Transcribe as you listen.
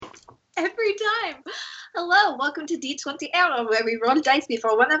every time. Hello, welcome to D20 Arrow, where we roll dice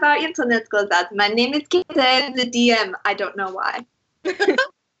before one of our internet goes out. My name is Kate, and the DM. I don't know why.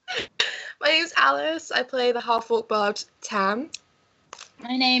 My name's Alice. I play the half-orc bard Tam.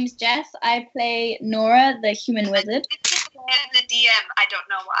 My name's Jess. I play Nora, the human wizard. And the DM. I don't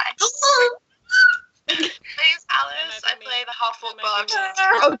know why. My name's Alice. I play the half-orc bard.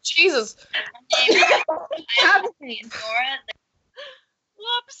 Oh, Jesus. My name is Nora.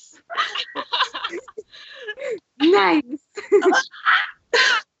 Whoops. Nice.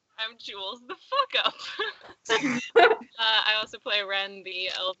 I'm Jules, the fuck up. I also play Ren, the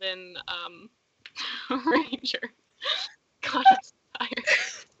elven ranger. God, I'm so tired.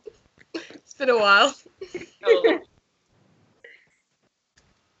 It's been a while. Oh,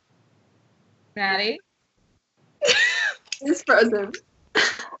 Maddie. It's frozen.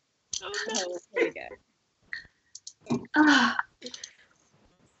 oh no. There you go. Ah,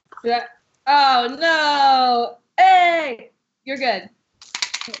 Oh no! Hey, you're good.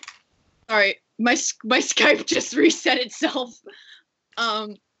 Alright, my Skype just reset itself.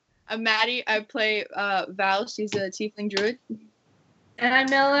 I'm Maddie. I play Val. She's a tiefling druid. And I'm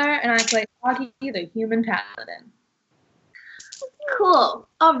Miller, and I play Augie, the human paladin. cool.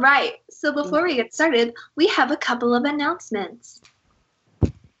 All right. So before we get started, we have a couple of announcements.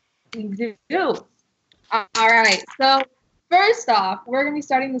 We do. All right. So first off, we're gonna be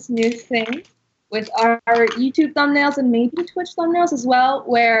starting this new thing with our YouTube thumbnails and maybe Twitch thumbnails as well,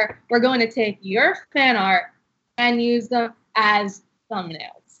 where we're going to take your fan art and use them as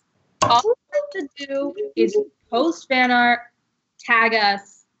thumbnails. All you have to do is post fan art, tag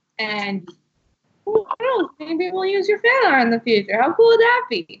us, and who knows, maybe we'll use your fan art in the future. How cool would that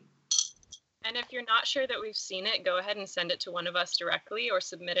be? And if you're not sure that we've seen it, go ahead and send it to one of us directly or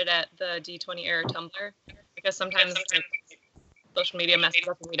submit it at the D20 Error Tumblr, because sometimes social media messes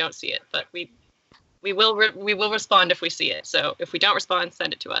up and we don't see it, but we will respond if we see it. So if we don't respond,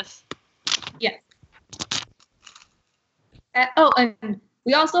 send it to us. Yes. And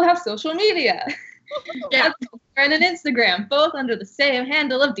we also have social media. Yeah. And an Instagram, both under the same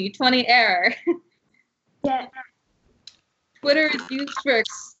handle of D20 Error. Yeah. Twitter is used for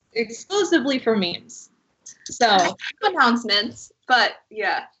exclusively for memes. So, Announcements, but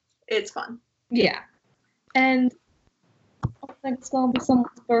yeah, it's fun. yeah. And I think it's going to be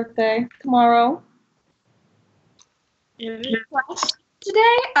someone's birthday tomorrow.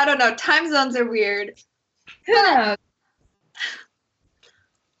 Today, I don't know. Time zones are weird. Yeah.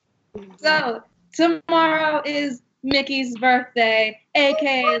 So, tomorrow is Mickey's birthday,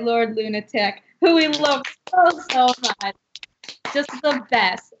 aka Lord Lunatic, who we love so much. Just the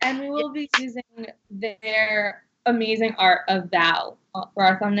best. And we will be using their amazing art of Val for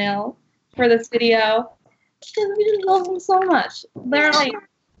our thumbnail for this video. Because we just love them so much. Literally.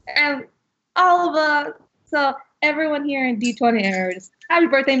 And all of us. So, everyone here in D20 Error, just happy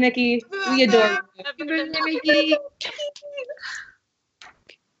birthday, Mickey. We adore you. Happy birthday, Mickey.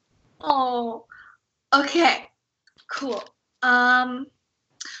 Oh, okay, cool.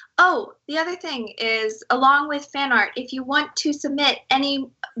 Oh, the other thing is, along with fan art, if you want to submit any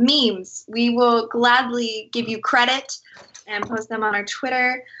memes, we will gladly give you credit and post them on our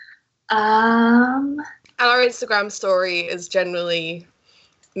Twitter. And our Instagram story is generally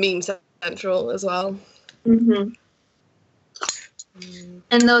meme central as well. And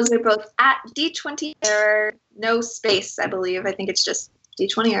those are both at D20 Error, no space, I believe. I think it's just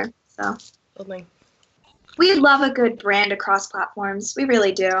D20 Error. So Lovely. we love a good brand across platforms. We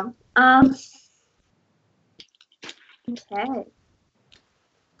really do. Okay.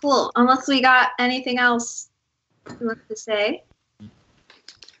 Cool. Unless we got anything else you want to say.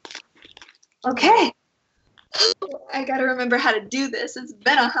 Okay. I gotta remember how to do this. It's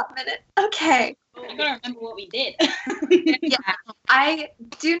been a hot minute. Okay. I gotta remember what we did. Yeah, I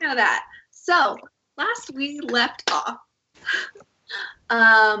do know that. So, last we left off.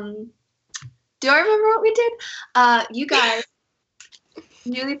 Do I remember what we did? You guys,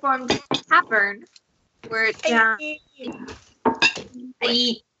 newly formed tavern, were down.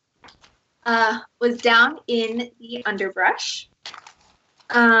 Was down in the underbrush.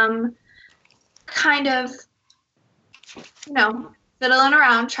 Kind of, fiddling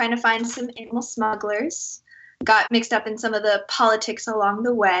around trying to find some animal smugglers. Got mixed up in some of the politics along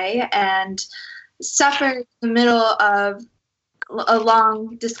the way and suffered in the middle of a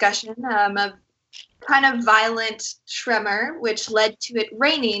long discussion of kind of violent tremor, which led to it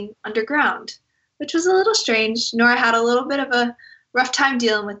raining underground, which was a little strange. Nora had a little bit of a rough time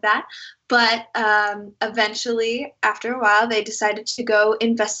dealing with that, but eventually, after a while, they decided to go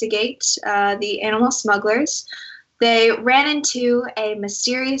investigate the animal smugglers. they ran into a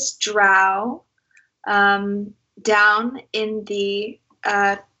mysterious drow down in the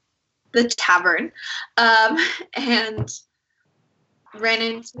tavern, and ran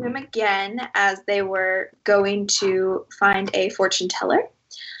into him again as they were going to find a fortune teller.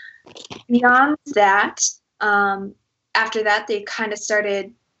 Beyond that, after that, they kind of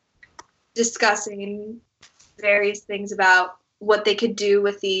started discussing various things about what they could do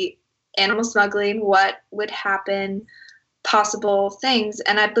with the animal smuggling, what would happen, possible things,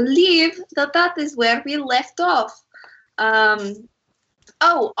 and I believe that is where we left off.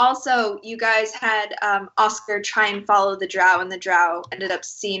 Also, you guys had Oscar try and follow the drow, and the drow ended up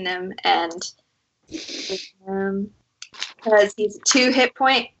seeing him, and because he's a 2 hit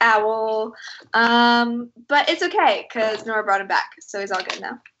point owl, but it's okay because Nora brought him back, so he's all good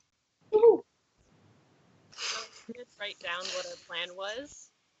now. We did write down what our plan was.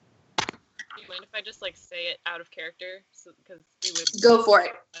 Do you mind if I just say it out of character? Because we would go for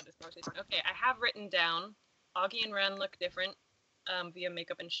it. Okay, I have written down Augie and Ren look different via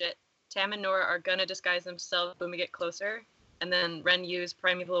makeup and shit. Tam and Nora are gonna disguise themselves when we get closer, and then Ren used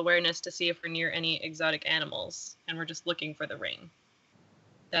primeval awareness to see if we're near any exotic animals, and we're just looking for the ring.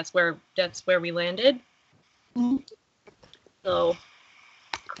 That's where we landed. So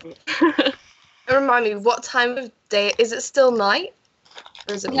cool. And remind me, what time of day is it? Still night,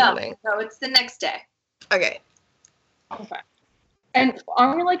 or is it morning? No, it's the next day. Okay. Okay. And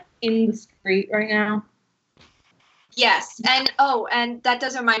aren't we in the street right now? Yes, and that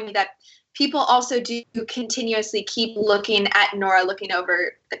does remind me that people also do continuously keep looking at Nora, looking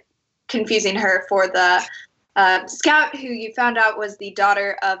over, confusing her for the scout who you found out was the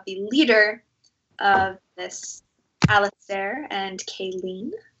daughter of the leader of this Alistair and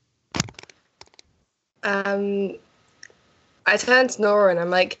Kayleen. I turned to Nora and I'm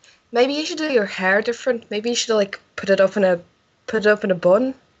like, maybe you should do your hair different. Maybe you should put it up in a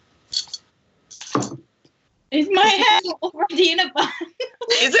bun. Is my hair already in a bun?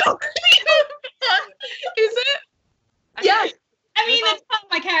 Is it already in a bun? Is it? Yeah. I mean, that's part of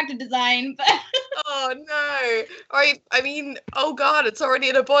my character design, but... Oh, no. I mean, oh, God, it's already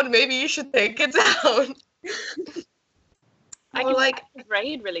in a bun. Maybe you should take it down. I can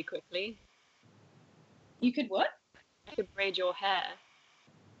braid really quickly. You could what? I could braid your hair.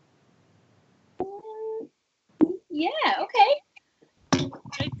 Yeah, okay.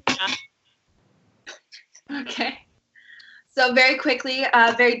 Okay. So very quickly,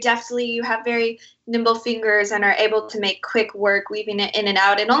 very deftly, you have very nimble fingers and are able to make quick work weaving it in and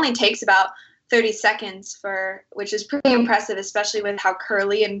out. It only takes about 30 seconds which is pretty impressive, especially with how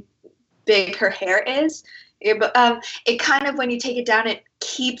curly and big her hair is. It kind of, when you take it down, it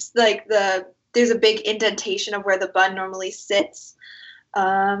keeps there's a big indentation of where the bun normally sits.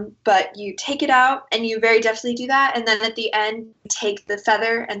 But you take it out and you very deftly do that. And then at the end, take the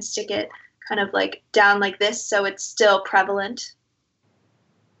feather and stick it kind of down like this, so it's still prevalent.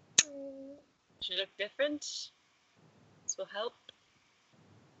 Should look different. This will help.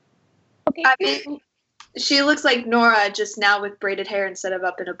 Okay. I mean, she looks like Nora just now with braided hair instead of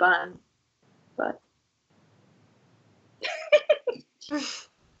up in a bun. But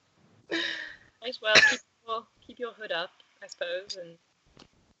Might as well keep your hood up, I suppose, and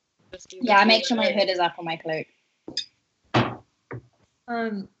just do Yeah, I make sure my hood is up on my cloak.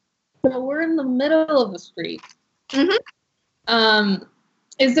 So we're in the middle of the street. Mm-hmm.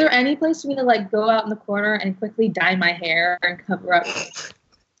 Is there any place for me to go out in the corner and quickly dye my hair and cover up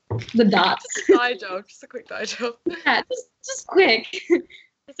the dots? Dye job, just a quick dye job. Yeah, just quick.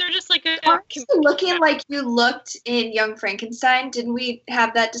 Is there just a Aren't you looking like you looked in Young Frankenstein? Didn't we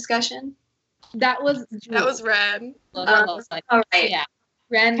have that discussion? That was Ren. All right. Yeah,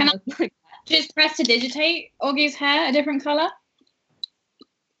 Ren. Can I just press to digitate Augie's hair a different color?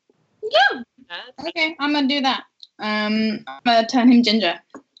 Yeah. Okay, I'm gonna do that. I'm gonna turn him ginger.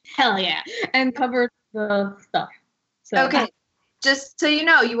 Hell yeah, and cover the stuff. So, Okay. Just so you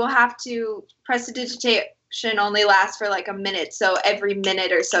know, you will have to prestidigitation only lasts for a minute. So every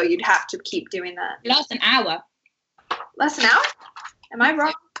minute or so, you'd have to keep doing that. It lasts an hour. Less an hour? Am I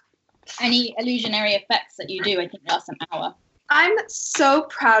wrong? Any illusionary effects that you do, I think, last an hour. I'm so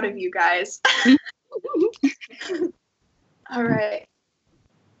proud of you guys. All right.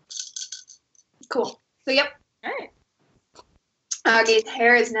 Cool. So, yep. all right. Augie's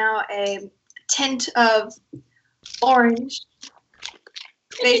hair is now a tint of orange.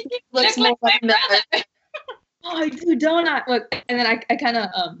 Basically looks more like Miller. Oh, I do, don't I? Look, and then I kind of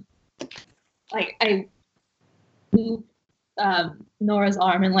I loop Nora's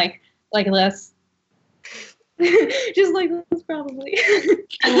arm and like this, just like this probably,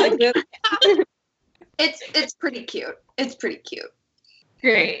 and like this. It's pretty cute. It's pretty cute.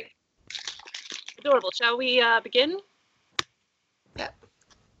 Great. Adorable. Shall we begin? Yeah.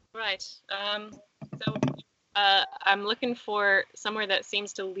 Right. So I'm looking for somewhere that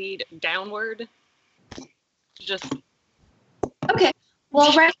seems to lead downward. Just Okay.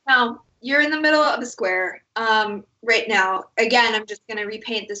 Well, right now you're in the middle of the square. Right now, again, I'm just gonna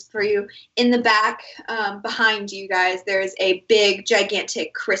repaint this for you. In the back, behind you guys, there is a big,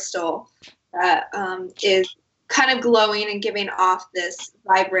 gigantic crystal that is kind of glowing and giving off this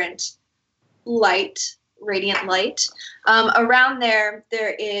vibrant light, radiant light. Around there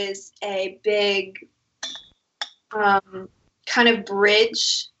is a big kind of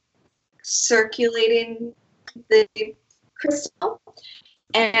bridge circulating the crystal.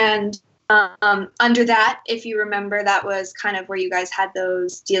 And under that, if you remember, that was kind of where you guys had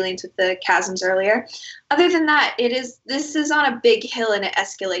those dealings with the chasms earlier. Other than that, this is on a big hill and it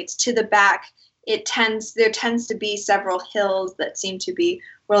escalates. To the back, there tends to be several hills that seem to be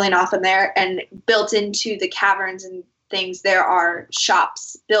rolling off in there, and built into the caverns and things, there are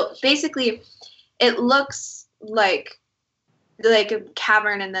shops built. Basically, it looks like a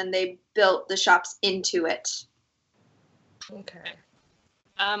cavern, and then they built the shops into it. Okay.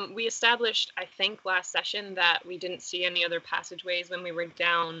 we established, I think, last session that we didn't see any other passageways when we were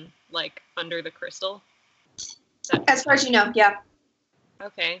down, like, under the crystal. As far as you know, yeah.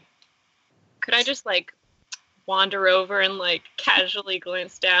 Okay. Could I just, like, wander over and, like, casually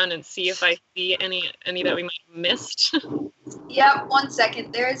glance down and see if I see any that we might have missed? Yeah, 1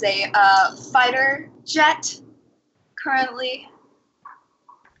 second. There is a fighter jet currently.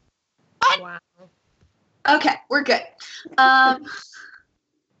 Wow. Okay, we're good.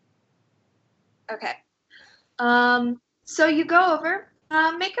 Okay. So you go over,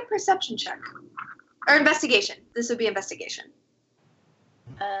 make a perception check. Or investigation. This would be investigation.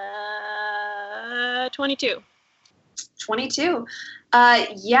 22. 22.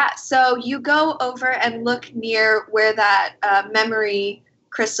 Yeah, so you go over and look near where that memory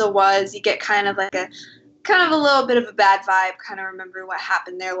crystal was. You get kind of a little bit of a bad vibe, kind of remember what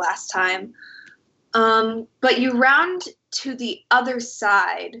happened there last time. But you round to the other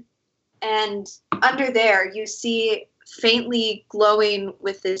side, and under there you see faintly glowing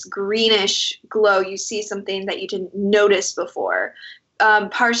with this greenish glow. You see something that you didn't notice before.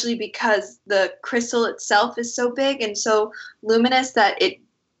 Partially because the crystal itself is so big and so luminous that it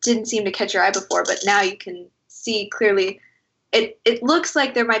didn't seem to catch your eye before, but now you can see clearly. It looks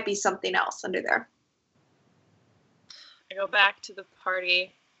like there might be something else under there. I go back to the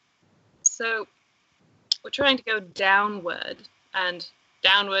party. So we're trying to go downward, and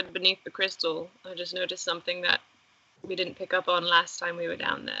downward beneath the crystal, I just noticed something that we didn't pick up on last time we were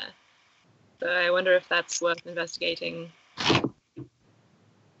down there. So I wonder if that's worth investigating.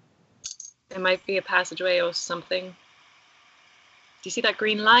 There might be a passageway or something. Do you see that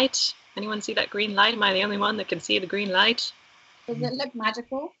green light? Anyone see that green light? Am I the only one that can see the green light? Does it look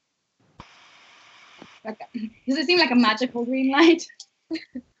magical? Does it seem like a magical green light?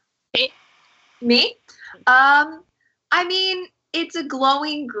 Me? I mean, it's a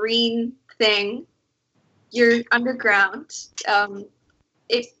glowing green thing. You're underground.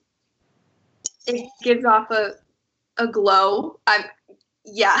 It gives off a glow.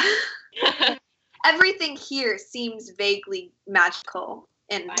 Yeah. Everything here seems vaguely magical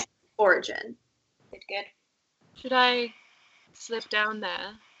in origin. Good. Should I slip down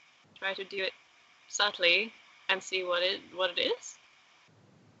there, try to do it subtly, and see what it is?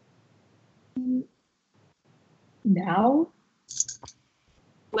 Now?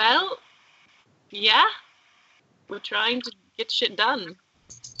 Well, yeah. We're trying to get shit done.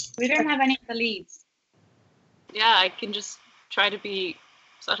 We don't have any of the leads. Yeah, I can just try to be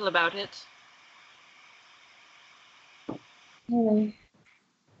subtle about it. Oh.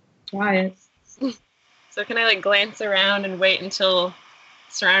 Try it. So can I, like, glance around and wait until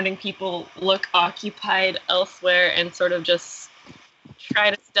surrounding people look occupied elsewhere and sort of just try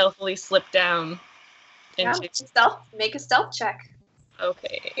to stealthily slip down into... Yeah, make a stealth check.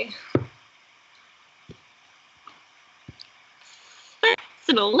 Okay. It's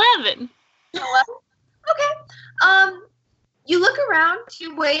an 11. 11? Okay. You look around,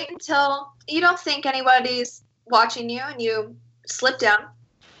 you wait until you don't think anybody's watching you, and you slip down.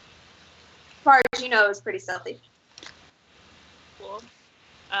 As far as you know, it's pretty stealthy. Cool.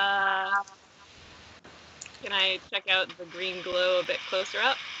 Can I check out the green glow a bit closer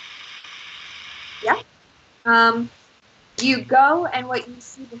up? Yeah. You go, and what you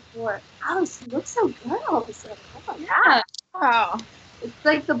see before, Alice, you look so good all of a sudden. Oh my God. Wow. It's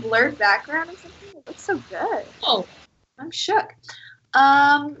like the blurred background or something. It looks so good. Oh. I'm shook.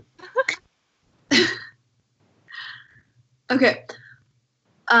 Okay.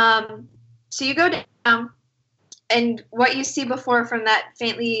 So you go down, and what you see before from that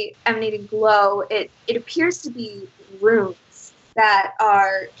faintly emanating glow, it appears to be runes that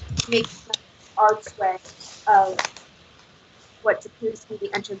are making an archway of what appears to be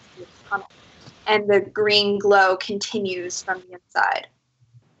the entrance to the tunnel. And the green glow continues from the inside.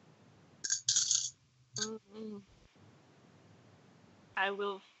 Mm-hmm. I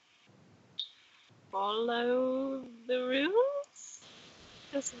will follow the runes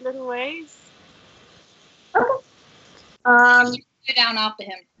just a little ways. Okay. Go down after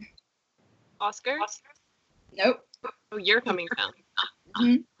him. Oscar? Nope. Oh, you're coming down.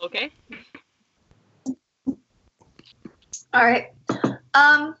 Mhm. Okay. All right.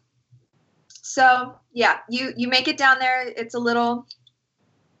 So yeah, you make it down there. It's a little.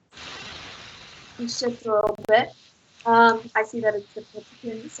 You shift a little bit. I see that it's difficult to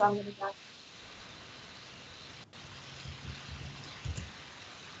hear me, so I'm gonna go.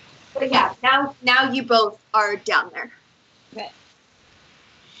 But yeah, now you both are down there. Okay.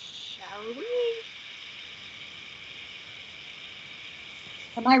 Shall we?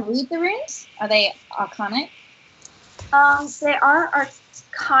 Can I read the runes? Are they arcanic? They are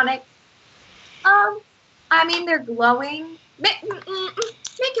arcanic. I mean they're glowing. Make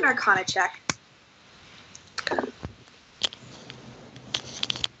an Arcana check.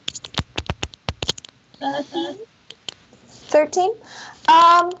 13.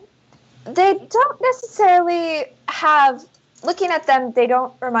 They don't necessarily have, looking at them, they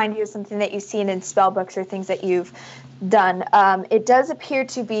don't remind you of something that you've seen in spell books or things that you've done. It does appear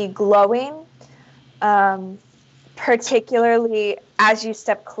to be glowing, particularly as you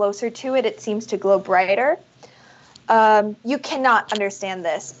step closer to it, it seems to glow brighter. You cannot understand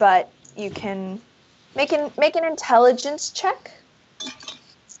this, but you can make an intelligence check.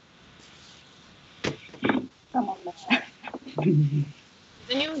 Come on, there. Does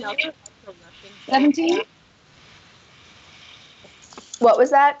anyone else have a rushing? 17? What was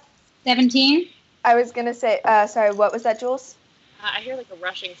that? 17? I was going to say, sorry, what was that, Jules? I hear like a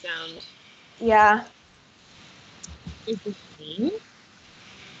rushing sound. Yeah. Is this me?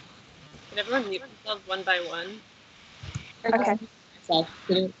 Can everyone mute themselves one by one? Okay. Myself.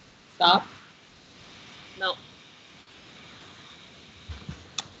 Did it stop? No.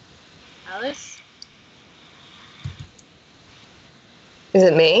 Alice? Is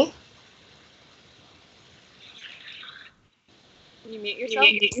it me? Can you mute yourself?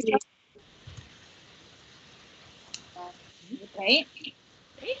 Wait.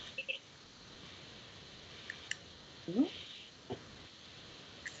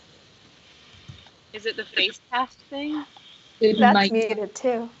 Is it the face cast thing? Did That's Mike- muted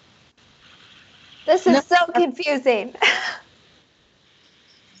too. This is so confusing.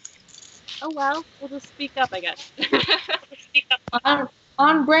 Oh well, we'll just speak up, I guess.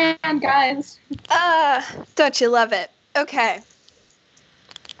 On brand, guys. Don't you love it? Okay.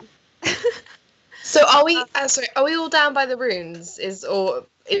 So are we? Are we all down by the runes? Or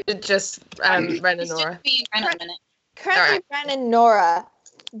is it just Ren and It's Nora? just me and Ren at the minute. Currently, Alright. Bren and Nora,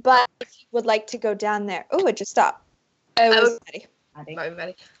 but if you would like to go down there. Oh, it just stopped. Oh, it was ready. Not even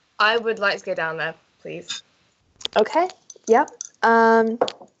ready. I would like to go down there, please. Okay. Yep.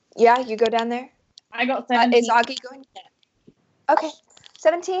 Yeah, you go down there. I got 17. Is Augie going? Okay.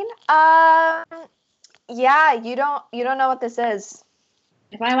 17. Yeah, you don't know what this is.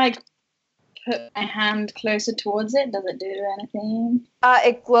 If I like put my hand closer towards it, does it do anything?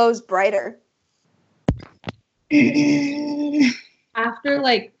 It glows brighter. After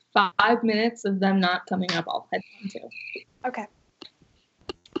like 5 minutes of them not coming up, I'll head down too. Okay.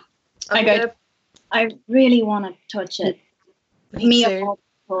 I go. I really want to touch it. Me of too. all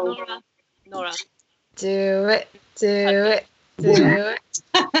people. Nora. Do it. Do it. Do it.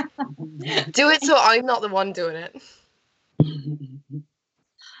 Do it so I'm not the one doing it.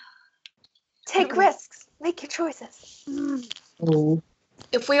 Take risks. Make your choices. Oh.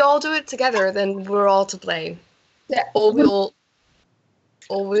 If we all do it together, then we're all to blame. Yeah. Or we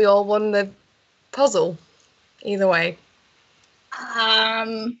all won the puzzle. Either way.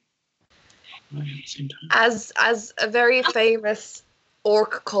 As a very famous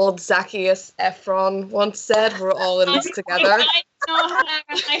orc called Zacchaeus Ephron once said, we're all in this together.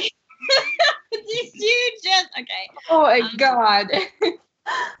 Did you just okay? Oh my god.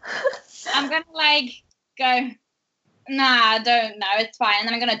 I'm gonna like go. Nah, don't. No, it's fine. And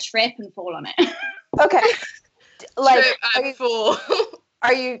then I'm gonna trip and fall on it. Okay. Like, Trip and fall.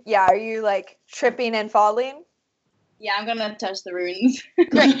 are you like tripping and falling? Yeah, I'm gonna touch the runes.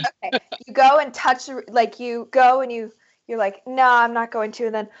 Great. Okay. You go and touch, like you go and you're like, no, I'm not going to.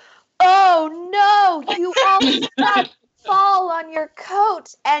 And then, oh no, you all stopped. fall on your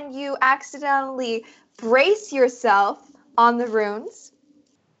coat and you accidentally brace yourself on the runes.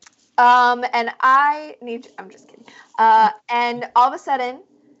 I'm just kidding. And all of a sudden,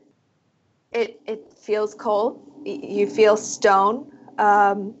 it feels cold. You feel stone,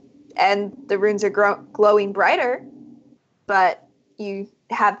 and the runes are glowing brighter, but you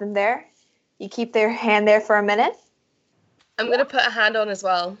have them there. You keep their hand there for a minute. I'm going to put a hand on as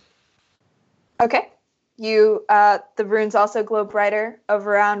well. Okay. The runes also glow brighter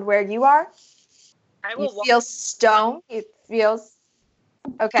over around where you are. You feel stone. It feels...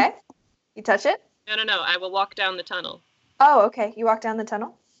 Okay. You touch it? No. I will walk down the tunnel. Oh, okay. You walk down the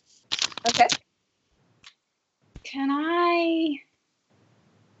tunnel? Okay. Can I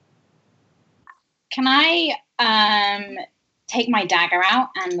take my dagger out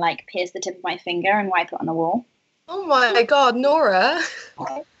and like pierce the tip of my finger and wipe it on the wall? Oh my god, Nora.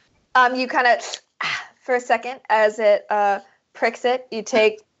 You kind of, for a second, as it pricks it, you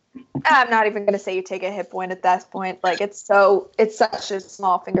take... I'm not even going to say you take a hit point at that point. Like, it's such a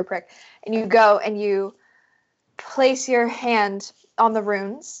small finger prick. And you go and you place your hand on the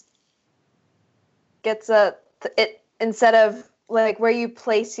runes. Instead of, like, where you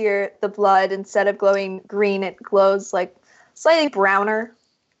place the blood, instead of glowing green, it glows, like, slightly browner.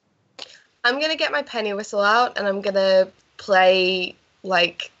 I'm going to get my penny whistle out and I'm going to play,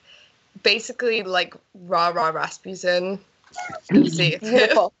 like, basically, like, rah rah Rasputin. And see if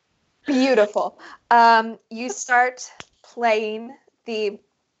Beautiful. You start playing the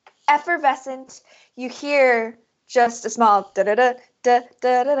effervescent. You hear just a small da da da da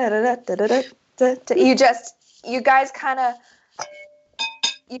da da da da da da. You guys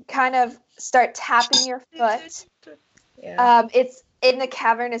kind of start tapping your foot. Yeah. It's in the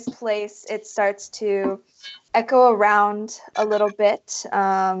cavernous place. It starts to echo around a little bit,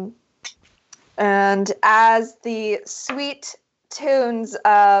 and as the sweet tunes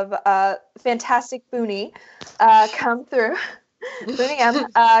of Fantastic Booney come through,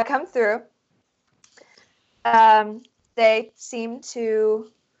 come through, they seem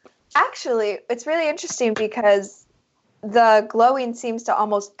to... Actually, it's really interesting because the glowing seems to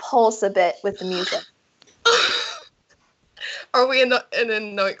almost pulse a bit with the music. Are we in a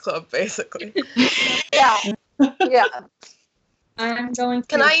nightclub, basically? Yeah. I'm going to...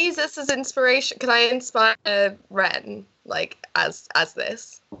 Can I use this as inspiration? Can I inspire Ren, like, as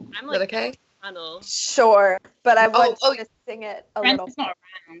this? I'm Is that like, okay? tunnel. Sure, but I want you to sing it a little. Brent's not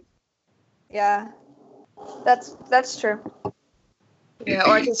around. Yeah, that's true. Yeah,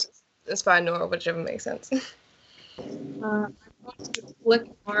 or I can inspire Nora, whichever makes sense. I'm going to flick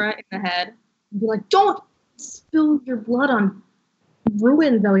Nora in the head and be like, don't spill your blood on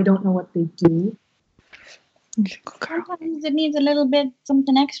ruins though I don't know what they do. Sometimes it needs a little bit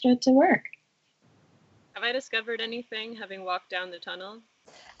something extra to work. Have I discovered anything having walked down the tunnel?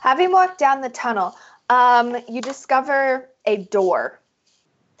 Having walked down the tunnel, you discover a door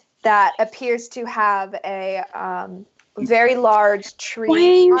that appears to have a very large tree. Why are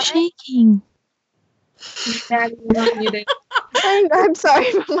you on it. shaking? Maddie, I'm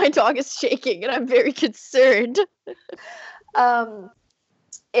sorry, but my dog is shaking and I'm very concerned.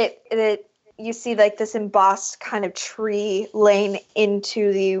 You see like this embossed kind of tree laying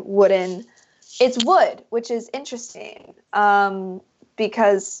into the wooden. It's wood, which is interesting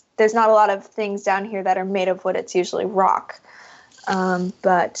because there's not a lot of things down here that are made of wood. It's usually rock.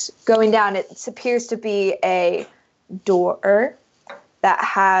 But going down, it appears to be a door that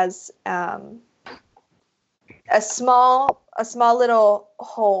has a small little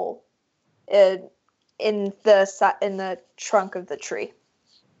hole in the trunk of the tree.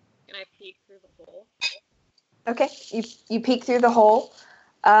 Can I peek through the hole? Okay, you peek through the hole.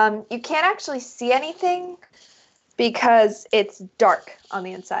 You can't actually see anything because it's dark on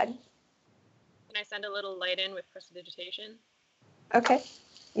the inside. Can I send a little light in with prestidigitation? Okay,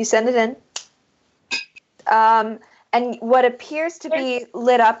 you send it in. And what appears to be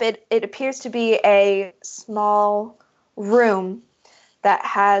lit up, it appears to be a small room that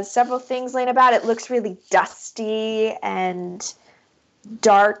has several things laying about. It looks really dusty and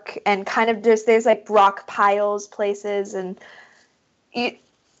dark and kind of there's like rock piles places and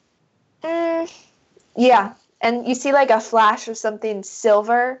yeah, and you see like a flash of something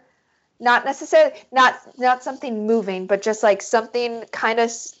silver, not necessarily not something moving, but just like something kind of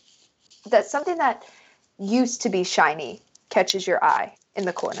something that used to be shiny catches your eye in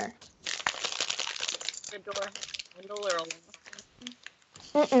the corner. The door handle or a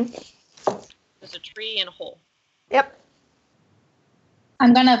Mm-mm. There's a tree and a hole. Yep.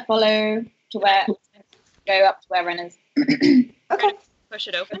 I'm gonna follow to where, go up to where Ren is. Okay. Push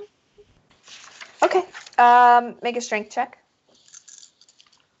it open. Okay. Make a strength check.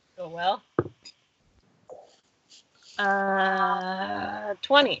 Oh well.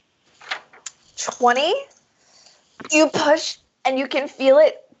 20. 20. You push and you can feel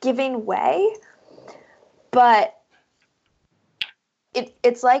it giving way, but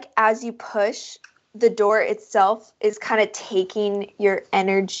it's like as you push, the door itself is kind of taking your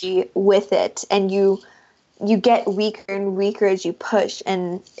energy with it, and you get weaker and weaker as you push,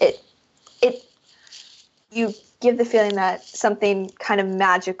 and you give the feeling that something kind of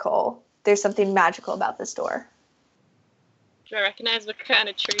magical. There's something magical about this door. Do I recognize what kind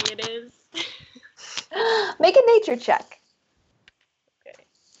of tree it is? Make a nature check. Okay.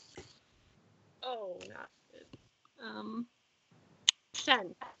 Oh, not good.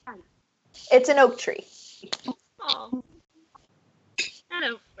 10. It's an oak tree. Oh.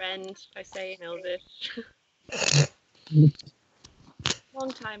 Hello, friend, I say in Elvish.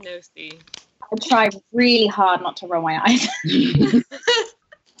 Long time no see. I try really hard not to roll my eyes.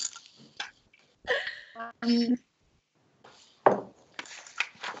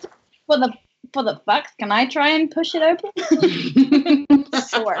 For the fuck, can I try and push it open?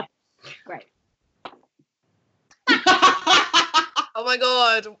 Sure. Great. Oh my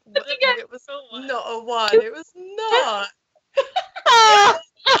god. It was not a 1. It was not.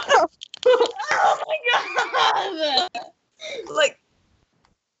 Oh my god! Like,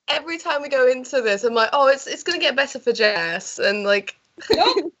 every time we go into this, I'm like, oh, it's going to get better for Jess. And, like...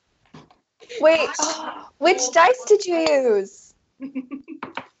 Nope. Wait, which dice did you use?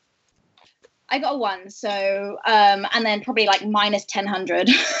 I got a 1, so and then probably like minus 1,000.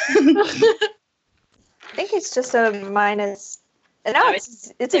 I think it's just a minus. No,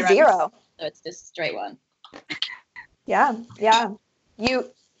 it's a 0. So it's just a straight 1. Yeah. You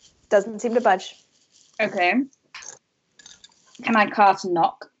doesn't seem to budge. Okay. Can I cast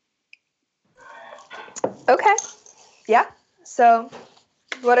knock? Okay. Yeah. So,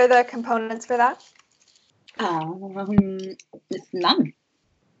 what are the components for that? It's none.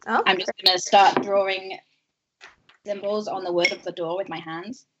 Oh, I'm just going to start drawing symbols on the wood of the door with my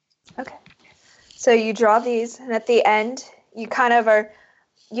hands. okay. So you draw these, and at the end, you kind of are.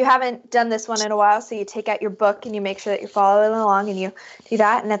 You haven't done this one in a while, so you take out your book and you make sure that you're following along, and you do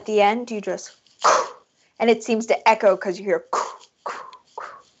that. And at the end, you just, and it seems to echo because you hear,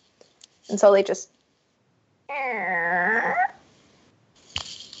 and slowly just,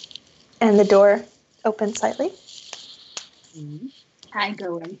 and the door opens slightly. I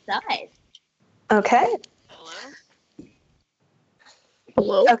go inside. Okay.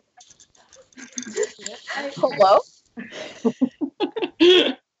 Hello? Okay. Hello?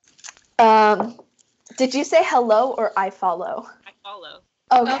 Did you say hello or I follow? I follow.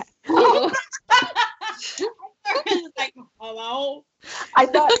 Okay. Oh. Like, hello? I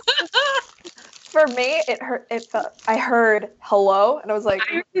thought for me I heard hello and I was like,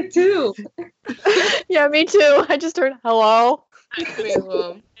 I heard it too. Yeah, me too. I just heard hello. I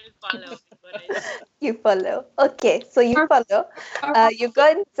follow. you follow. Okay, so you follow. You go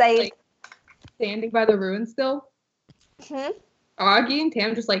inside. Like, standing by the ruins still? Hmm? Are Augie and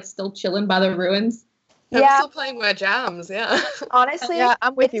Tam just like still chilling by the ruins? I'm Yeah, still playing my jams, yeah. honestly, Yeah,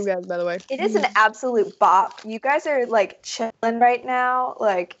 I'm with you guys, by the way. it is an absolute bop. You guys are like chilling right now.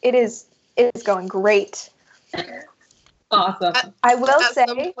 Like it is going great. Awesome. I will At say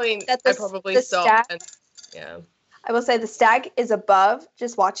some point, that I the probably the stopped. stag, Yeah. I will say the stag is above,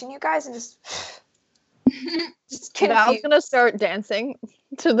 just watching you guys and just Val's confused. gonna start dancing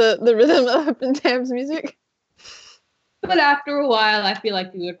to the rhythm of Tam's music. But after a while, I feel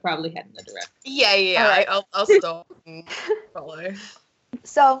like we would probably head in the direction. Yeah. All right. I'll stop and follow.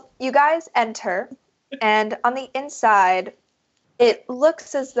 So you guys enter, and on the inside, it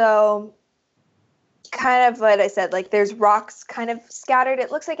looks as though, kind of what I said, like there's rocks kind of scattered. It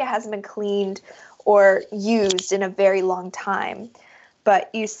looks like it hasn't been cleaned or used in a very long time.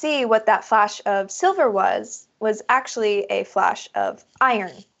 But you see what that flash of silver was actually a flash of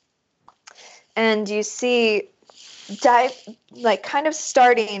iron. And you see kind of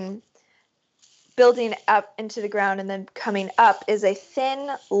starting, building up into the ground and then coming up is a thin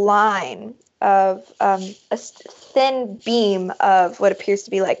line of thin beam of what appears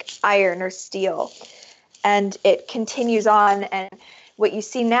to be like iron or steel. And it continues on, and what you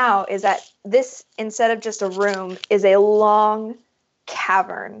see now is that this, instead of just a room, is a long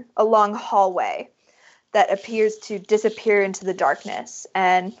cavern, a long hallway that appears to disappear into the darkness.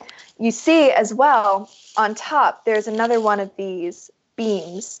 And you see as well, on top, there's another one of these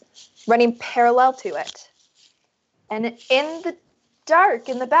beams running parallel to it. And in the dark,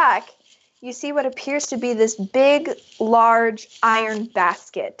 in the back, you see what appears to be this big, large iron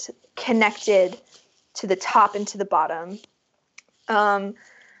basket connected to the top and to the bottom.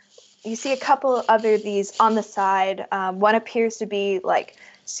 You see a couple of other these on the side. One appears to be like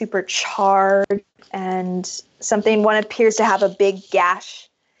super charred and something. One appears to have a big gash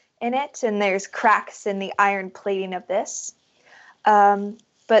in it, and there's cracks in the iron plating of this.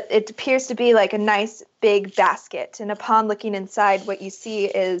 But it appears to be like a nice big basket. And upon looking inside, what you see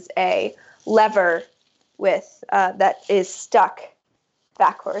is a lever with that is stuck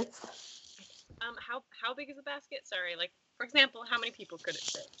backwards. How big is the basket? Sorry, like for example, how many people could it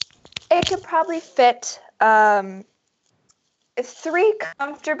fit? It could probably fit 3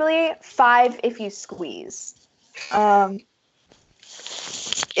 comfortably, 5 if you squeeze. So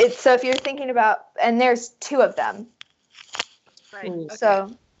if you're thinking about, and there's 2 of them. Right. Okay.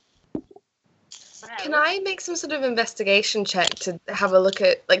 So Can I make some sort of investigation check to have a look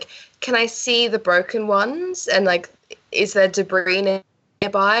at, like, can I see the broken ones? And, like, is there debris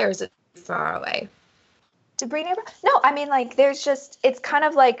nearby or is it far away? debris nearby? No, I mean, like, there's just, it's kind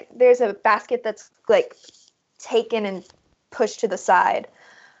of like there's a basket that's, like, taken and pushed to the side.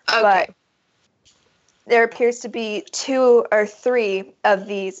 Okay. But there appears to be 2 or 3 of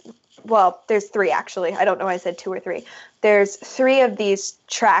these. Well, there's 3 actually. I don't know why I said 2 or 3. There's 3 of these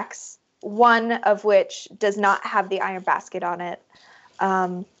tracks, one of which does not have the iron basket on it.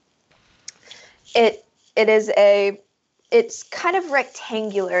 It's kind of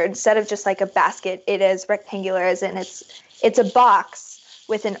rectangular instead of just like a basket. It is rectangular, as in it's a box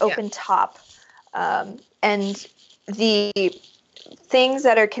with an open top, and the things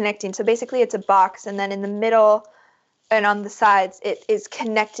that are connecting. So basically, it's a box, and then in the middle and on the sides, it is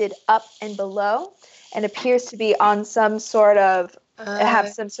connected up and below, and appears to be on some sort of have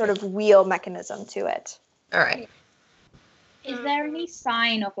some sort of wheel mechanism to it. All right. Is there any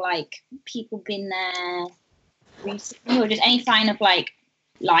sign of like people been there recently, or just any sign of like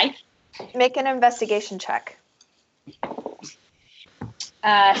life? Make an investigation check.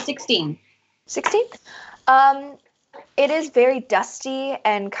 16. 16? It is very dusty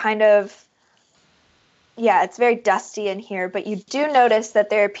and kind of, it's very dusty in here, but you do notice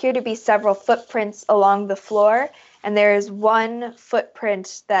that there appear to be several footprints along the floor, and there is one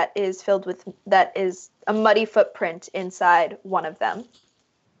footprint that is a muddy footprint inside one of them.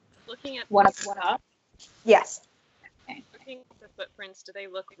 Looking at What up? Yes. Okay. Looking at the footprints, do they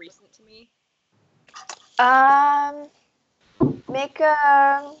look recent to me? Make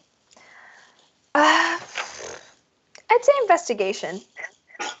a I'd say investigation.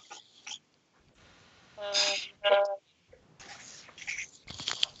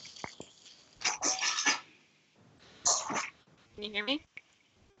 Can you hear me?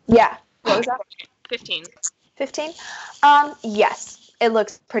 Yeah. What was that? 15. 15? Yes. It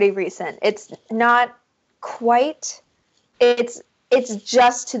looks pretty recent. It's not quite. It's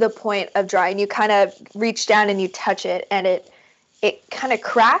just to the point of drying. You kind of reach down and you touch it, and it kind of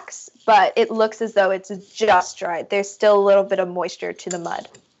cracks, but it looks as though it's just dried. There's still a little bit of moisture to the mud.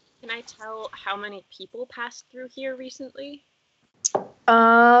 Can I tell how many people passed through here recently?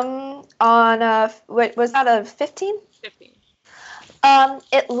 On what was that, a 15? 15.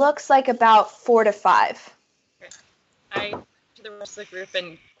 It looks like about 4 to 5. Okay. I to the rest of the group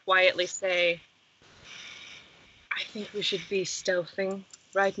and quietly say, I think we should be stealthing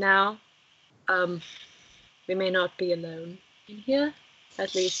right now. We may not be alone in here.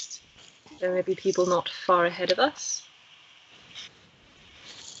 At least there may be people not far ahead of us.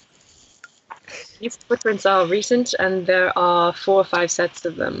 These footprints are recent, and there are 4 or 5 sets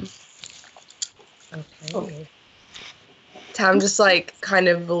of them. Okay. Oh. Tam just like kind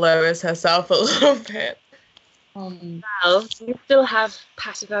of lowers herself a little bit. Val, do you still have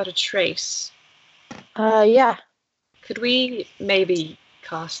Pass Without a Trace? Yeah. Could we maybe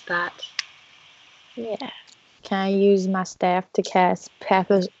cast that? Yeah. Can I use my staff to cast Pass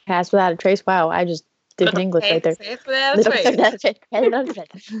Without a Trace? Wow, I just did an English right there. Pass Without a Trace.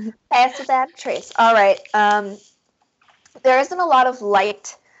 Pass Without a Trace. All right. There isn't a lot of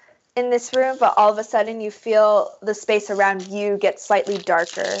light in this room, but all of a sudden you feel the space around you get slightly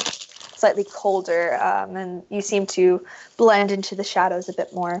darker, slightly colder, and you seem to blend into the shadows a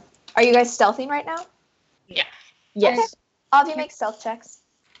bit more. Are you guys stealthing right now? Yeah. Yes. Okay. All of you make stealth checks.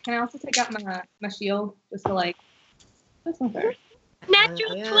 Can I also take out my shield just to like? That's not fair.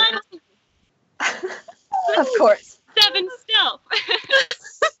 Natural 20! Of course. 7 stealth!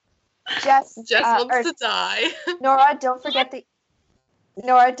 Jess Wants to die. Nora, don't forget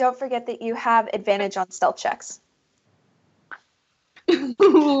that you have advantage on stealth checks.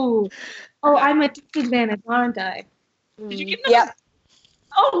 Ooh. Oh, I'm at disadvantage, aren't I? Did you get them? Yep.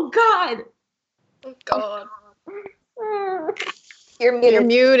 Oh God. Oh God. You're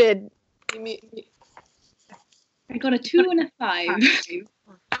muted. You're muted. I got a 2 and a 5.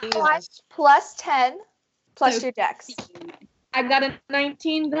 Plus 10, plus So your dex. I got a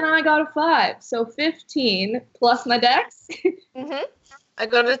 19, then I got a 5. So 15 plus my dex. Mm-hmm. I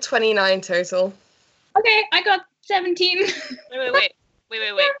got a 29 total. Okay, I got 17. Wait.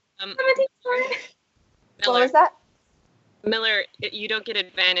 17. What Miller, was that? Miller, you don't get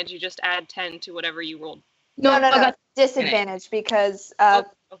advantage. You just add 10 to whatever you rolled. No. I got Disadvantage because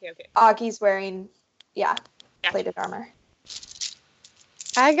Okay. Augie's wearing, Yeah. plated armor.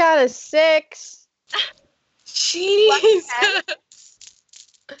 I got a 6. Jeez.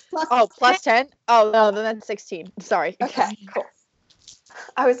 Oh, plus 10? Oh, no, then that's 16. Sorry. Okay, cool.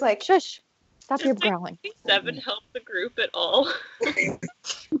 I was like, Shush. Stop your growling. 7 help the group at all.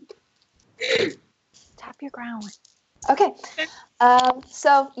 Stop your growling. okay.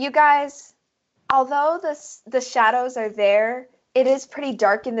 So you guys, although the shadows are there, it is pretty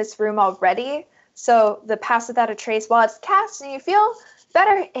dark in this room already. So the Pass Without a Trace, while it's cast and you feel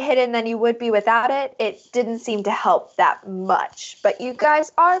better hidden than you would be without it, it didn't seem to help that much. But you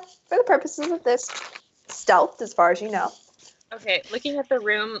guys are, for the purposes of this, stealthed as far as you know. Okay, looking at the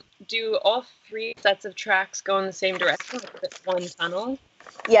room, do all 3 sets of tracks go in the same direction? Like, is it one tunnel?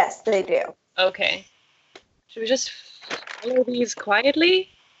 Yes, they do. Okay. Should we just follow these quietly?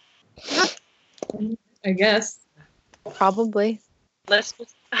 I guess. Probably. Let's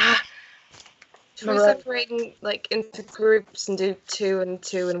just... Should we separate like into groups and do 2 and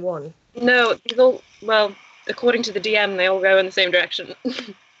 2 and 1? No, well, according to the DM, they all go in the same direction.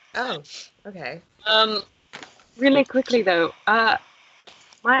 Oh, okay. Really quickly though,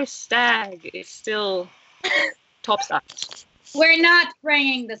 my stag is still topside. We're not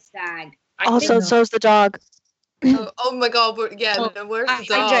bringing the stag. Also, so's the dog. Oh my god, but yeah, no, where's the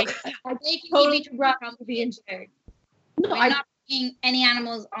dog? I think you need to rock on the B&J. No, We're not bringing any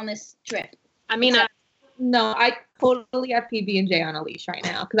animals on this trip. I mean, No, I totally have PB&J on a leash right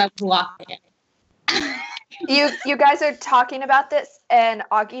now because I was walking it. You guys are talking about this, and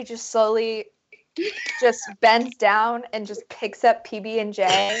Augie just slowly just bends down and just picks up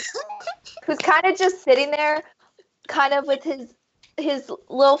PB&J, who's kind of just sitting there, kind of with his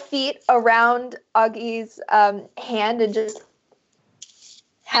little feet around Augie's hand and just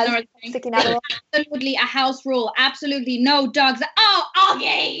has sticking out a little. Absolutely a house rule. Absolutely no dogs. Oh,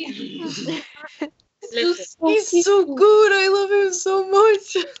 Augie! listen, He's so good. I love him so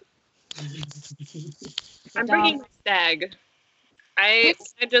much. I'm bringing my stag. I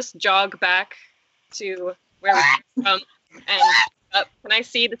just jog back to where we came from and up. Can I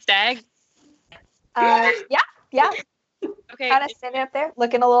see the stag? Yeah. Okay. Kind of standing up there,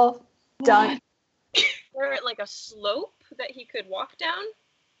 looking a little done. Is there like a slope that he could walk down?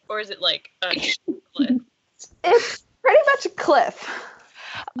 Or is it like a cliff? It's pretty much a cliff.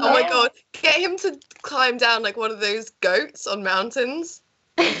 Oh my god, get him to climb down like one of those goats on mountains.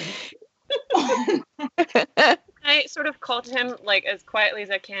 I sort of call to him like as quietly as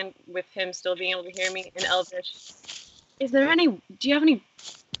I can with him still being able to hear me in Elvish. Do you have any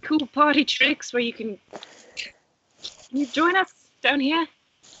cool party tricks where can you join us down here?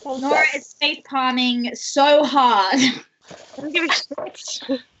 Nora is face palming so hard. I don't give a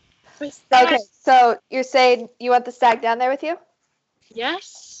shit. Okay, so you're saying you want the stag down there with you?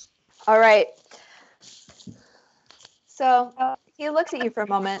 Yes. All right. So he looks at you for a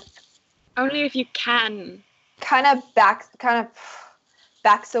moment. Only if you can. Kind of backs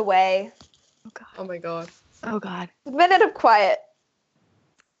away. Oh my god. Oh, God. A minute of quiet.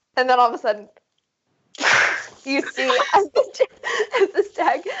 And then all of a sudden, you see as the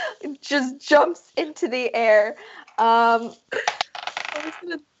stag just jumps into the air.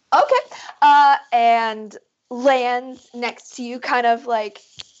 Okay. And lands next to you, kind of like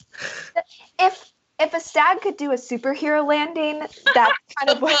if a stag could do a superhero landing, that's kind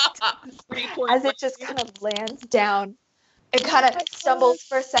of what it does, as it just kind of lands down. It kind of stumbles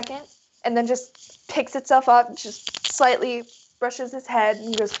for a second and then just picks itself up, just slightly brushes his head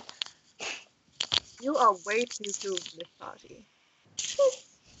and goes, You are way too cool for this party.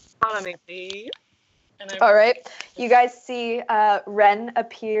 Follow me, please. all right. You guys see Ren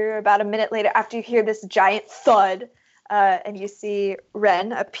appear about a minute later after you hear this giant thud, and you see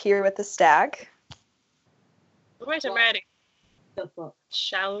Ren appear with the stag. Right, I'm ready. The fuck?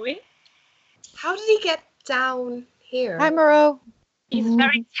 Shall we? How did he get down here? Hi, Moreau. He's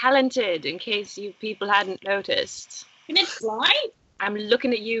very talented, in case you people hadn't noticed. Can it fly? I'm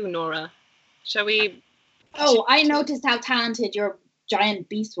looking at you, Nora. Shall we? Oh, I noticed how talented your giant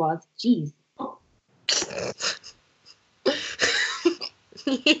beast was. Jeez.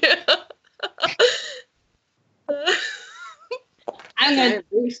 Yeah. I'm gonna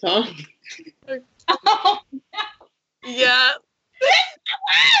do so. Oh, no. Yeah.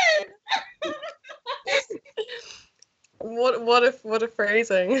 What a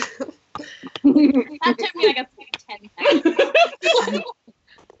phrasing. That took me like a 10 seconds.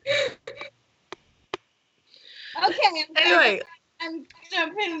 Okay, Anyway, I'm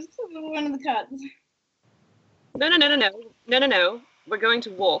jumping to one of the cards. No. We're going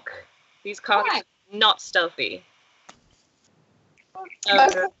to walk. These carts Why? are not stealthy.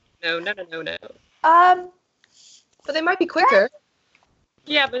 Okay. No. but they might be quicker.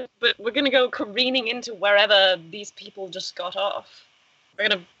 Yeah, but we're gonna go careening into wherever these people just got off. We're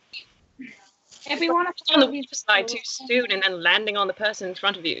gonna If we want to on the follow these side too people, soon and then landing on the person in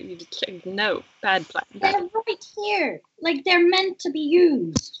front of you. You just no bad plan. they're right here. Like they're meant to be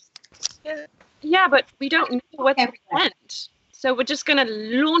used. Yeah, but we don't know what they Everywhere. meant. So we're just gonna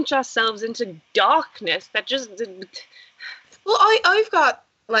launch ourselves into darkness that just. Well, I've got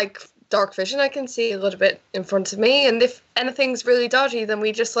like dark vision. I can see a little bit in front of me, and if anything's really dodgy, then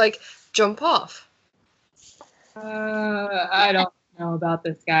we just like jump off. I don't know about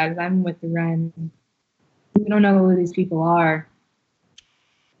this, guys. I'm with Ren. We don't know who these people are.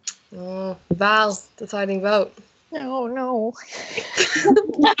 Oh, Val, deciding vote. No.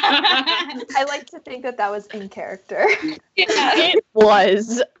 I like to think that was in character. It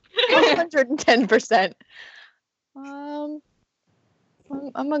was 110%. I'm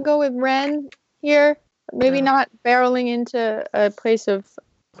gonna go with Ren here. Maybe Yeah. not barreling into a place of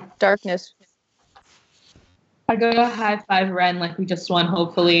darkness. I go to high five Ren like we just won,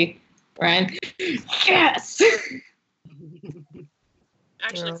 hopefully. Ren. Yes!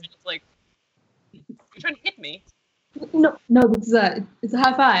 Actually, Yeah. it's like you're trying to hit me. No, it's a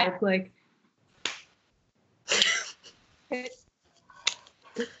high five. Like,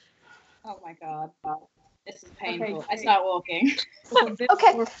 Oh my god. This is painful. Okay. I start walking.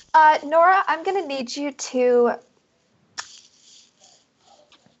 Okay, Nora, I'm gonna need you to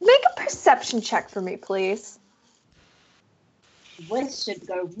make a perception check for me, please. This should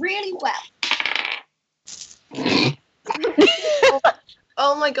go really well.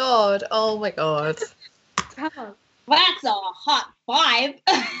 Oh my god. That's a hot 5.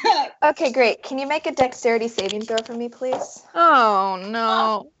 Okay, great. Can you make a dexterity saving throw for me, please? Oh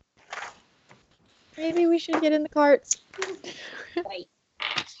no. Maybe we should get in the carts.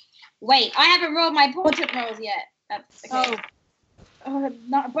 Wait, I haven't rolled my portrait rolls yet. That's okay.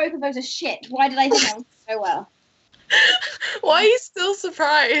 Not both of those are shit. Why did I think that was so well? Why are you still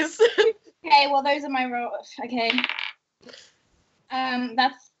surprised? Okay, well those are my rolls. Okay.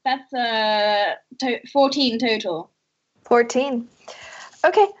 That's 14 total. 14.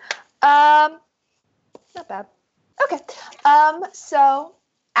 Okay. Not bad. Okay. So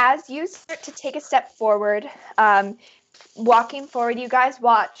as you start to take a step forward, walking forward, you guys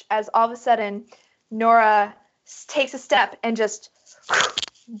watch as all of a sudden Nora takes a step and just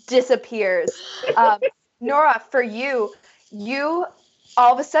disappears. Nora, for you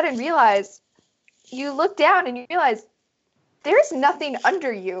all of a sudden realize, you look down and you realize there's nothing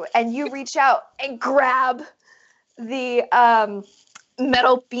under you, and you reach out and grab the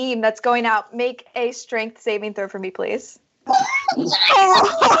metal beam that's going out. Make a strength saving throw for me, please.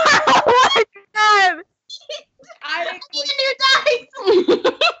 Oh my god! I need new dice. Oh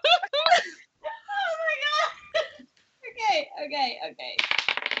my god. Okay.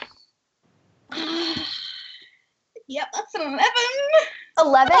 Yep, that's an 11.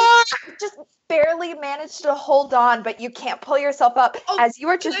 11. Just barely managed to hold on, but you can't pull yourself up as you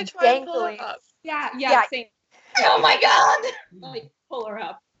are Can I just try and pull her dangling. up? yeah, same. Oh my god. Like, pull her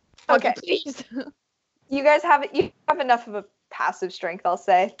up. Okay, Please. you guys have enough of a passive strength, I'll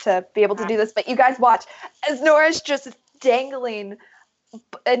say, to be able to do this. But you guys watch as Nora's just dangling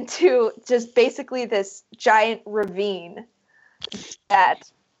into just basically this giant ravine. That,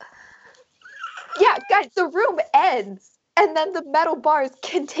 yeah, guys, the room ends, and then the metal bars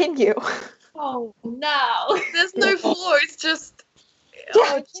continue. Oh no. There's no floor. It's just.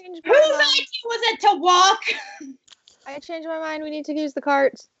 I changed my Whose mind. idea was it to walk? I changed my mind. We need to use the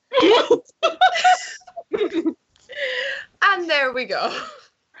carts. And there we go.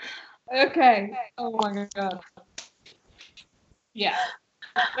 Okay. Oh my god. Yeah.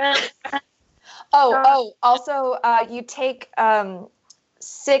 Also, you take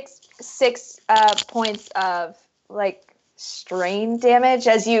 6 points of like strain damage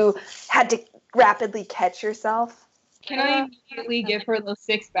as you had to rapidly catch yourself. Can I immediately give her those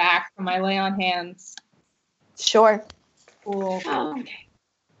 6 back from my lay on hands? Sure. Cool. Okay.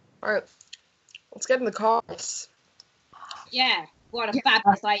 Alright. Let's get in the cars. Yeah, what a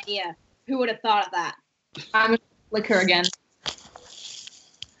fabulous idea. Who would have thought of that? I'm gonna lick her again.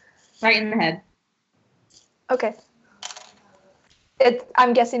 Right in the head. Okay.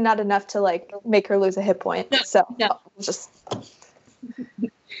 I'm guessing not enough to like make her lose a hit point. No, So no. just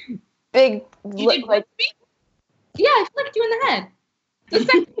big You did like Yeah, I flicked you in the head. The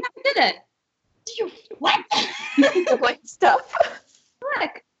second time I did it. You what? white stuff.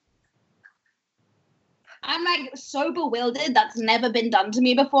 Flick. I'm like so bewildered. That's never been done to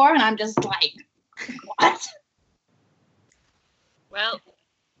me before, and I'm just like, what? Well,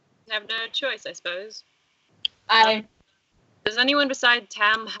 I have no choice, I suppose. Does anyone beside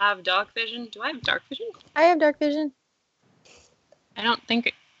Tam have dark vision? Do I have dark vision? I have dark vision. I don't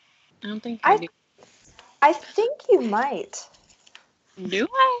think I do. I think you might. Do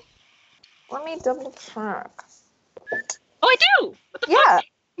I? Let me double check. Oh, I do! What the Yeah.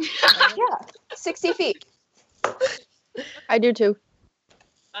 fuck? Yeah. 60 feet. I do too.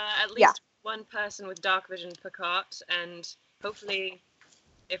 At least Yeah. one person with dark vision per cart, and hopefully,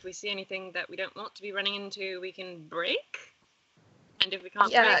 if we see anything that we don't want to be running into, we can break. And if we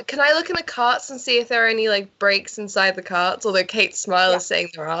can't Yeah, break, can I look in the carts and see if there are any like breaks inside the carts? Although Kate's smile is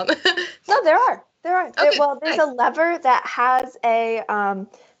saying there aren't. No, there are. There are. Okay, Well, there's nice. a lever that has a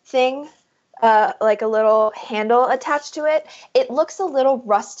thing, like a little handle attached to it. It looks a little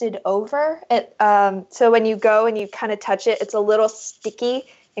rusted over. It so when you go and you kind of touch it, it's a little sticky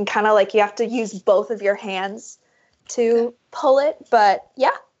and kind of like you have to use both of your hands to pull it. But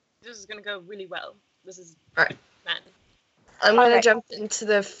yeah. this is gonna go really well. This is Alright. man. I'm gonna Alright. jump into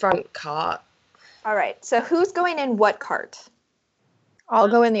the front cart. All right. So who's going in what cart? I'll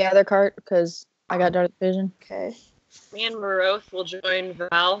go in the other cart because I got dark vision. Okay. Me and Maroth will join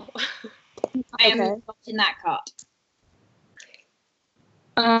Val. I am Okay. not in that cart.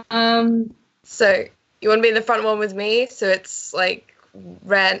 So you want to be in the front one with me? So it's like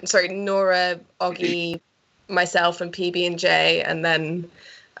Nora, Oggy, myself, and PB and J, and then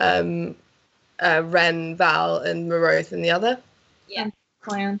Ren, Val, and Maroth in the other.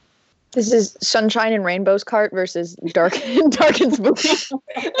 Plan. This is Sunshine and Rainbow's cart versus Dark and Spooky.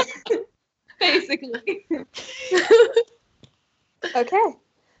 Basically. Okay.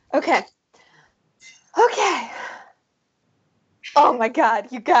 Okay. Okay. Oh my god,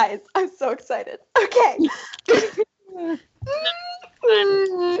 you guys. I'm so excited. Okay. I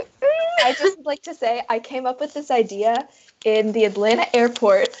just would like to say I came up with this idea in the Atlanta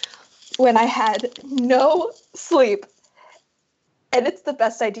airport when I had no sleep. And it's the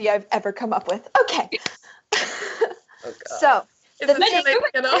best idea I've ever come up with. Okay. Oh, God. So, Is the this thing- gonna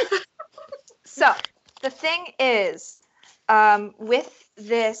get off? So the thing is, with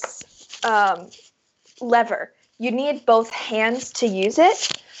this lever, you need both hands to use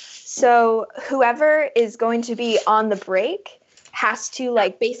it. So whoever is going to be on the brake has to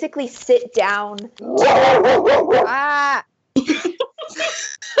like basically sit down. Ah!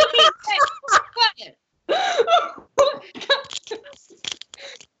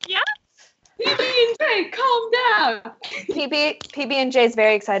 Yeah? PB&J, calm down. PB and J is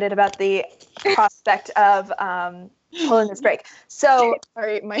very excited about the prospect of pulling this brake. So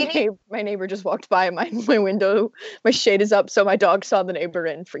Sorry, my You neighbor just walked by my window. My shade is up, so my dog saw the neighbor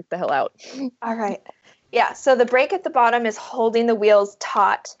and freaked the hell out. all right. Yeah, so the brake at the bottom is holding the wheels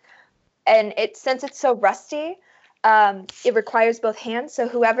taut. And since it's so rusty, it requires both hands. So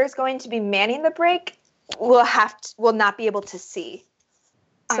whoever's going to be manning the brake will not be able to see.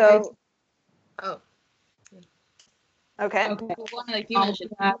 So Oh. okay. Okay. One of the humans should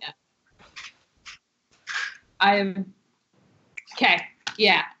do that. I am. Okay.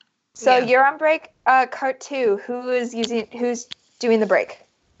 Yeah. So Yeah. you're on brake, cart 2. Who's doing the brake?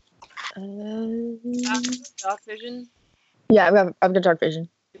 Dark vision. Yeah, I've got dark vision.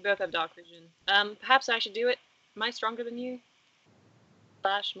 We both have dark vision. Perhaps I should do it. Am I stronger than you?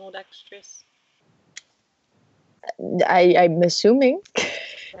 / more dexterous. I'm assuming.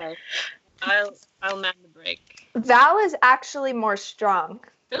 Okay. I'll man the brake. Val is actually more strong.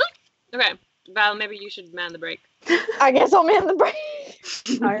 Okay. Val, maybe you should man the brake. I guess I'll man the brake.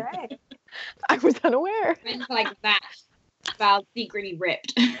 All right. I was unaware. It's like that. Val's secretly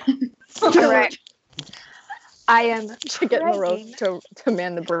ripped. All right. I am To get Maroth to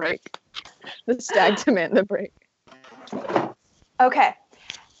man the brake. The stag to man the brake. okay.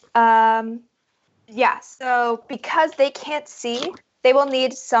 Yeah. So because they can't see, they will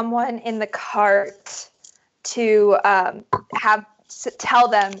need someone in the cart to tell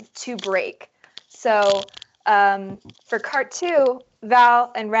them to brake. So for cart 2,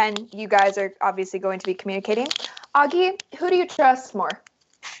 Val and Ren, you guys are obviously going to be communicating. Augie, who do you trust more?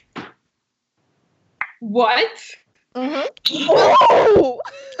 What? Mm-hmm. Oh!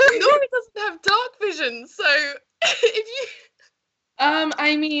 Nora doesn't have dark vision, so if you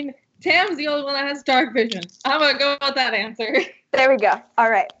I mean, Tam's the only one that has dark vision. I'm gonna go with that answer. There we go. All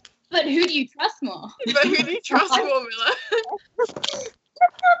right. But who do you trust more? But who do you trust more, Miller? Let's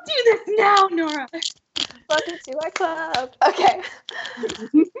not do this now, Nora. Welcome to our club. Okay.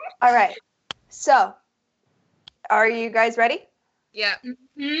 All right. So, are you guys ready? Yeah.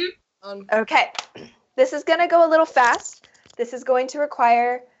 Mm-hmm. Okay. This is going to go a little fast. This is going to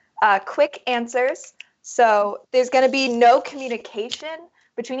require quick answers. So, there's going to be no communication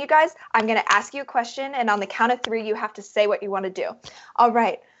between you guys. I'm going to ask you a question, and on the count of 3, you have to say what you want to do. All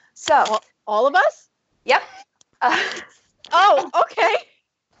right. So, All of us? yep. Oh, okay.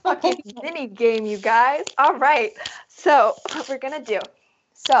 Fucking mini game, you guys. All right. So, what we're going to do.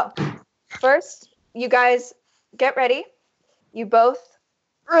 So, first, you guys get ready. You both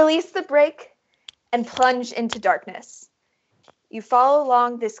release the brake and plunge into darkness. You follow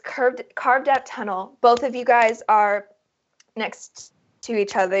along this carved out tunnel. Both of you guys are next to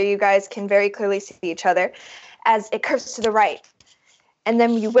each other. You guys can very clearly see each other as it curves to the right. And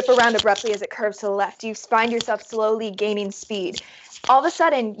then you whip around abruptly as it curves to the left. You find yourself slowly gaining speed. All of a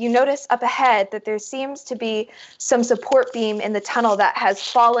sudden, you notice up ahead that there seems to be some support beam in the tunnel that has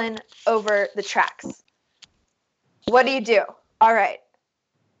fallen over the tracks. What do you do? All right.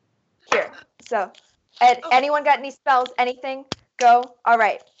 Here. So, anyone got any spells? Anything? Go. All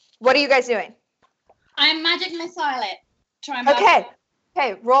right. What are you guys doing? I'm magic missile it. Try my Okay.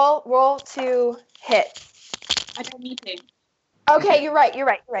 Okay. Roll to hit. I don't need to. Okay, you're right.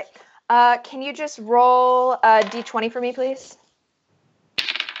 Can you just roll a d20 for me, please?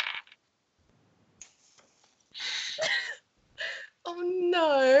 Oh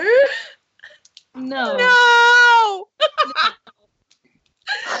no. No. No.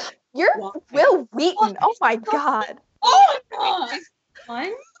 You're Will Wheaton. Oh my god. Oh no!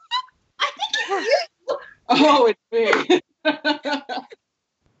 One? I think it's you. Oh, it's me.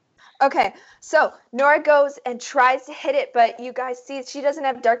 Okay, so Nora goes and tries to hit it, but you guys see she doesn't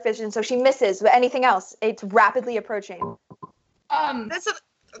have dark vision, so she misses. But anything else? It's rapidly approaching. I don't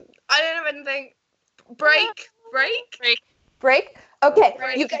have anything. Break. Brake? Okay,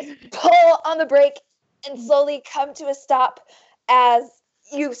 Brake. you guys pull on the brake and slowly come to a stop as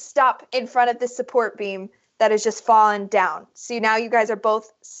you stop in front of the support beam that has just fallen down. So now you guys are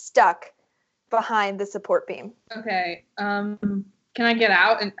both stuck behind the support beam. Okay. Can I get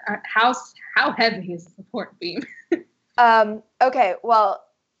out? And how heavy is the support beam? Okay, well,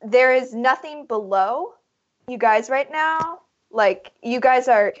 there is nothing below you guys right now. Like, you guys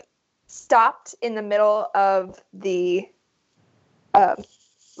are stopped in the middle of the,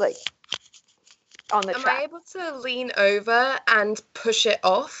 like, on the Am track. I able to lean over and push it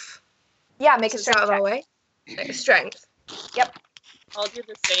off? Yeah, make a So it's strength out of our check. way? Strength. I'll do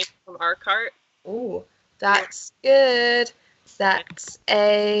the same from our cart. Ooh, that's good. That's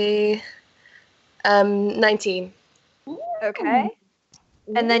a 19. Okay.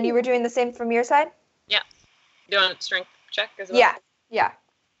 And then you were doing the same from your side? You want a strength check as well? Yeah.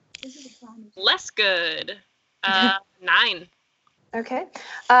 Less good. 9. Okay.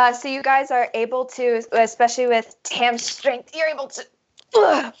 So you guys are able to, especially with Tam's strength, you're able to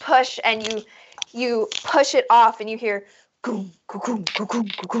push, and you push it off, and you hear goom, goom, goom, goom,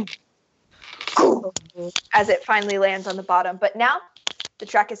 goom, goom, as it finally lands on the bottom. But now the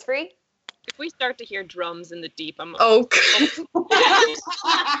track is free. If we start to hear drums in the deep, I'm Oh,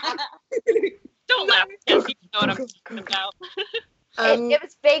 don't laugh. Yes, you know what I'm talking about. It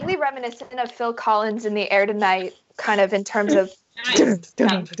was vaguely reminiscent of Phil Collins in The Air Tonight, kind of in terms of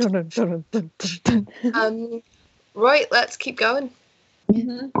right, let's keep going.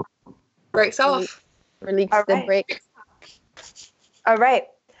 Breaks off. Release All the right. brake. All right.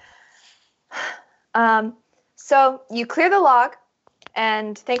 So you clear the log,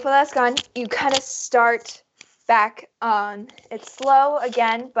 and thankful that's gone. You kind of start back on. It's slow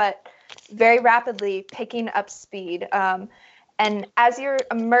again, but very rapidly picking up speed. And as you're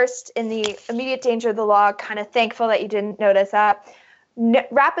immersed in the immediate danger of the log, kind of thankful that you didn't notice that,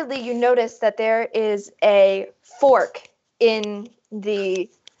 rapidly you notice that there is a fork in the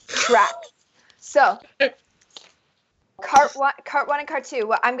track. So cart one and cart 2,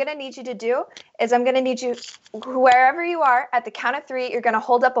 what I'm going to need you to do is I'm going to need you, wherever you are, at the count of 3, you're going to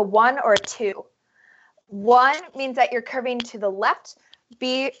hold up a 1 or a 2. 1 means that you're curving to the left.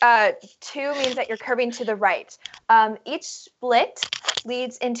 2 means that you're curving to the right. Each split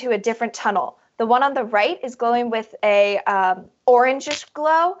leads into a different tunnel. The one on the right is glowing with a orangish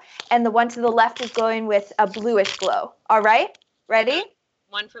glow, and the one to the left is glowing with a bluish glow. All right? Ready?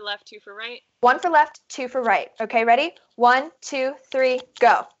 1 for left, 2 for right. 1 for left, 2 for right. Okay, ready? 1, 2, 3,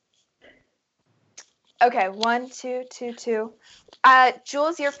 go. Okay, 1, 2, 2, 2.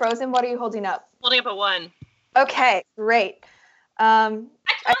 Jules, you're frozen. What are you holding up? Holding up a 1. Okay, great. I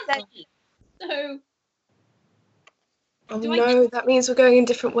I can't said- see. So Oh Do I no, that means we're going in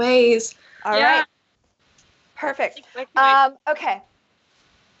different ways. all Yeah. right. Perfect. Like, Okay.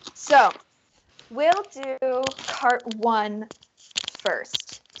 So we'll do cart 1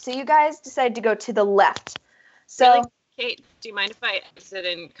 first. So you guys decided to go to the left. So Really? Kate, do you mind if I exit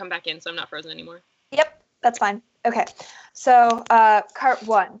and come back in so I'm not frozen anymore? Yep, that's fine. Okay. So, cart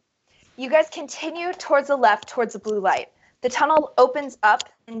 1. You guys continue towards the left, towards the blue light. The tunnel opens up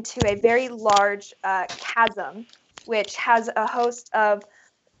into a very large chasm, which has a host of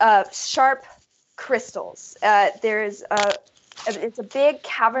sharp crystals. It's a big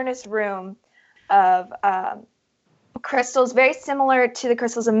cavernous room of crystals, very similar to the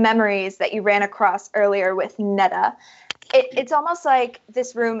crystals of memories that you ran across earlier with Netta. It's almost like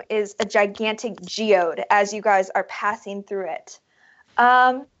this room is a gigantic geode as you guys are passing through it.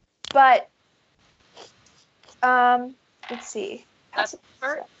 Let's see. That's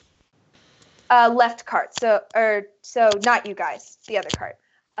part. Left cart. So not you guys, the other cart.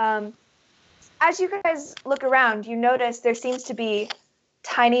 As you guys look around, you notice there seems to be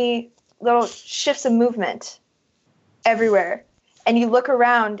tiny little shifts of movement everywhere. And you look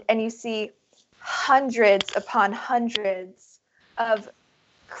around and you see hundreds upon hundreds of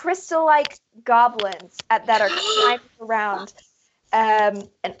crystal-like goblins that are climbing around.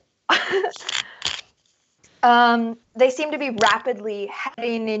 They seem to be rapidly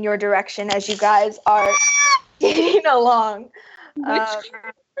heading in your direction as you guys are getting along. This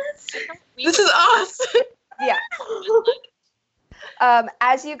is us. Yeah.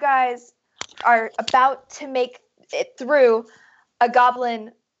 As you guys are about to make it through, a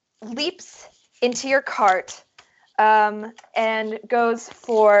goblin leaps into your cart and goes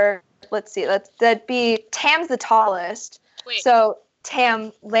for, let's see, that'd be Tam's the tallest. Wait. So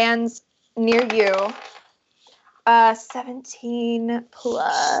Tam lands near you. 17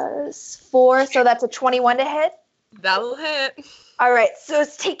 plus 4, so that's a 21 to hit. That'll hit. All right, so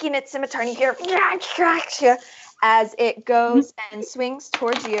it's taking its scimitar here as it goes and swings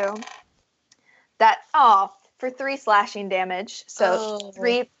towards you. For 3 slashing damage. So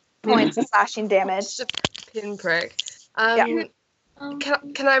 3 points of slashing damage. Just a pinprick. Yeah.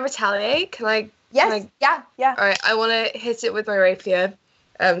 Can I retaliate? Yes. Yeah. All right, I want to hit it with my rapier.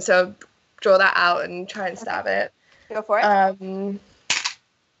 So draw that out and try and stab it. Go for it.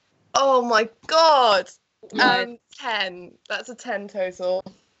 Oh my god. 10. That's a 10 total.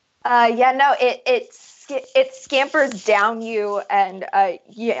 It scampers down you, and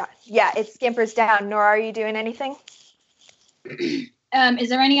it scampers down. Nora, are you doing anything? is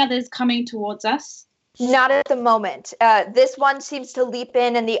there any others coming towards us? Not at the moment. This one seems to leap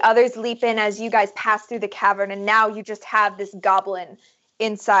in, and the others leap in as you guys pass through the cavern, and now you just have this goblin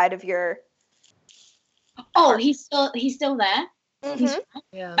inside of your. Oh, he's still there. Mm-hmm.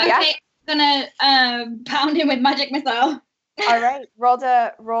 Yeah. Okay, I'm gonna pound him with magic missile. All right,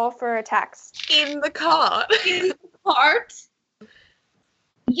 roll for attacks. In the cart. Part.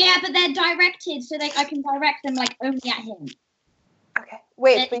 Yeah, but they're directed, so I can direct them like only at him. Okay.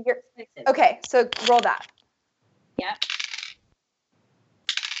 Wait, but you're okay. So roll that. Yeah.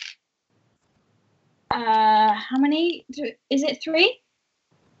 How many? Is it 3?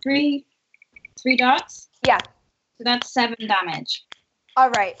 3 darts. Yeah. So that's 7 damage.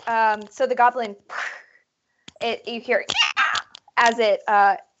 All right. So the goblin, you hear as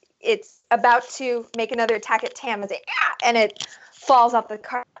it's about to make another attack at Tam and it falls off the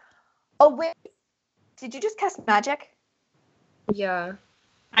cart. Oh wait, did you just cast magic? Yeah.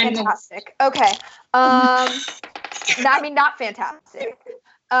 Fantastic. Okay. Not fantastic.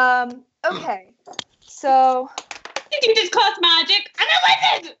 Okay. So. Did you just cast magic? I'm a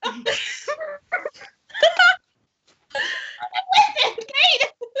wizard. I'm a wizard, Kate.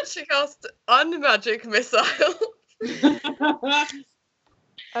 She cast unmagic missile.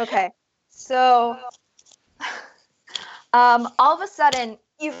 Okay. So. All of a sudden,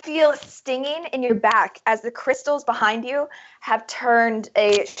 you feel stinging in your back as the crystals behind you have turned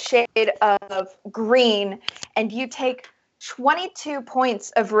a shade of green, and you take 22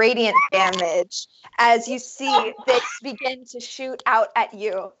 points of radiant damage as you see this begin to shoot out at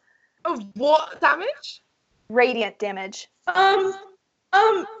you. Oh, what damage? Radiant damage.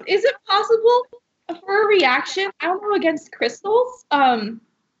 Is it possible for a reaction? I don't know, against crystals.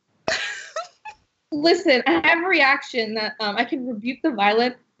 Listen, I have a reaction that I can rebuke the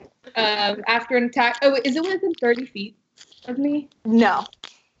violet after an attack. Oh, is it within 30 feet of me? No.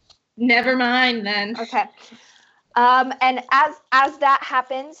 Never mind then. Okay. And as that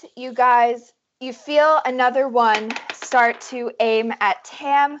happens, you feel another one start to aim at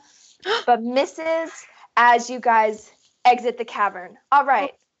Tam, but misses as you guys exit the cavern. All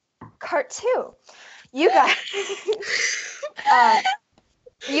right. Cart 2. You guys,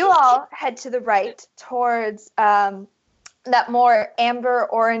 you all head to the right towards that more amber,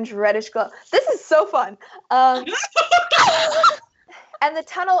 orange, reddish glow. This is so fun. And the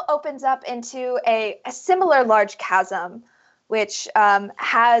tunnel opens up into a similar large chasm, which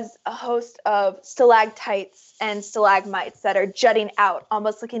has a host of stalactites and stalagmites that are jutting out,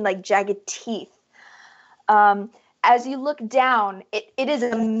 almost looking like jagged teeth. As you look down, it is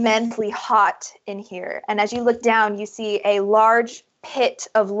immensely hot in here. And as you look down, you see a large pit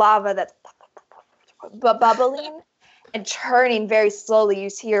of lava that's bubbling and churning very slowly. You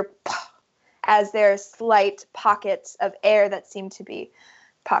hear as there are slight pockets of air that seem to be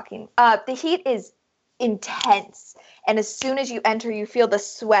popping. The heat is intense, and as soon as you enter, you feel the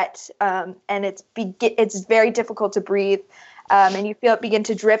sweat, and it's very difficult to breathe, and you feel it begin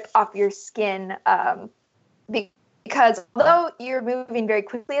to drip off your skin, because although you're moving very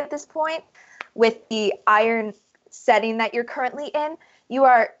quickly at this point, with the iron setting that you're currently in, you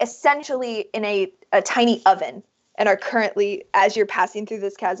are essentially in a tiny oven. And are currently, as you're passing through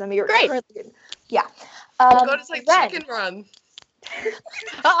this chasm, you're currently in, yeah. Oh God, it's like Chicken Run.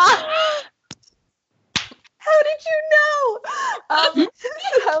 How did you know?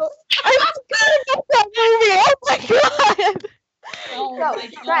 So I'm good at that movie. Oh my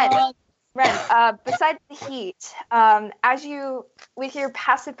God. Ren, besides the heat, as you, with your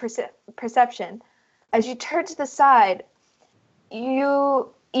passive perception, as you turn to the side,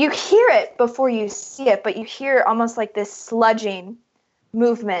 you hear it before you see it, but you hear almost like this sludging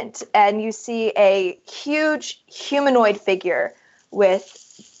movement, and you see a huge humanoid figure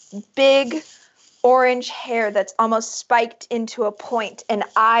with big orange hair that's almost spiked into a point and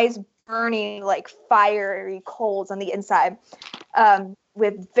eyes burning like fiery coals on the inside,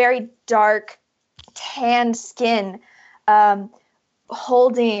 with very dark tanned skin,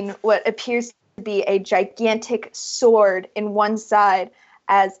 holding what appears to be a gigantic sword in one side,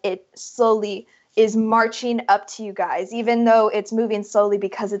 as it slowly is marching up to you guys. Even though it's moving slowly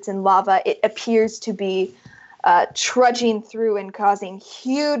because it's in lava, it appears to be trudging through and causing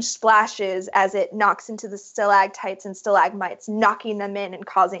huge splashes as it knocks into the stalactites and stalagmites, knocking them in and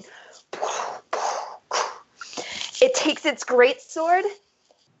causing... It takes its greatsword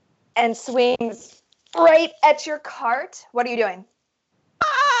and swings right at your cart. What are you doing?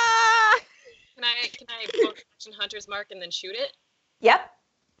 Can I bonus action Hunter's Mark and then shoot it? Yep.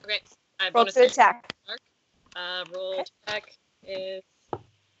 Okay. Roll to attack. Roll attack is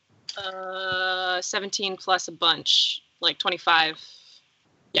 17 plus a bunch, like 25.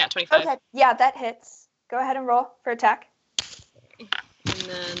 Yeah, 25. Okay. Yeah, that hits. Go ahead and roll for attack. Okay. And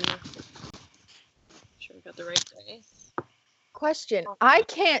then, sure we got the right dice. Question. I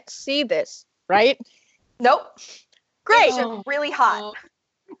can't see this, right? Nope. Great. It's just really hot.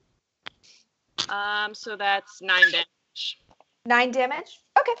 So that's 9 damage. 9 damage?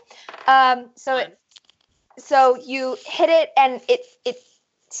 Okay. So you hit it, and it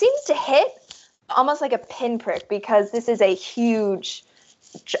seems to hit almost like a pinprick, because this is a huge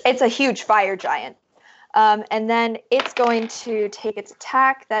fire giant. And then it's going to take its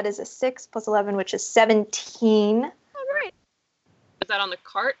attack. That is a 6 plus 11, which is 17. All right. Is that on the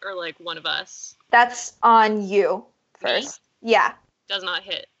cart or like one of us? That's on you first. Me? Yeah. Does not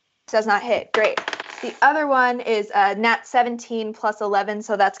hit. Does not hit. Great. The other one is nat 17 plus 11,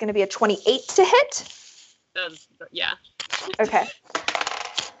 so that's going to be a 28 to hit. Does, yeah. Okay.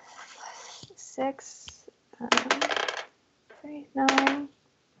 6, 3, 9,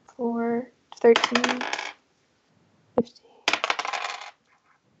 4, 13, 15,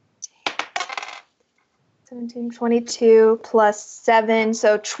 17, 22 plus 7,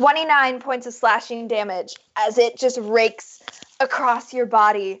 so 29 points of slashing damage as it just rakes across your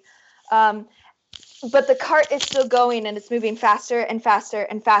body. But the cart is still going, and it's moving faster and faster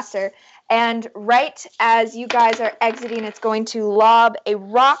and faster. And right as you guys are exiting, it's going to lob a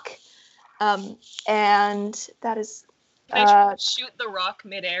rock. And that is... Can I shoot the rock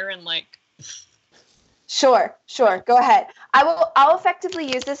midair and like... Sure. Go ahead. I'll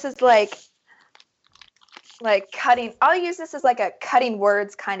effectively use this as like cutting. I'll use this as like a cutting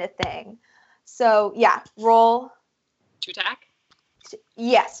words kind of thing. So yeah, roll. To attack?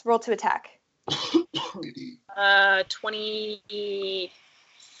 Yes, roll to attack. 20.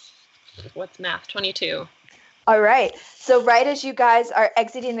 What's math? 22. All right. So right as you guys are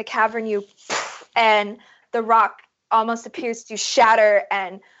exiting the cavern, and the rock almost appears to shatter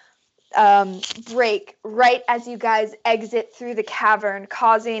and break right as you guys exit through the cavern,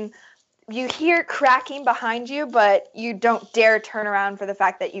 causing... You hear cracking behind you, but you don't dare turn around for the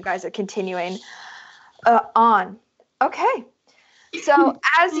fact that you guys are continuing on. Okay. So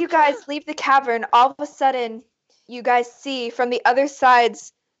as you guys leave the cavern, all of a sudden, you guys see from the other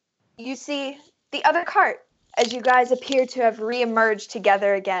sides, you see the other cart as you guys appear to have reemerged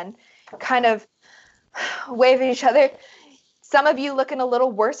together again, kind of waving at each other. Some of you looking a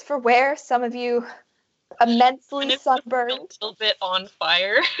little worse for wear, some of you immensely And it's sunburned. a little bit on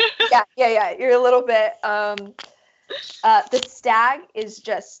fire. Yeah. You're a little bit. The stag is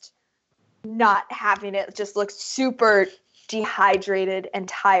just not having it. Just looks super dehydrated and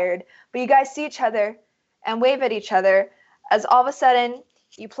tired. But you guys see each other and wave at each other as all of a sudden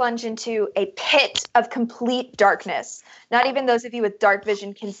you plunge into a pit of complete darkness. Not even those of you with dark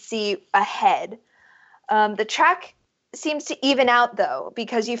vision can see ahead. The track seems to even out though,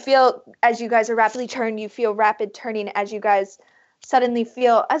 because you feel as you guys are rapidly turning, you feel rapid turning as you guys suddenly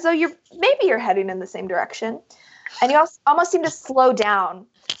feel as though you're heading in the same direction. And you almost seem to slow down,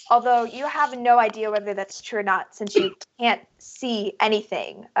 although you have no idea whether that's true or not since you can't see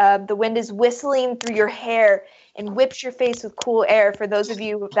anything. The wind is whistling through your hair and whips your face with cool air. For those of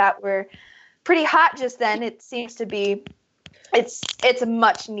you that were pretty hot just then, it seems to be, it's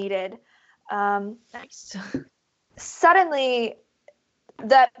much needed. Nice. Suddenly,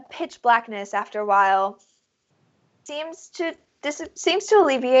 the pitch blackness after a while seems to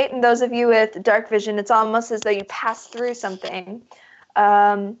alleviate, and those of you with dark vision, it's almost as though you pass through something,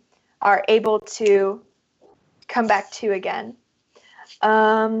 are able to come back to again.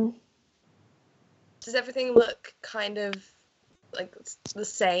 Does everything look kind of like the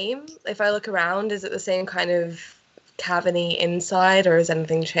same? If I look around, is it the same kind of cavern-y inside, or has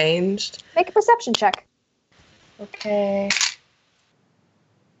anything changed? Make a perception check. Okay.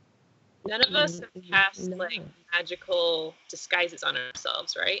 None of us have cast like magical disguises on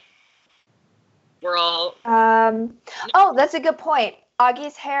ourselves, right? We're all. Oh, that's a good point.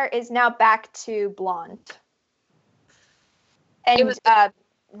 Augie's hair is now back to blonde. And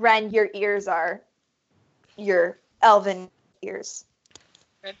Ren, your ears are your elven ears.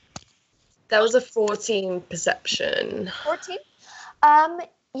 Okay. That was a 14 perception. 14?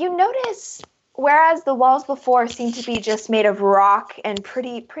 You notice, whereas the walls before seemed to be just made of rock and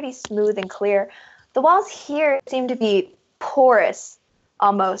pretty smooth and clear, the walls here seem to be porous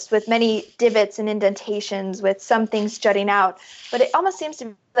almost, with many divots and indentations, with some things jutting out. But it almost seems to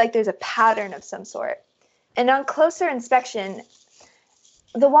be like there's a pattern of some sort. And on closer inspection,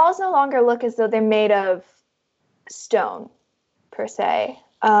 the walls no longer look as though they're made of stone, per se.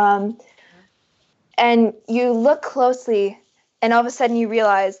 And you look closely, and all of a sudden you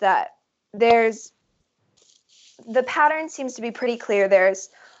realize that the pattern seems to be pretty clear. There's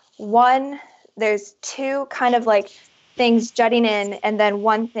two kind of like things jutting in, and then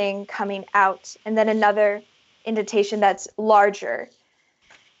one thing coming out, and then another indentation that's larger.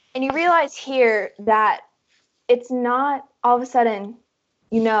 And you realize here that it's not all of a sudden,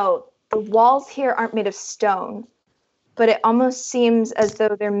 the walls here aren't made of stone, but it almost seems as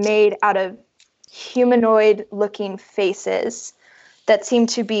though they're made out of humanoid-looking faces that seem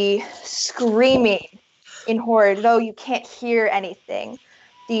to be screaming in horror, though you can't hear anything.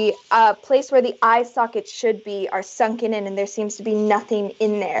 The place where the eye sockets should be are sunken in, and there seems to be nothing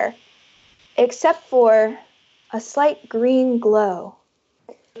in there, except for a slight green glow.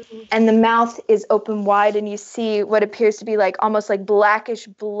 And the mouth is open wide, and you see what appears to be almost like blackish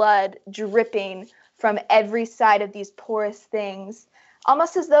blood dripping from every side of these porous things,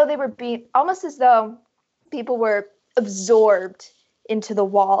 almost as though people were absorbed into the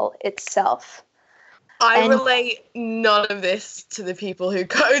wall itself. I relate none of this to the people who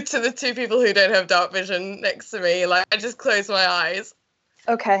go to the two people who don't have dark vision next to me. I just close my eyes.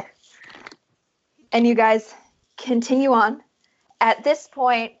 Okay. And you guys continue on. At this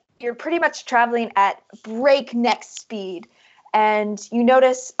point, you're pretty much traveling at breakneck speed. And you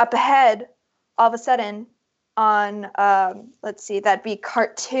notice up ahead, all of a sudden, on, that'd be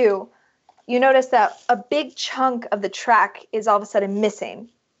cart 2, you notice that a big chunk of the track is all of a sudden missing.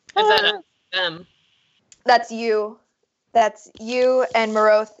 Is that them? That's you. That's you and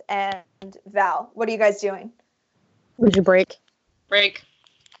Maroth and Val. What are you guys doing? Would you break? Break.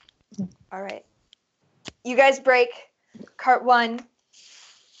 All right. You guys break. Cart 1.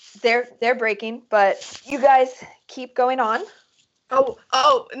 They're breaking, but you guys keep going on.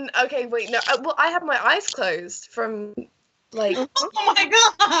 Okay, wait, no. Well, I have my eyes closed from, Oh my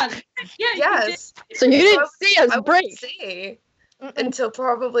god! Yeah, yes. So you didn't see us I break? wouldn't see until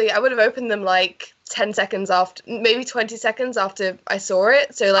probably, I would have opened them 10 seconds after, maybe 20 seconds after I saw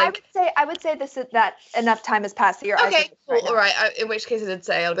it. So I would say that enough time has passed that your eyes are cool. All right. In which case I did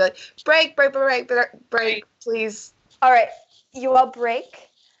say, I'll be like, break, please. All right. You all break.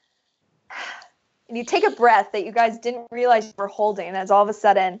 and you take a breath that you guys didn't realize you were holding, as all of a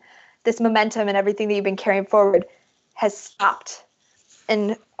sudden this momentum and everything that you've been carrying forward has stopped.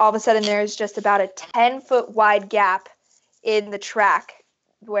 And all of a sudden there's just about a 10-foot wide gap in the track,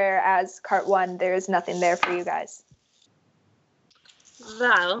 whereas cart 1, there's nothing there for you guys.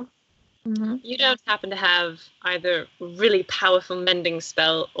 Val, you don't happen to have either a really powerful mending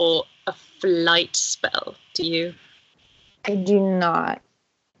spell or a flight spell, do you? I do not.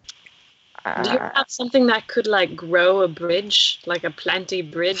 Do you have something that could, like, grow a bridge, like a planty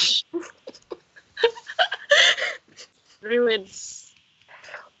bridge? Druids.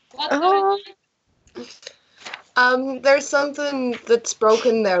 There's something that's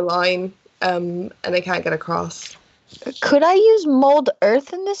broken their line, and they can't get across. Could I use mold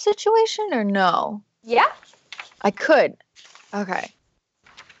earth in this situation or no? Yeah. I could. Okay.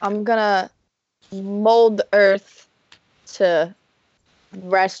 I'm gonna mold earth to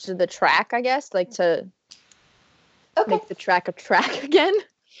rest of the track, I guess, like to make the track a track again.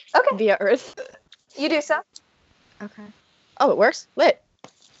 Okay. Via earth. You do so. Okay. Oh, it works. Lit.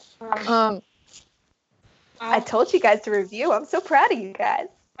 I told you guys to review. I'm so proud of you guys.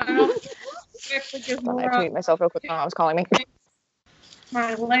 I tweeted myself real quick when I was calling me.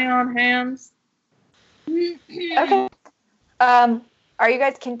 My lay on hands. Okay. Are you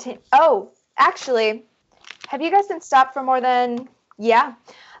guys Oh, actually, have you guys been stopped for more than? Yeah.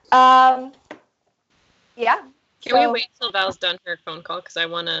 Yeah. Can we wait till Val's done her phone call? Because I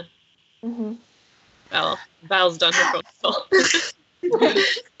want to. Mm-hmm. Val's done her phone call.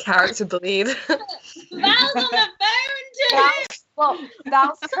 Character bleed. Val's on the phone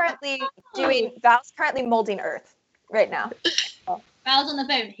too. Val's currently molding earth right now. Val's on the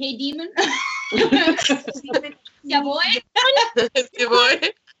phone. Hey, demon. Yeah, boy. Yeah,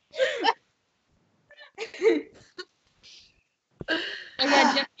 boy.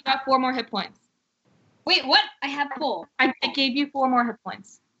 Yeah, Jeff, you got 4 more hit points. Wait, what? I have 4. I gave you 4 more hit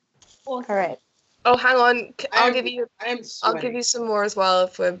points. Awesome. All right. Oh, hang on. I'll give you sweating. some more as well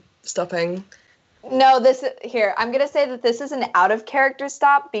if we're stopping. No, here. I'm gonna say that this is an out of character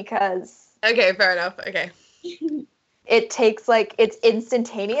stop because. Okay, fair enough. Okay. It takes it's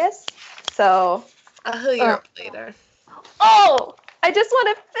instantaneous. So. I'll heal you up later. Oh! I just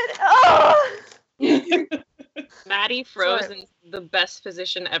want to fit. Oh! Maddie froze in the best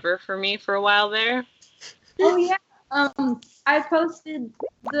position ever for me for a while there. Oh yeah. I posted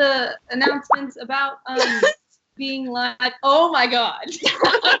the announcements about being like, oh my god.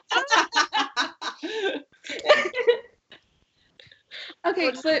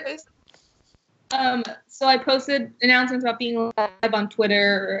 Okay, so I posted announcements about being live on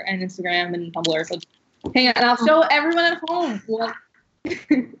Twitter and Instagram and Tumblr. So hang on, and I'll show everyone at home what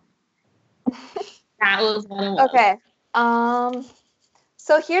that was what it was. Okay.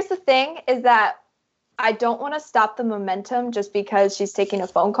 So here's the thing: is that I don't want to stop the momentum just because she's taking a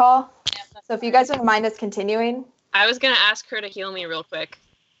phone call. So if you guys wouldn't mind us continuing. I was going to ask her to heal me real quick.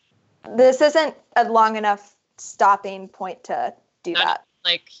 This isn't a long enough stopping point to do that.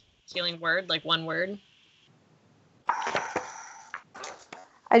 Like healing word, like one word.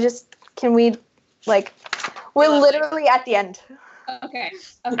 We're literally at the end. Okay.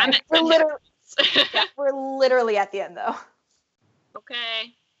 We're literally at the end though.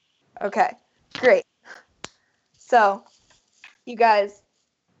 Okay. Okay. Great. So, you guys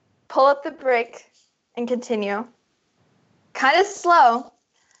pull up the brake and continue. Kind of slow.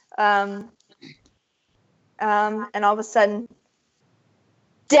 And all of a sudden,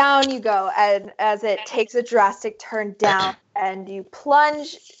 down you go, and as it takes a drastic turn down, and you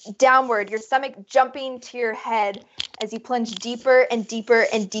plunge downward, your stomach jumping to your head as you plunge deeper and deeper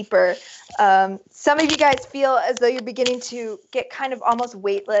and deeper. Some of you guys feel as though you're beginning to get kind of almost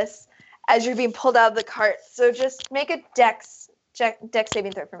weightless as you're being pulled out of the cart. So just make a dex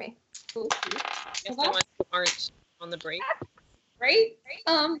saving throw for me. Guess the ones who aren't on the break. Right?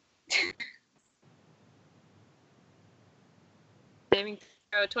 Saving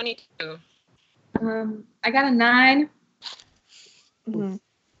throw 22. I got a 9. Mm-hmm.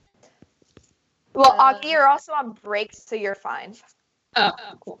 Well, Augie, you're also on break, so you're fine. Oh,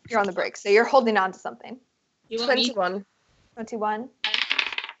 cool. You're on the break, so you're holding on to something. You want 21. 21.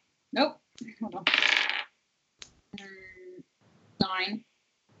 Nope. Hold on. 9.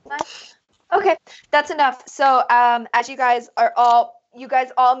 Okay, that's enough. So, as you guys all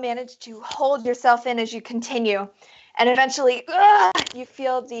manage to hold yourself in as you continue, and eventually, you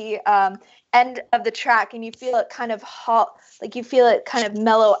feel the end of the track, and you feel it kind of halt, like you feel it kind of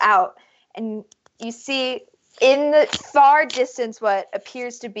mellow out, and you see in the far distance what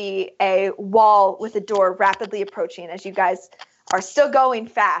appears to be a wall with a door rapidly approaching as you guys are still going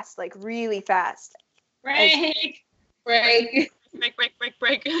fast, like really fast. Break. Break.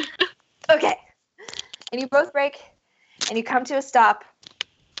 Break. Okay. And you both break, and you come to a stop,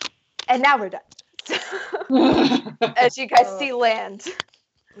 and now we're done. As you guys see land.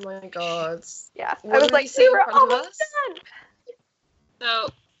 Oh my god. Yeah. What I was do like, we see we in were front of almost us? done. So,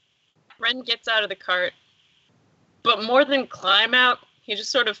 Ren gets out of the cart, but more than climb out, he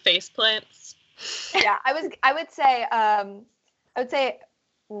just sort of face plants. Yeah, I would say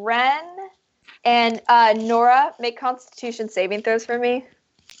Ren and Nora make Constitution saving throws for me.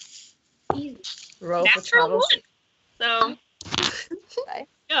 Roll for Natural travel. one. So, Okay.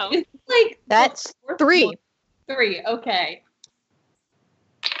 go. It's like That's 3. 3. Okay.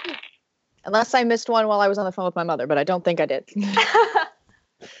 Unless I missed one while I was on the phone with my mother, but I don't think I did.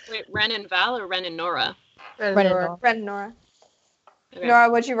 Wait, Ren and Val or Ren and Nora? Ren and Nora. Nora. Ren and Nora. Okay. Nora,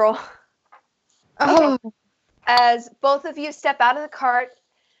 what'd you roll? Oh, As both of you step out of the cart,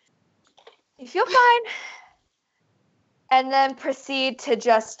 you feel fine, and then proceed to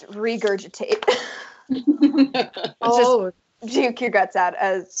just regurgitate. Oh, Juke your guts out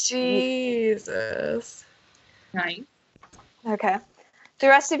as Jesus. Nice. okay. The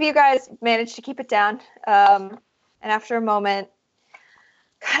rest of you guys managed to keep it down, and after a moment,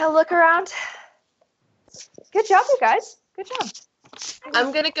 kind of look around. Good job, you guys. Good job.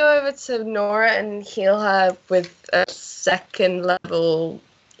 I'm gonna go over to Nora and heal her with a 2nd level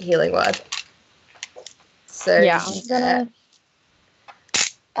healing word. So yeah. I'm gonna.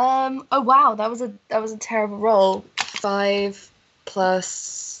 Oh wow, that was a terrible roll. 5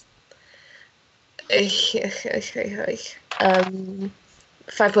 plus 5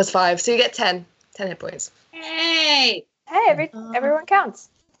 plus 5, so you get 10 hit points. Hey. Hey, everyone counts.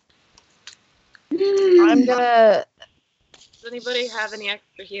 I'm gonna. Does anybody have any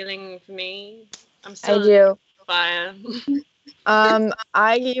extra healing for me? I'm I still do. fire. I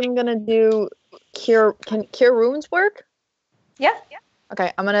am gonna do cure. Can cure wounds work? Yeah.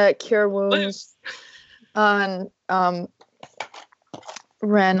 Okay, I'm gonna cure wounds on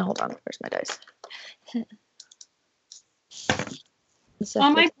Ren. Hold on, where's my dice?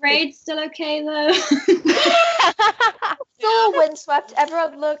 Are my braids still okay though? Still windswept.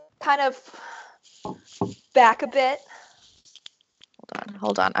 Everyone look kind of back a bit.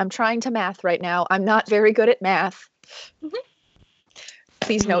 Hold on. I'm trying to math right now. I'm not very good at math.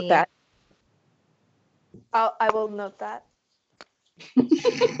 Please note that. I will note that.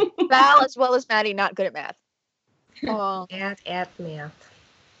 Val as well as Maddie, not good at math. Add math.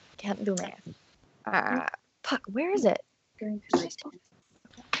 Can't do math. Fuck, where is it?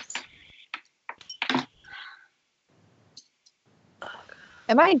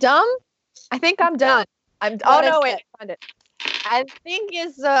 Am I dumb? I think I'm done. Oh What no, is wait, it? I found it. I think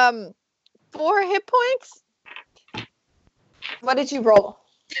it's 4 hit points. What did you roll?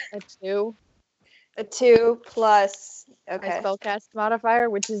 A 2. A 2 plus. My Okay. spellcast modifier,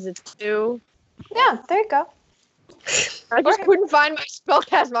 which is a 2. Yeah, there you go. I just couldn't find my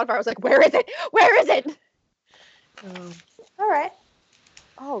spellcast modifier. I was like, where is it? Where is it? All right.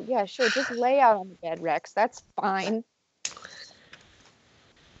 Oh yeah, sure. Just lay out on the bed, Rex. That's fine.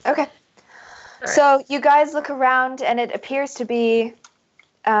 Okay. So you guys look around, and it appears to be.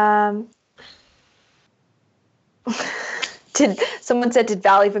 Someone said, "Did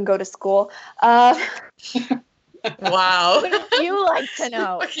Val even go to school?" Wow. You like to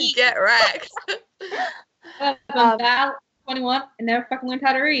know. Fucking get wrecked. Val, 21, and never fucking learned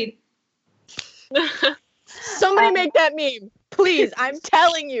how to read. Somebody make that meme, please. I'm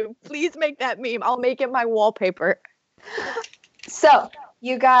telling you, please make that meme. I'll make it my wallpaper. So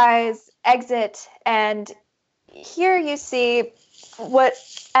you guys exit, and here you see what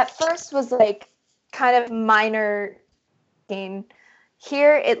at first was like kind of minor pain.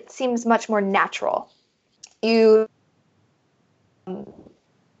 Here it seems much more natural. You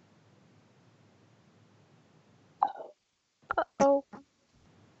Oh.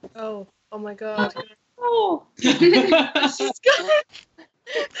 Oh my god. Oh. She's gonna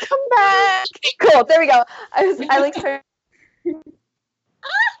come back. Cool. There we go. I like started.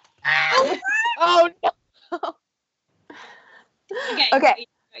 Oh no. Okay.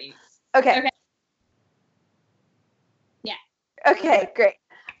 Okay. Yeah. Okay, great.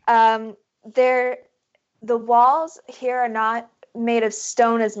 The walls here are not made of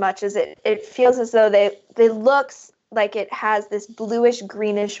stone as much as it feels as though they looks like it has this bluish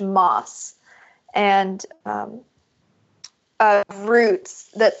greenish moss and roots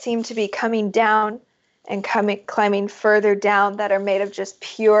that seem to be coming down and climbing further down that are made of just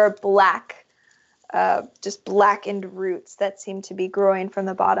pure black, just blackened roots that seem to be growing from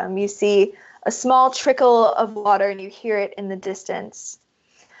the bottom. You see a small trickle of water and you hear it in the distance.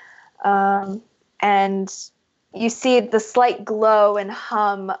 and you see the slight glow and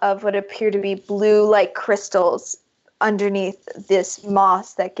hum of what appear to be blue-like crystals underneath this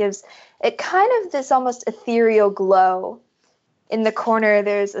moss that gives it kind of this almost ethereal glow. In the corner,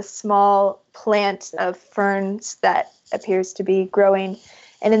 there's a small plant of ferns that appears to be growing.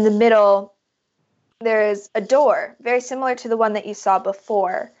 And in the middle, there is a door, very similar to the one that you saw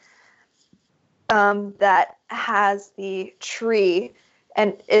before, that has the tree.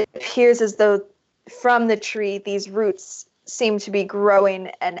 And it appears as though from the tree, these roots seem to be growing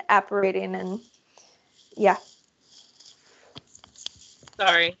and apparating. And yeah.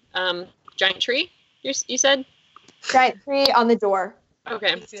 Sorry. Giant tree, you said? Giant tree on the door.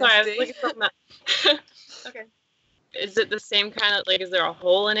 Okay. Sorry, I was looking for that. Okay. Is it the same kind of, like, is there a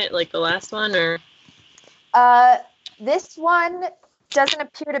hole in it like the last one, or? This one doesn't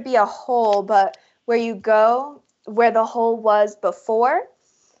appear to be a hole, but where you go, where the hole was before,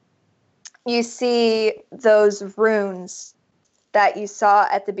 you see those runes that you saw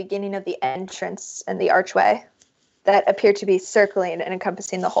at the beginning of the entrance and the archway that appear to be circling and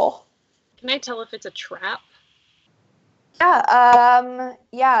encompassing the hole. Can I tell if it's a trap?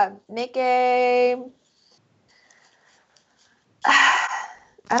 Yeah, make a,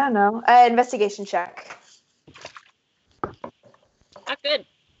 I don't know, investigation check. Not good.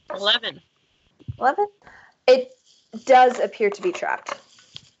 11. 11? It does appear to be trapped.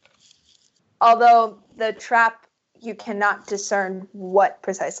 Although the trap, you cannot discern what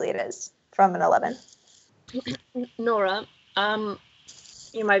precisely it is from an 11. Nora,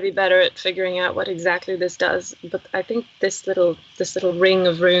 you might be better at figuring out what exactly this does, but I think this little ring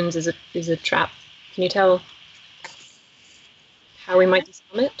of runes is a trap. Can you tell how we might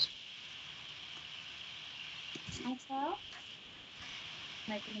disarm it? Myself.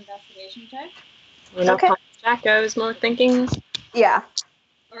 Make an investigation check. Or not Okay. check, I was more thinking Yeah.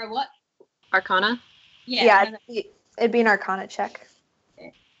 Or what? Arcana. Yeah, it'd be an Arcana check.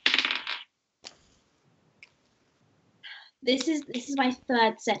 This is my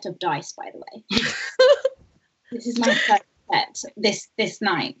third set of dice, by the way. This is my third set this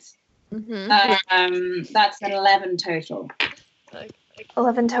night. Mm-hmm. That's an 11 total.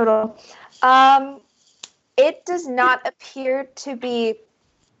 11 total. It does not appear to be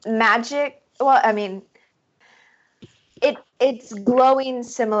magic. Well, I mean, it's glowing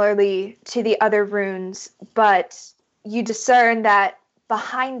similarly to the other runes, but you discern that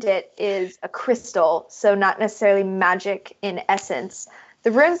behind it is a crystal, so not necessarily magic in essence.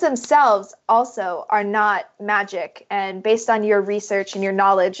 The runes themselves also are not magic, and based on your research and your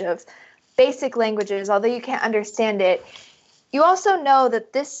knowledge of basic languages, although you can't understand it, you also know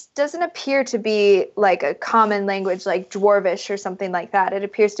that this doesn't appear to be like a common language like Dwarvish or something like that. It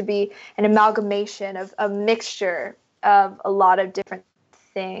appears to be an amalgamation of a mixture of a lot of different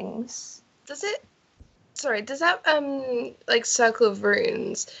things. Does that like circle of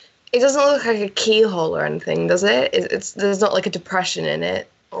runes, it doesn't look like a keyhole or anything, does it? There's not like a depression in it,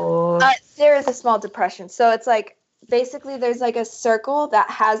 or there is a small depression. So it's like basically there's like a circle that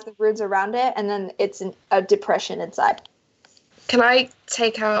has the runes around it, and then it's a depression inside. can I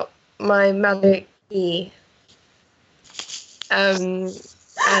take out my magic key? And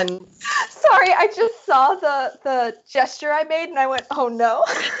Sorry, I just saw the gesture I made, and I went, "Oh no!"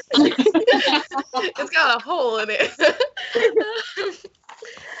 it's got a hole in it.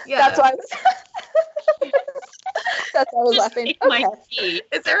 Yeah, That's why. That's why I was laughing. My Okay. key.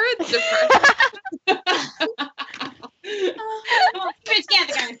 Is there a depression? Come on, keep it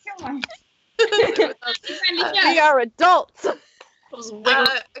together, guys. Come on. Friendly We show. are adults.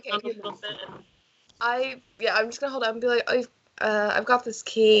 Okay. I'm just gonna hold up and be like, I've got this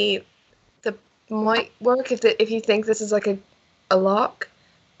key that might work if you think this is like a lock,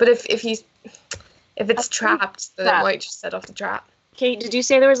 but if it's trapped, then it might just set off the trap. Kate, did you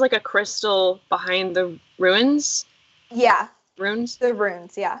say there was like a crystal behind the ruins? Yeah, Runes? the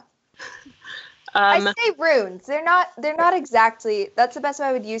runes. Yeah, I say runes. They're not exactly. That's the best way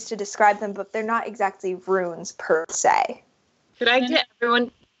I would use to describe them, but they're not exactly runes per se. Could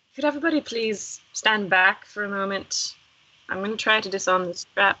everybody please stand back for a moment? I'm going to try to disarm this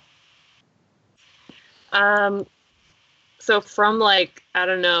trap. So from like, I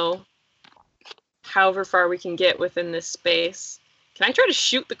don't know, however far we can get within this space, can I try to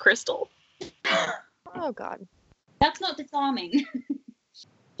shoot the crystal? Oh God. That's not disarming.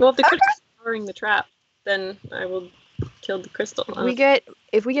 Well, if the crystal's powering the trap, then I will kill the crystal.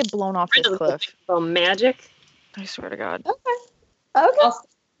 If we get blown off this cliff, Oh, magic? I swear to God. Okay. I'll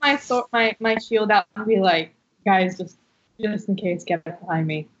stick my shield out and be like, guys, just in case, get behind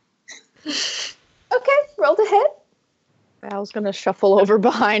me. Okay. Roll to hit. Val's gonna shuffle over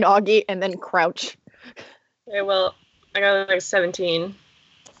behind Augie and then crouch. Okay, well, I got like 17.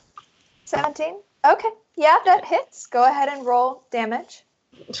 17? Okay. Yeah, that hits. Go ahead and roll damage.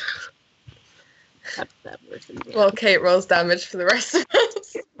 That works. Well, Kate rolls damage for the rest of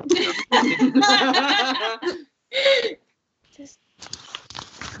us.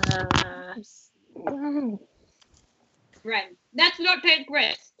 Ren. That's not take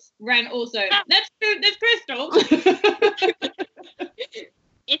risks. Ren also. Let's do this crystal.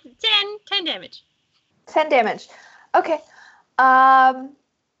 It's 10 damage. 10 damage. Okay.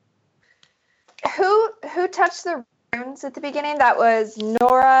 Who touched the runes at the beginning? That was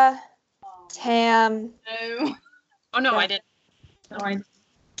Nora, Tam. No. Oh no, I didn't.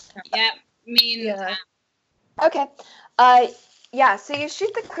 Yeah, me and Yeah. Okay. Yeah, so you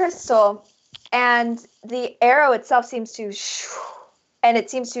shoot the crystal and the arrow itself seems to and it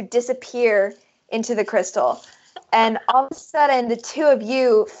seems to disappear into the crystal. And all of a sudden the two of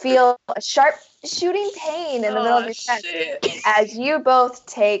you feel a sharp shooting pain in the middle of your chest as you both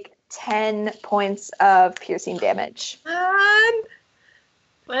take 10 points of piercing damage. Man.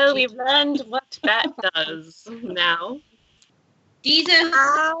 Well, we've learned what that does now. Jesus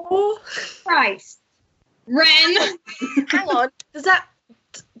Ow. Christ. Ren. Hang on.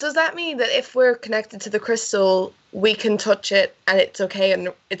 Does that mean that if we're connected to the crystal, we can touch it and it's okay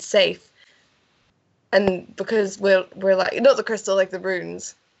and it's safe? And because we're like, not the crystal, like the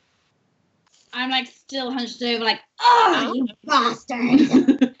runes. I'm like still hunched over, like, oh, you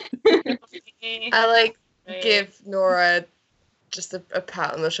bastard. I like give Nora just a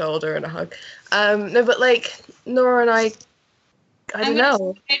pat on the shoulder and a hug. No, but like Nora and I don't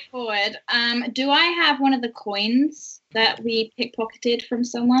know. Straightforward. Do I have one of the coins that we pickpocketed from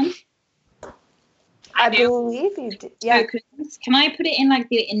someone? I believe you did. Yeah. Tokens? Can I put it in like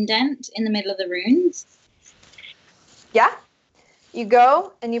the indent in the middle of the runes? Yeah. You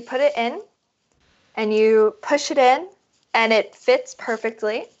go and you put it in and you push it in and it fits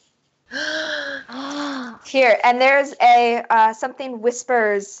perfectly. Here, and there's a something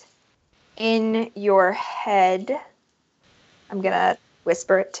whispers in your head. I'm gonna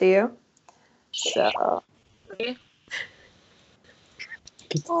whisper it to you. So.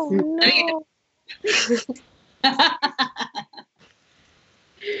 Oh no.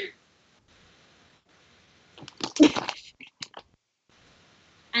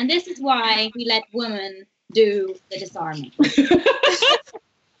 And this is why we let women do the disarming.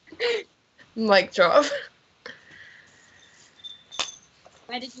 Mic drop.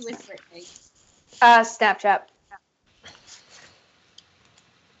 Where did you whisper it to? Snapchat.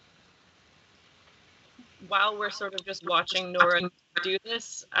 While we're sort of just watching Nora do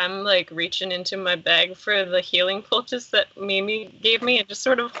this, I'm like reaching into my bag for the healing poultice that Mimi gave me and just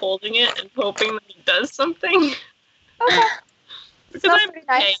sort of holding it and hoping that it does something. Okay. Because Smells I'm pretty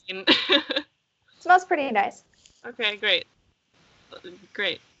nice. in pain. Smells pretty nice. Okay, great.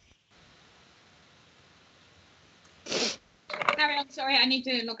 Great. Carry on, sorry, I need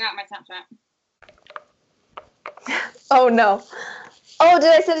to look out my Snapchat. Oh no. Oh, did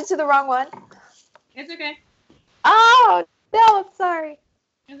I send it to the wrong one? It's okay. Oh no, I'm sorry.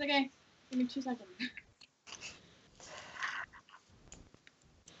 It's okay. Give me 2 seconds.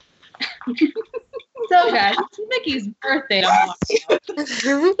 So guys, it's Mickey's birthday tomorrow.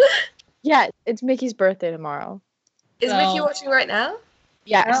 Yeah, it's Mickey's birthday tomorrow. Is So- Mickey watching right now?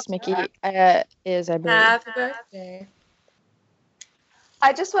 Yes, Mickey is, I believe. Happy birthday.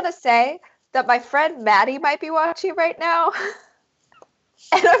 I just want to say that my friend Maddie might be watching right now.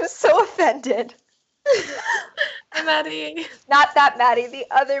 And I'm so offended. Hi, Maddie. Not that Maddie, the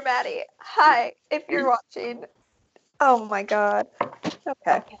other Maddie. Hi, if you're watching. Oh my god.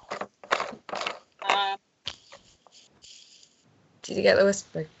 Okay. Did you get the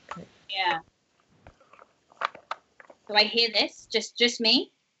whisper? Yeah. Do I hear this? Just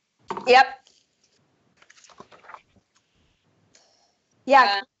me? Yep.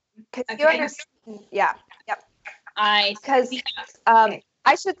 Yeah, because you okay. understand. Yeah, yep. I Because Okay.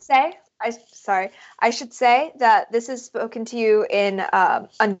 I should say, I should say that this is spoken to you in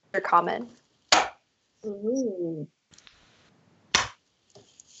Undercommon. Ooh.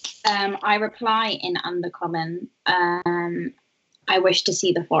 I reply in Undercommon. I wish to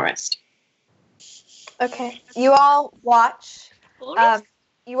see the forest. Okay. You all watch.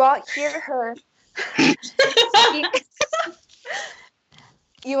 You all hear her. speak.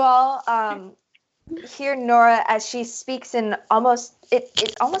 You all hear Nora as she speaks in almost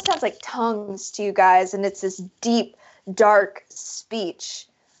it almost sounds like tongues to you guys, and it's this deep, dark speech.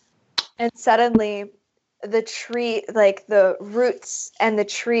 And suddenly the tree, like the roots and the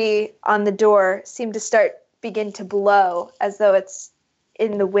tree on the door, seem to start begin to blow as though it's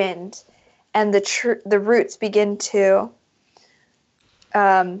in the wind, and the roots begin to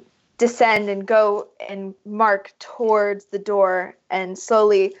descend and go and mark towards the door, and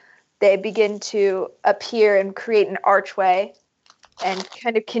slowly they begin to appear and create an archway and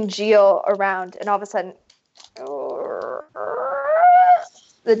kind of congeal around, and all of a sudden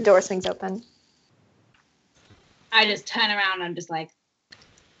the door swings open. I just turn around and I'm just like,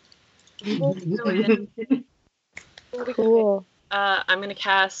 Cool. I'm gonna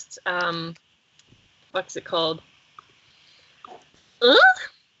cast what's it called?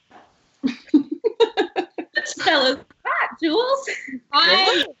 Tell us that, Jules.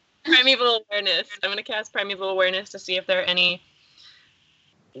 Primeval awareness. I'm gonna cast primeval awareness to see if there are any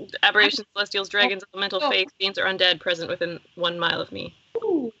aberrations, celestials, dragons, elemental faith, fiends, or undead present within 1 mile of me.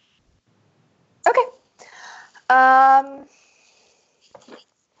 Okay.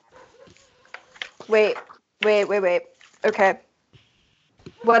 Wait. Okay.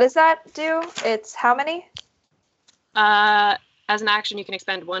 What does that do? It's how many? As an action, you can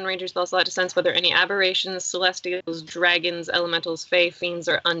expend 1 ranger spell slot to sense whether any aberrations, celestials, dragons, elementals, fae, fiends,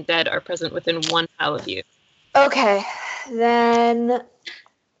 or undead are present within 1 mile of you. Okay. Then.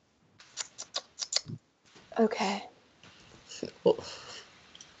 Okay.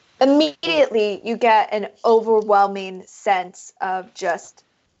 Immediately, you get an overwhelming sense of just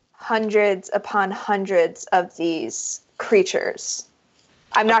hundreds upon hundreds of these creatures.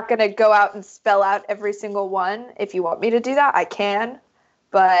 I'm not going to go out and spell out every single one. If you want me to do that, I can.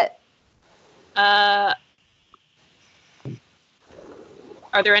 But... Are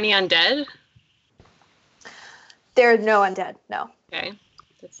there any undead? There are no undead, no. Okay.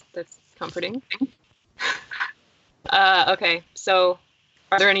 That's comforting. Okay, so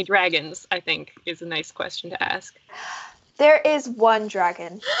are there any dragons, I think, is a nice question to ask. There is 1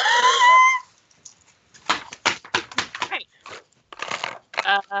 dragon. Right.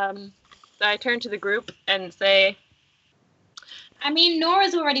 I turn to the group and say... I mean,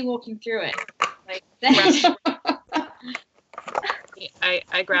 Nora's already walking through it. Like,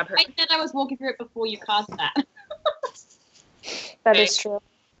 I grab her. I said I was walking through it before you cast that. That is true.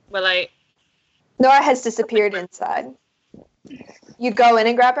 Well, Nora has disappeared inside. You go in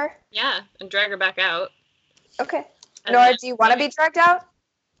and grab her? Yeah, and drag her back out. Okay. And Nora, then- do you want to be dragged out?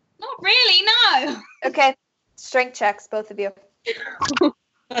 Not really, no. Okay. Strength checks, both of you.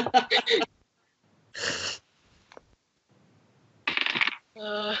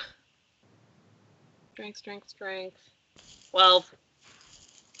 Strength. 12.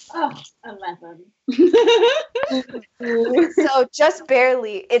 Oh, 11. So just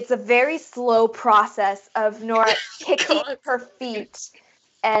barely. It's a very slow process of Nora kicking her feet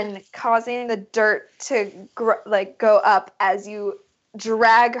and causing the dirt to go up as you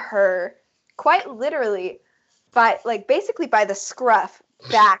drag her, quite literally, basically by the scruff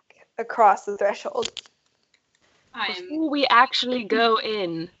back across the threshold. Before we actually go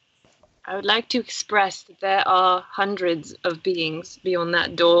in, I would like to express that there are hundreds of beings beyond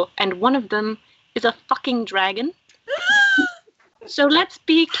that door, and one of them is a fucking dragon. So let's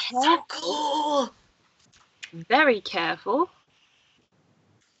be careful. So cool. Very careful.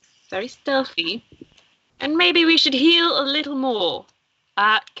 Very stealthy. And maybe we should heal a little more.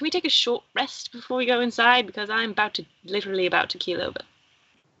 Can we take a short rest before we go inside? Because I'm literally about to keel over.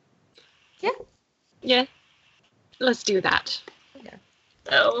 Yeah. Let's do that. Okay.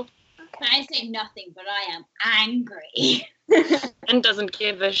 So... I say nothing, but I am angry. And doesn't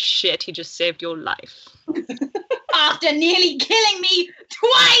give a shit. He just saved your life. After nearly killing me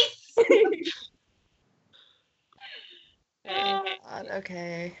twice!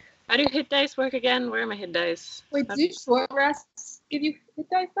 Okay. How do hit dice work again? Where are my hit dice? Wait, do short rests give you hit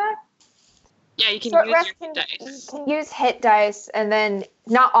dice back? Yeah, you can Short use rest your hit dice. You can use hit dice, and then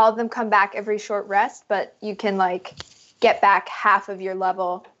not all of them come back every short rest, but you can get back half of your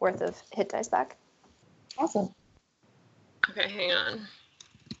level worth of hit dice back. Awesome. Okay, hang on.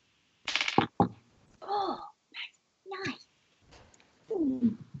 Oh, nice.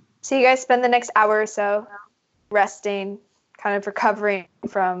 So you guys spend the next hour or so resting, kind of recovering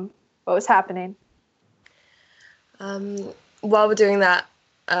from what was happening. While we're doing that,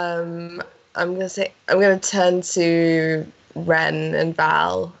 I'm gonna turn to Ren and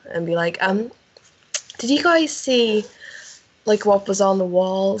Val and be like, did you guys see what was on the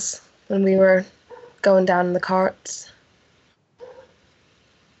walls when we were going down in the carts?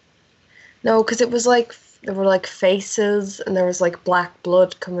 No, because it was there were faces and there was black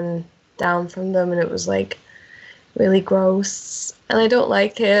blood coming down from them, and it was really gross, and I don't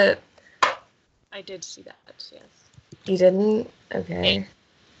like it. I did see that, yes. You didn't? Okay.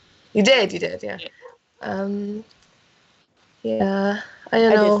 You did, yeah. Yeah, I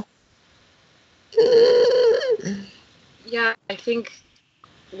don't know. Yeah, I think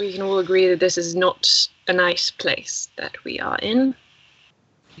we can all agree that this is not a nice place that we are in.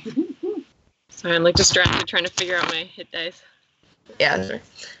 Sorry, I'm like distracted trying to figure out my hit dice. Yeah, sure.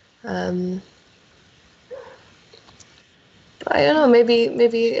 I don't know. Maybe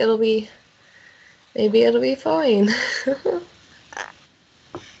it'll be fine.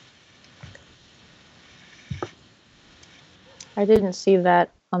 I didn't see that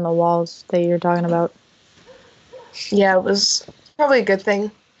on the walls that you're talking about. Yeah, it was probably a good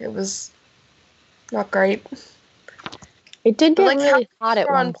thing. It was not great. It did But, get like, really hot at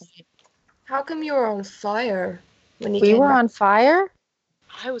one point. How come you were on fire when you We came were back? on fire?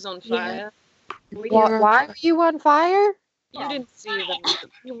 I was on fire. Why were you on fire? You didn't see them.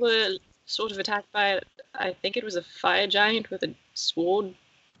 You were sort of attacked by, I think it was a fire giant with a sword.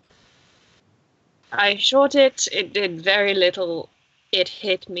 I shot it. It did very little. It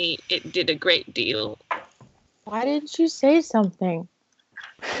hit me. It did a great deal. Why didn't you say something?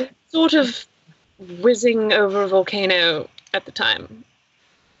 Sort of whizzing over a volcano at the time.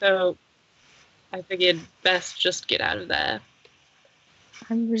 So I figured best just get out of there.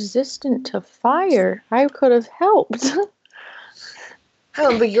 I'm resistant to fire. I could have helped.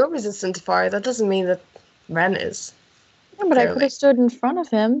 Oh, but you're resistant to fire. That doesn't mean that Ren is. Yeah, but I could have stood in front of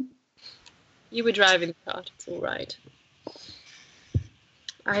him. You were driving the cart. It's all right.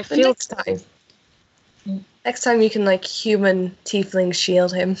 I But feel next time you can like human tiefling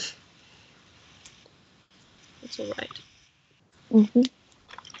shield him. it's all right.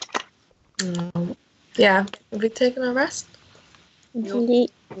 Mm-hmm. Yeah, have we taken a rest? You're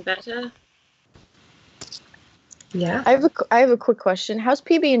better. Yeah. I have a quick question. How's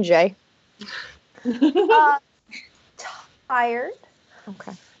PB&J? Tired.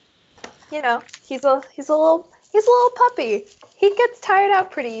 Okay. You know, he's a little puppy. He gets tired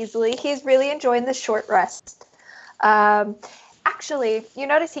out pretty easily. He's really enjoying the short rest. Actually, you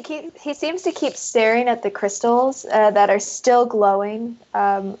notice he seems to keep staring at the crystals that are still glowing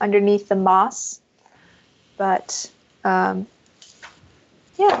underneath the moss. But yeah,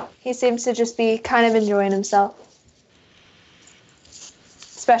 he seems to just be kind of enjoying himself.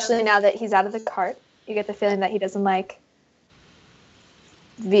 Especially now that he's out of the cart. You get the feeling that he doesn't like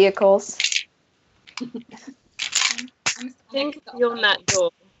vehicles. I think beyond that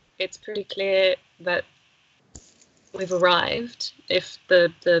door, it's pretty clear that we've arrived. If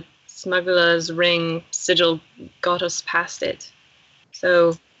the smuggler's ring sigil got us past it.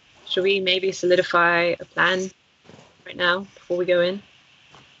 So should we maybe solidify a plan right now before we go in?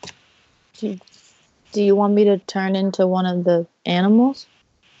 Do you want me to turn into one of the animals?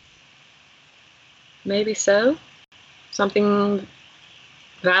 Maybe so. Something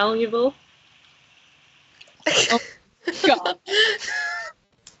valuable. Oh, God.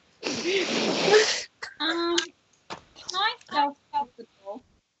 Can I stealth out the door?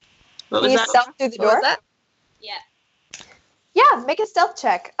 What was Can you that? stealth through the door? Yeah. Yeah, make a stealth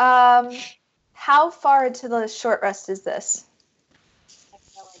check. How far into the short rest is this? I have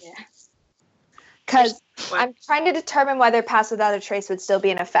no idea. Because I'm trying to determine whether Pass Without a Trace would still be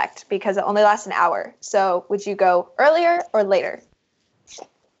in effect, because it only lasts an hour. So would you go earlier or later?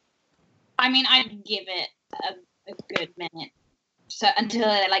 I mean, I'd give it a good minute. So until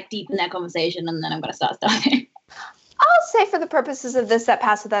they like deepen their conversation, and then I'm gonna start starting. I'll say for the purposes of this that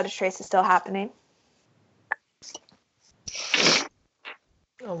Pass Without a Trace is still happening.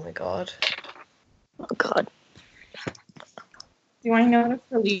 Oh my god. Oh God. Do I notice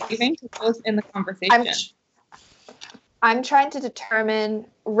her leaving? She's close in the conversation. I'm trying to determine.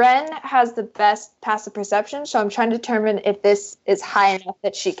 Ren has the best passive perception, so I'm trying to determine if this is high enough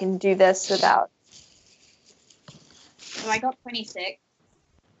that she can do this without. So I got 26.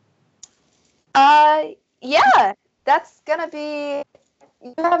 Yeah, that's gonna be.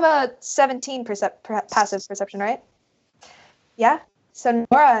 You have a 17 passive perception, right? Yeah. So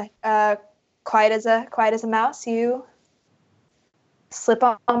Nora, quiet as a mouse, you slip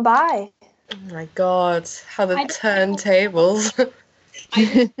on by. Oh my god, how the turntables.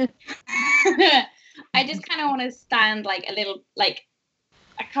 I just kind of want to stand like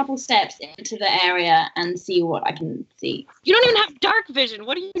a couple steps into the area and see what I can see. You don't even have dark vision.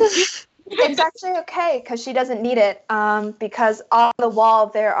 What are you doing? It's actually okay because she doesn't need it because on the wall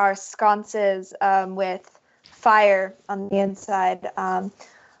there are sconces with fire on the inside.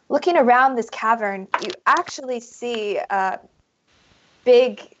 Looking around this cavern, you actually see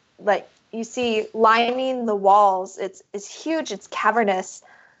big, like, you see lining the walls. It's huge. It's cavernous.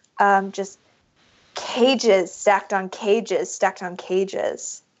 Just cages stacked on cages stacked on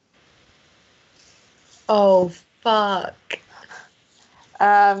cages. Oh, fuck.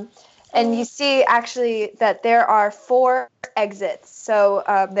 And you see actually that there are 4 exits. So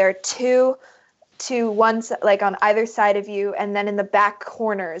there are 2 to one, like on either side of you, and then in the back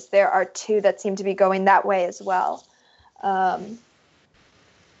corners there are 2 that seem to be going that way as well. And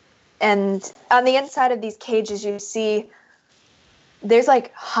on the inside of these cages, you see there's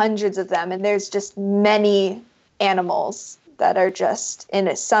like hundreds of them, and there's just many animals that are just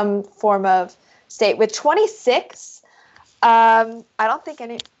in some form of state. With 26, I don't think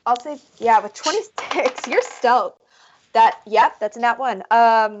any. I'll say, yeah, with 26, you're stealth. That's a nat 1.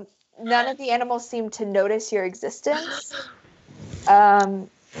 None of the animals seem to notice your existence. And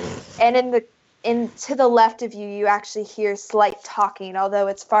to the left of you, you actually hear slight talking, although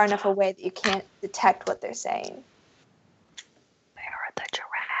it's far enough away that you can't detect what they're saying. Where are the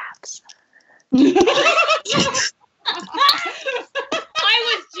giraffes? I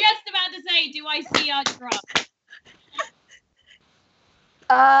was just about to say, do I see our giraffe?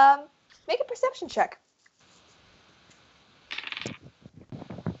 Make a perception check.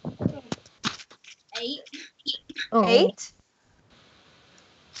 8. 8.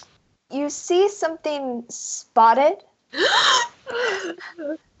 You see something spotted.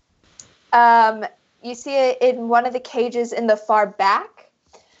 You see it in one of the cages in the far back,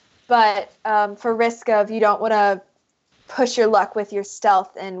 but for risk of you don't want to push your luck with your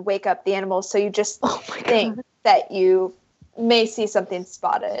stealth and wake up the animals, so you just think that you may see something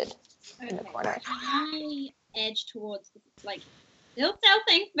spotted in the corner. Can I edge towards, like, still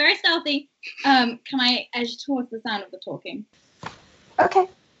stealthy, very stealthy. Can I edge towards the sound of the talking? Okay.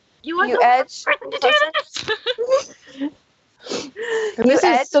 You edge.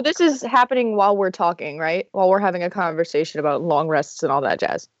 So this is happening while we're talking, right? While we're having a conversation about long rests and all that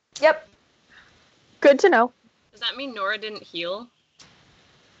jazz. Yep. Good to know. Does that mean Nora didn't heal?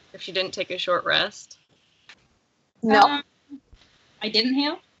 If she didn't take a short rest? No. I didn't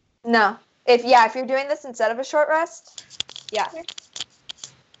heal? No. If you're doing this instead of a short rest, yeah.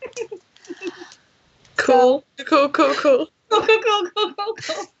 Cool. Cool. Cool.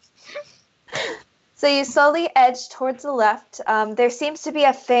 So you slowly edge towards the left. There seems to be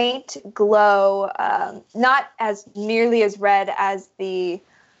a faint glow, not as nearly as red as the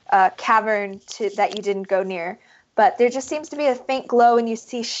cavern that you didn't go near, but there just seems to be a faint glow, and you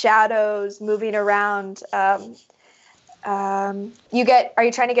see shadows moving around. Are you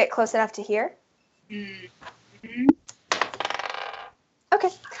trying to get close enough to hear? Mm-hmm. Okay.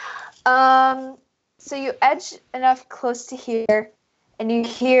 So you edge enough close to here, and you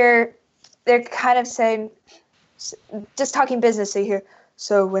hear they're kind of saying, just talking business. So you hear,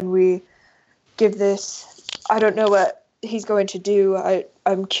 so when we give this, I don't know what he's going to do.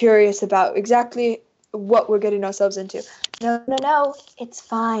 I'm curious about exactly what we're getting ourselves into. No, it's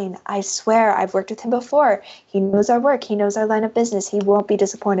fine. I swear, I've worked with him before. He knows our work. He knows our line of business. He won't be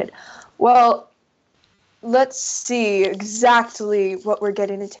disappointed. Well, let's see exactly what we're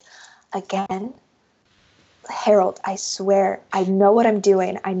getting into. Again, Harold, I swear, I know what I'm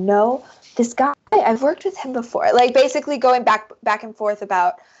doing. I know this guy. I've worked with him before. Like, basically going back and forth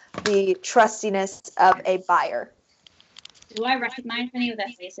about the trustiness of a buyer. Do I recognize any of their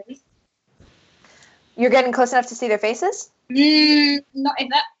faces? You're getting close enough to see their faces? Not if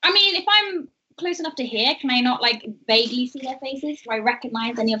that. I mean, if I'm close enough to hear, can I not like vaguely see their faces? Do I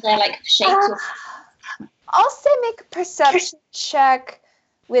recognize any of their like shapes? I'll say make a perception check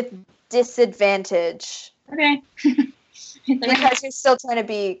with disadvantage. Okay. Because you're still trying to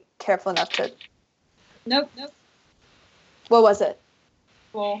be careful enough to. Nope. What was it?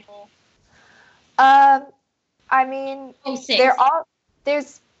 4. I mean,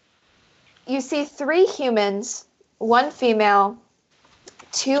 6. You see 3 humans, 1 female,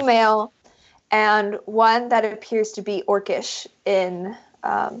 2 male, and 1 that appears to be orcish in,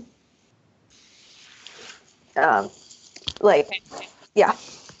 yeah.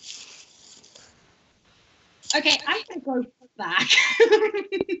 Okay, I can go back.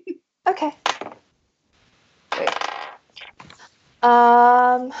 Okay. Wait.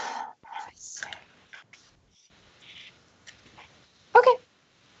 Okay.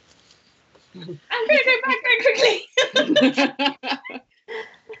 I'm gonna go back very quickly.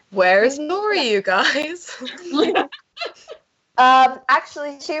 Where's Nora, you guys?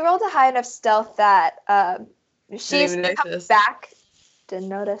 Actually, she rolled a high enough stealth that she's Didn't even come notice. back. Didn't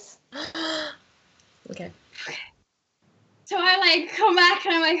notice. Okay. So I like come back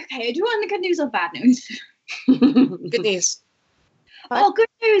and I'm like, okay, do you want the good news or bad news? Good news. What? Oh, good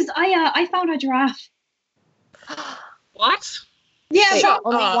news! I found a giraffe. What? Yeah, Wait, but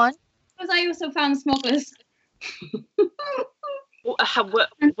only one? because I also found smugglers. What?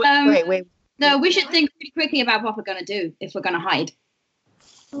 Um, Wait. No, we should think pretty quickly about what we're going to do if we're going to hide.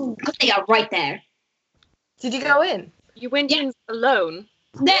 Because they are right there. Did you go in? You went in alone.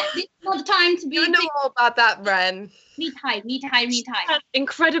 This is not the time to be... You know all about that, Ren. Need to hide. Had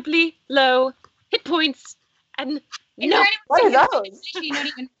incredibly low hit points and no. What are those? Literally not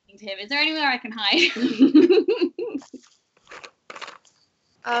even talking to him. Is there anywhere I can hide?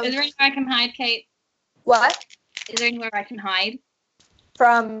 Is there anywhere I can hide, Kate? What? Is there anywhere I can hide?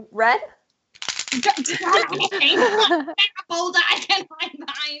 From Red? A boulder I can hide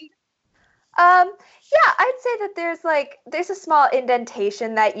behind. Yeah, I'd say that there's a small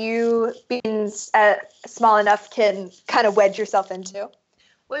indentation that you, being small enough, can kind of wedge yourself into.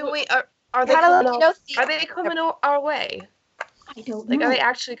 Wait, are they coming our way? I don't know. Like, are they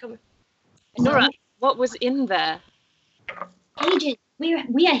actually coming? Nora, what was in there? Agent,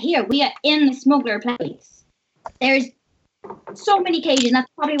 we are here. We are in the smuggler place. There's so many cages, and that's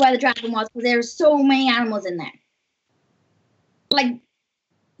probably where the dragon was, because there's so many animals in there. Like,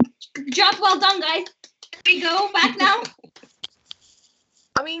 job well done, guys. Can we go back now?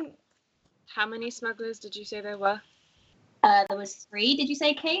 I mean, How many smugglers did you say there were? There was 3. Did you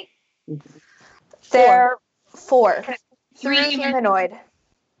say, Kate? There are 4. 3 3 humanoid.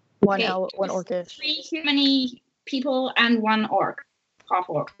 One Okay. one orcish. 3 human people and 1 orc. Half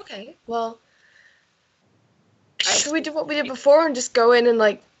orc. okay, well, should we do what we did before and just go in and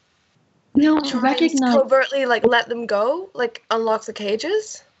like No, try and covertly like let them go, like unlock the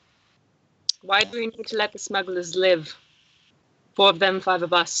cages? Why do we need to let the smugglers live? 4 of them, 5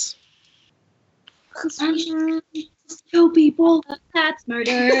 of us. Kill people. That's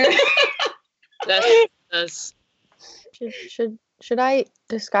murder. That's Should I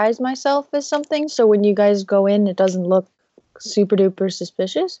disguise myself as something so when you guys go in, it doesn't look super duper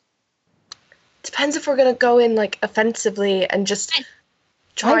suspicious? Depends if we're gonna go in like offensively and just Why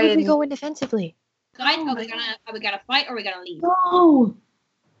try would we and go in defensively? Guys, are we gonna fight or are we gonna leave? No.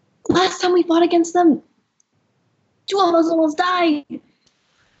 Last time we fought against them, 2 of us almost died.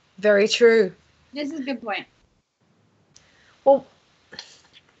 very true. This is a good point. Well,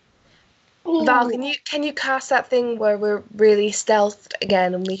 Val, can you cast that thing where we're really stealthed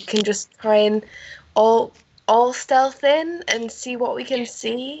again and we can just try and all stealth in and see what we can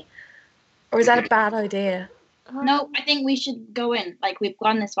see? Or is that a bad idea? No, I think we should go in. Like, we've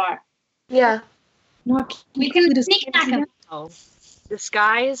gone this far. Yeah. We can sneak attack them. oh.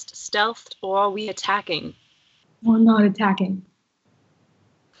 Disguised, stealthed, or are we attacking? We're not attacking.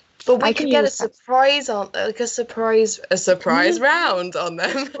 But we I can can get a use that. surprise on a surprise round on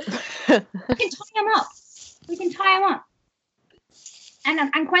them. We can tie them up.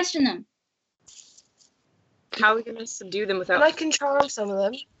 And question them. How are we going to subdue them And without... I can charm some of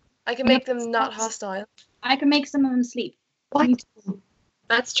them. I can make them not hostile. I can make some of them sleep.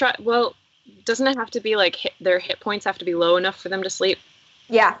 Let's try... Well, doesn't it have to be like their hit points have to be low enough for them to sleep?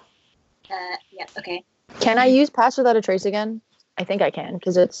 Yeah. Yeah, okay. Can I use Pass Without a Trace again? I think I can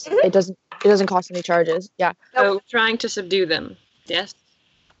because it doesn't cost any charges. Yeah. So trying to subdue them. Yes.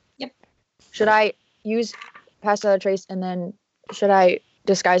 Should I use Pass Without a Trace and then should I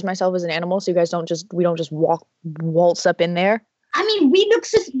disguise myself as an animal so you guys we don't just waltz up in there? I mean,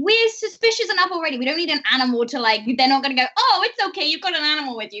 we're suspicious enough already. We don't need an animal to, like, they're not going to go, oh, it's okay, you've got an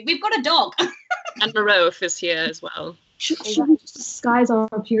animal with you. We've got a dog. And Maroth is here as well. Should we just disguise our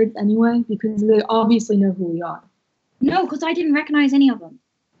appearance anyway? Because they obviously know who we are. No, because I didn't recognize any of them.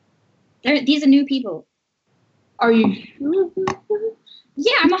 These are new people. Are you sure?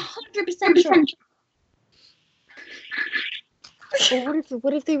 Yeah, I'm 100% sure. Well,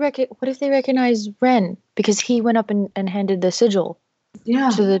 what if they recognize Ren because he went up and handed the sigil Yeah.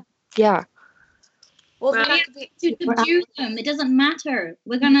 to the Well, Well, then We that could be. have to subdue them. It doesn't matter.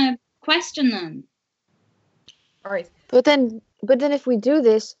 We're going to question them. All right. But then if we do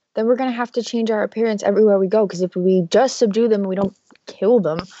this, then we're gonna have to change our appearance everywhere we go. Because if we just subdue them, and we don't kill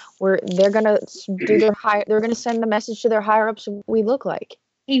them. They're gonna They're gonna send a message to their higher ups of what we look like.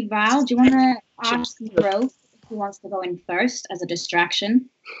 Hey, Val, do you want to ask Grove if he wants to go in first as a distraction?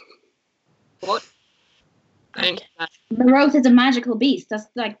 What? I didn't get that. Maroth is a magical beast. That's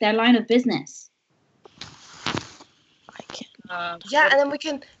like their line of business. I can't. Yeah, and then we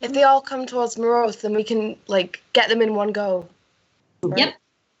can, if they all come towards Maroth, then we can like get them in one go. Right? Yep.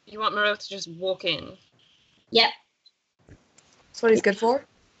 You want Maroth to just walk in? Yep. That's what he's good for.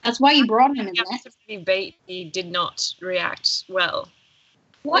 That's why you brought him, isn't Yeah, it? he bait. He did not react well.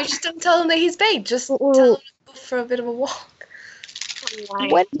 We just don't tell him that he's bait. Just tell him to go for a bit of a walk.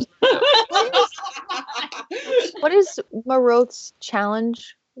 What? What is Maroth's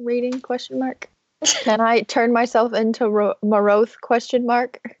challenge rating? Question mark. Can I turn myself into Maroth? Question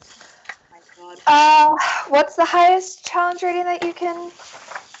mark. What's the highest challenge rating that you can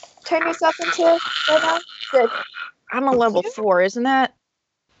turn yourself into right now? Good. I'm a level 4, isn't that?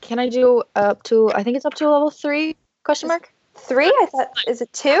 Can I do up to? I think it's up to level 3? Question mark. 3? I thought. Is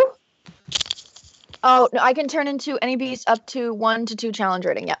it 2? Oh no, I can turn into any beast up to 1 to 2 challenge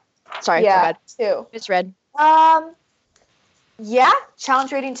rating. Yeah. Sorry. Yeah. My bad. 2. Misread. Yeah.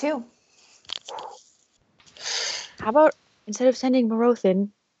 Challenge rating 2. How about instead of sending Morothin,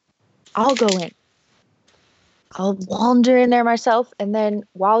 I'll go in. I'll wander in there myself, and then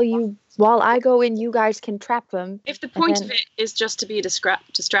while I go in, you guys can trap them. If the point of it is just to be a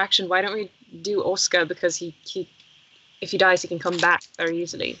distraction, why don't we do Oscar? Because he if he dies, he can come back very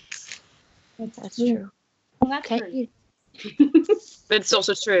easily. That's true. Well, that's Okay. true. But it's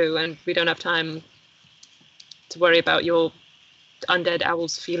also true, and we don't have time to worry about your undead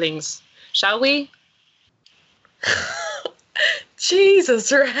owl's feelings. Shall we?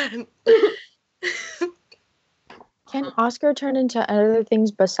 Jesus, Ren. Can Oscar turn into other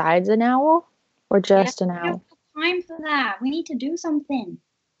things besides an owl, or just an We owl? don't have time for that. We need to do something.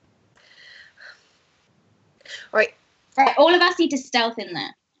 Right. Right, all of us need to stealth in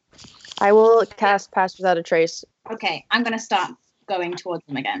there. I will cast Pass Without a Trace. Okay, I'm gonna start going towards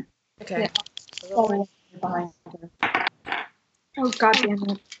them again. Okay. Oh god damn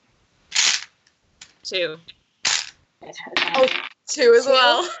it. 2. Oh, 2 as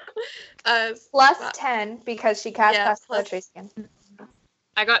well. Plus 10 because she cast Yeah, Pass plus- Without Trace again.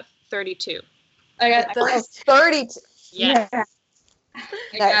 I got 32. I got Oh, 32. Yeah. I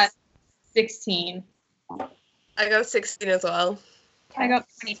Nice. got 16. I got 16 as well. I got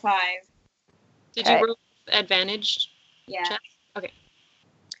 25. Did Okay. you roll advantage? Yeah. Check. Okay.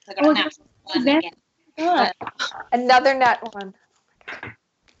 I got a nat one again. Good. Another nat 1.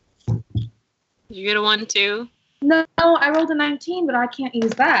 Did you get a 1 too? No, I rolled a 19, but I can't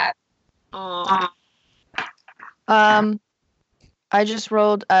use that. Oh. I just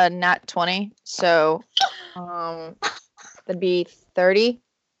rolled a nat 20, so that'd be 30.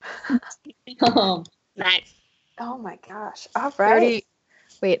 Nice. Oh my gosh. All right. 30.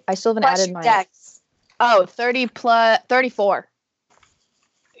 Wait, I still haven't Plus added your my. dex. Oh, 30 plus 34.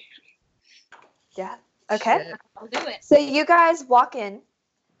 Yeah. Okay. Shit. I'll do it. So you guys walk in.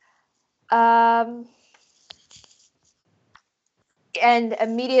 And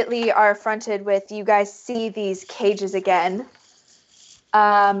immediately are fronted with, you guys see these cages again.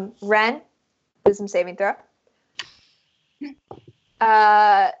 Ren, do some saving throw.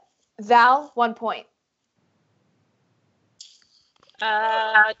 Val, 1 point.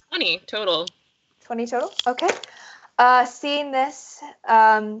 20 total. 20 total? Okay. Seeing this,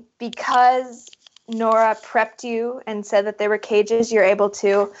 because Nora prepped you and said that there were cages, you're able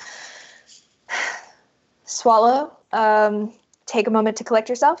to swallow, take a moment to collect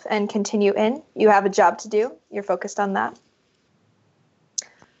yourself, and continue in. You have a job to do. You're focused on that.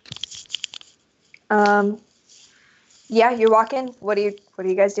 Yeah, you're walking. What are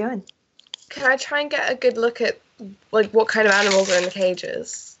you guys doing? Can I try and get a good look at like what kind of animals are in the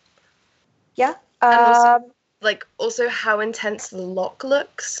cages? Yeah. And also, like also how intense the lock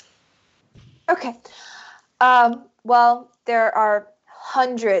looks. Okay. Well, there are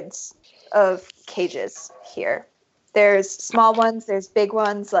hundreds of cages here. There's small ones, there's big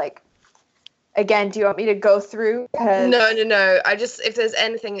ones. Like, again, do you want me to go through? 'Cause- No. I just, if there's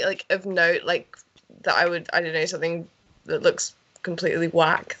anything like of note, like that I don't know, something that looks completely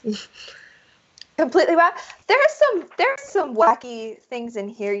whack. Completely whack. There's some wacky things in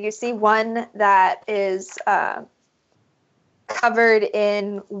here. You see one that is covered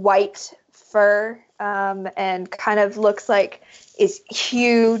in white fur and kind of looks like is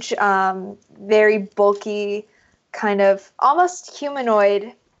huge, very bulky, kind of almost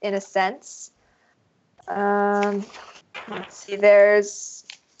humanoid in a sense. Let's see. There's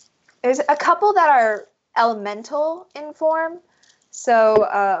a couple that are elemental in form,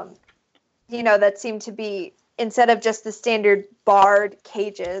 so that seem to be, instead of just the standard barred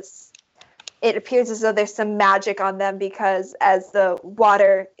cages, it appears as though there's some magic on them, because as the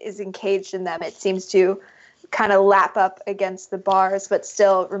water is encaged in them, it seems to kind of lap up against the bars, but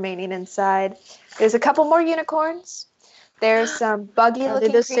still remaining inside. There's a couple more unicorns. There's some buggy Are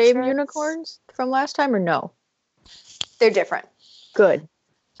looking they the same creatures. unicorns from last time, or no? They're different. Good.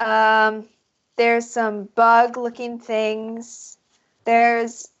 There's some bug looking things.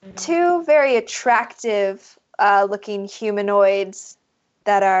 There's two very attractive looking humanoids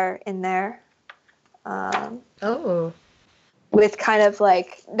that are in there. Oh. With kind of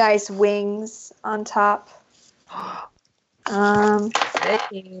like nice wings on top.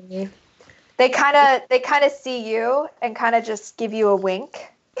 Hey. They kind of see you and kind of just give you a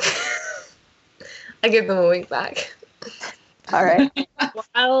wink. I give them a wink back. All right.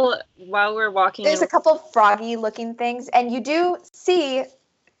 While we're walking, There's a couple froggy-looking things, and you do see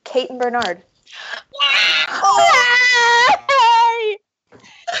Kate and Bernard.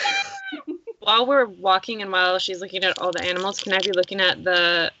 while we're walking and while she's looking at all the animals, can I be looking at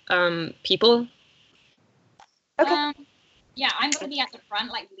the people? Okay. Yeah, I'm gonna be at the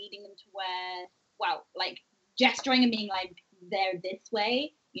front, like leading them to where, well, like gesturing and being like, they're this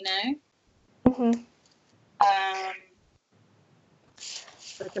way, you know. Mm-hmm.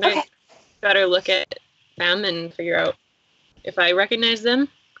 So can I better look at them and figure out if I recognize them?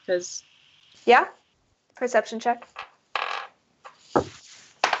 Because Yeah. Perception check.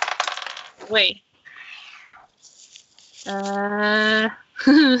 wait, 10.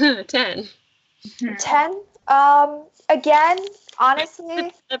 10. Again,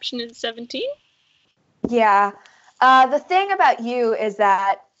 honestly, Perception is 17. yeah. The thing about you is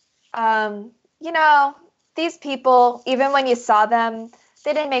that, you know, these people, even when you saw them,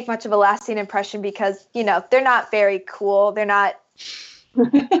 they didn't make much of a lasting impression because, you know, they're not very cool. They're not,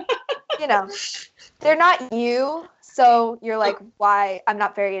 you know, they're not you. So you're like, why? I'm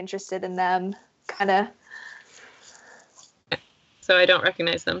not very interested in them, kind of. So I don't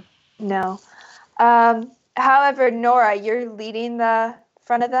recognize them. No. However, Nora, you're leading the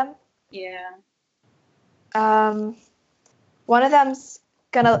front of them. Yeah. One of them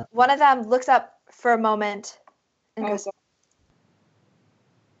looks up for a moment and goes,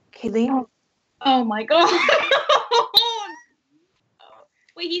 Kayleen? Oh my god.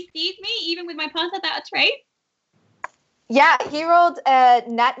 Wait, he sees me even with my pass at that trait? Yeah, he rolled a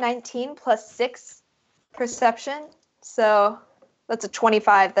nat 19 plus 6 perception. So that's a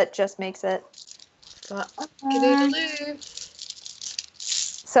 25 that just makes it.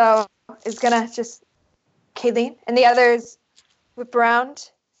 So it's gonna just Kayleen and the others whip around.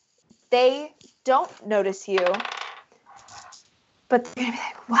 They don't notice you. But they're gonna be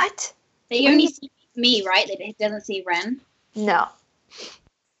like, what? They only see me, right? They doesn't see Ren. No.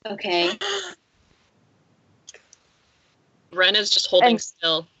 Okay. Ren is just holding And-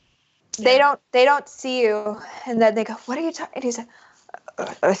 still. They don't see you, and then they go, "What are you talking?" And he's like,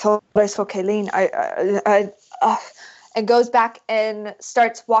 "I thought I saw Kayleen." And goes back and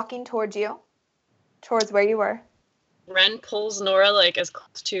starts walking towards you, towards where you were. Ren pulls Nora like as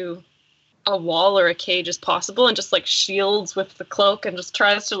close to a wall or a cage as possible, and just like shields with the cloak, and just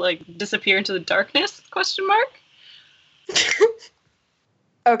tries to like disappear into the darkness? ?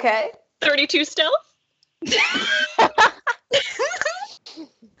 Okay. 32 stealth.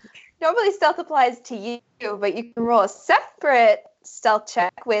 Normally stealth applies to you, but you can roll a separate stealth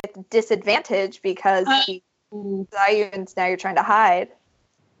check with disadvantage because he saw you and now you're trying to hide.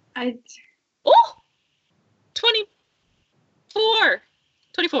 Oh, 24.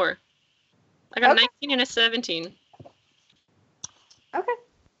 24. I got a 19 and a 17. Okay.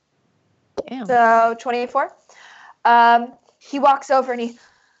 Damn. So 24. He walks over and he.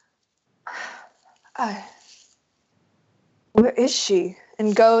 Where is she?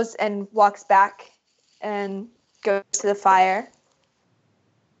 And goes and walks back and goes to the fire.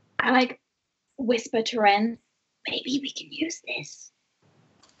 I like whisper to Ren, maybe we can use this.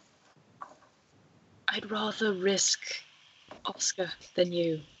 I'd rather risk Oscar than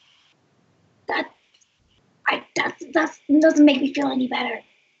you. That doesn't make me feel any better.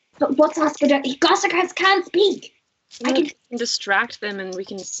 But what's Oscar doing? Oscar can't speak. I can distract them and we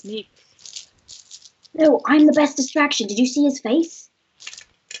can sneak. No, I'm the best distraction. Did you see his face?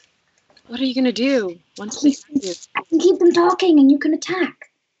 What are you gonna do once we see you? I can keep them talking and you can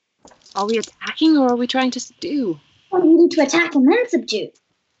attack. Are we attacking or are we trying to subdue? Well, you need to attack and then subdue.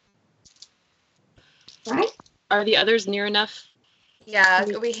 Right? Are the others near enough? Yeah,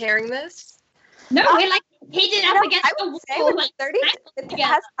 are we hearing this? No, we're like hidden up against I the would wall. say with 30,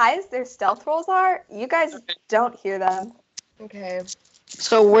 as high as their stealth rolls are, you guys don't hear them. Okay.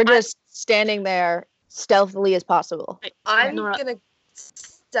 So we're just standing there stealthily as possible. I'm gonna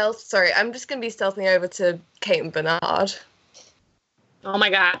I'm just gonna be stealthing over to Kate and Bernard. Oh my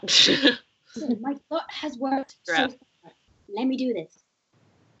god. My thought has worked so far. Let me do this.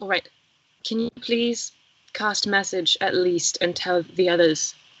 All right. Can you please cast message at least and tell the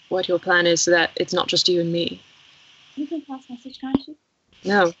others what your plan is so that it's not just you and me? You can pass message, can't you?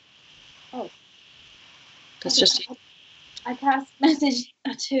 No. Oh. That's just you. I pass message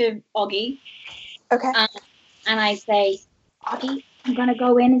to Oggy. Okay. And I say, Oggy, I'm going to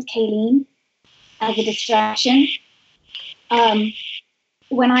go in as Kayleen as a distraction.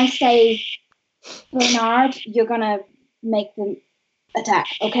 When I say Bernard, you're going to make them attack,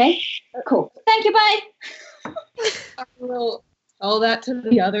 okay? Cool. Thank you, bye. I will tell that to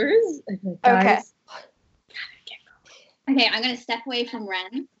the others. Okay. Okay, I'm gonna step away from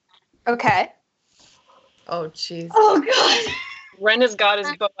Ren. Okay. Oh, jeez. Oh god. Ren has got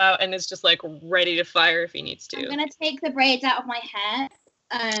his bow out and is just like ready to fire if he needs to. I'm gonna take the braids out of my hair.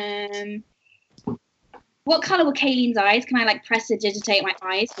 What color were Kayleen's eyes? Can I like prestidigitate my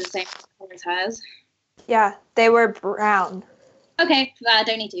eyes to the same color as hers? Yeah, they were brown. Okay, I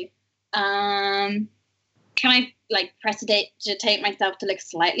don't need to. Can I like prestidigitate myself to look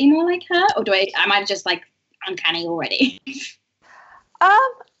slightly more like her, or am I just like uncanny already?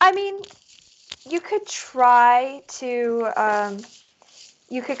 I mean, you could try to.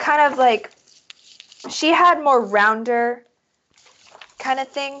 You could kind of like. She had more rounder kind of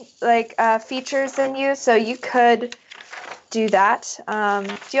thing, like features than you, so you could do that.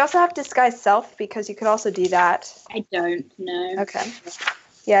 Do you also have disguise self? Because you could also do that. I don't know. Okay.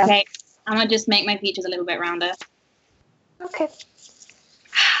 Yeah. Okay, I'm gonna just make my features a little bit rounder. Okay.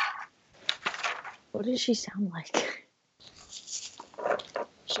 What does she sound like? What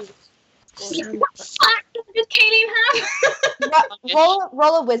does Kayleen have?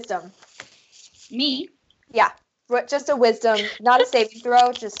 Roll a wisdom. Me? Yeah, just a wisdom, not a saving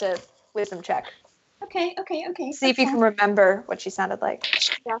throw, just a wisdom check. Okay. See if you can remember what she sounded like.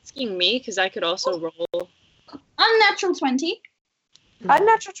 She's asking me because I could also roll. Unnatural 20.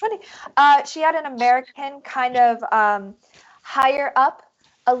 Unnatural 20. She had an American kind of higher up,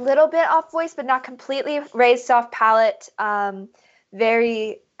 a little bit off voice, but not completely. Raised soft palate, a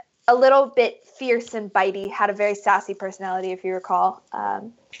little bit fierce and bitey. Had a very sassy personality, if you recall.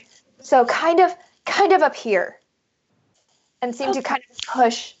 So kind of up here, and seemed to kind of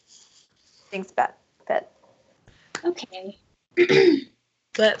push things a bit. Okay.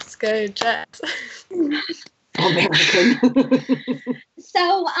 Let's go, Jet. American.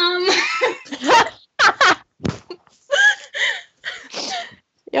 So,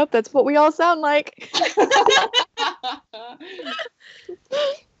 Yep, that's what we all sound like.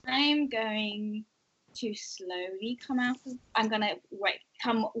 I'm going to slowly come out of. I'm gonna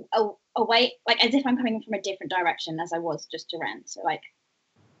come away, like as if I'm coming from a different direction as I was just to Ren. So like,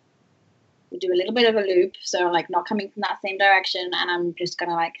 we do a little bit of a loop. So like, not coming from that same direction, and I'm just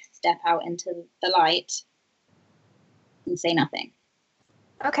gonna like step out into the light and say nothing.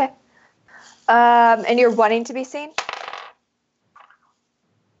 Okay. And you're wanting to be seen?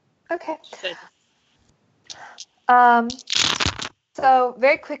 Okay. Good. So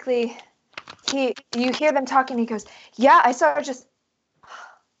very quickly, you hear them talking. He goes, "Yeah, I saw her just."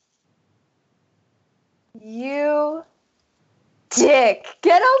 You dick,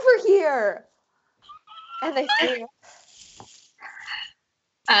 get over here! And they say,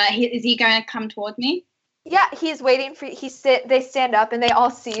 Is he going to come toward me? yeah, he's waiting for you. They stand up and they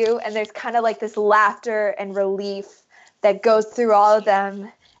all see you, and there's kind of like this laughter and relief that goes through all of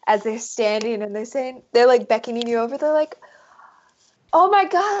them as they're standing, and they're like beckoning you over. They're like, "Oh my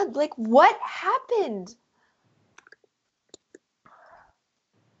God, like what happened?"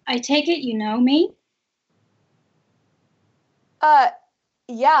 I take it you know me?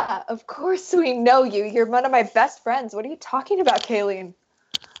 Yeah, of course we know you. You're one of my best friends. What are you talking about, Kayleen?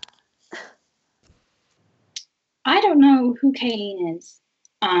 I don't know who Kayleen is.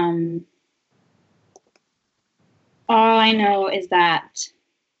 All I know is that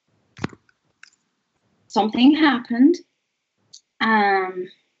something happened. And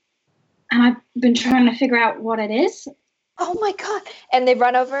I've been trying to figure out what it is. Oh my God. And they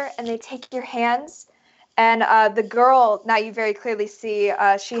run over and they take your hands. And the girl, now you very clearly see,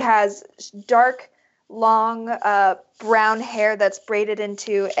 she has dark, long, brown hair that's braided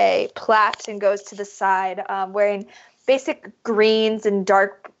into a plait and goes to the side, wearing basic greens and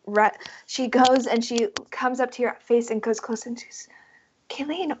dark red. She goes and she comes up to your face and goes close and she's,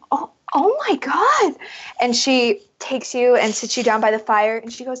 "Kayleen, oh my God." And she takes you and sits you down by the fire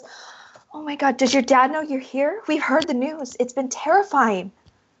and she goes, "Oh my God, does your dad know you're here? We've heard the news. It's been terrifying."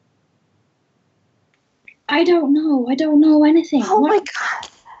 I don't know. I don't know anything. Oh my God,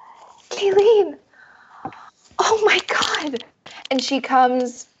 Kayleen. Oh my God. And she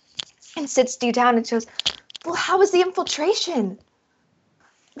comes and sits you down and she goes, "Well, how was the infiltration?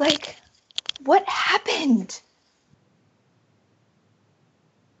 Like, what happened?"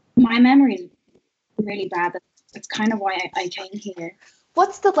 My memory is really bad. That's kind of why I came here.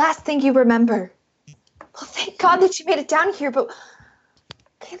 What's the last thing you remember? Well, thank God that you made it down here, but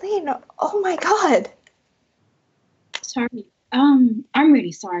Kayleen, oh my God. Sorry. I'm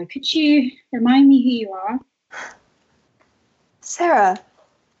really sorry. Could you remind me who you are? Sarah,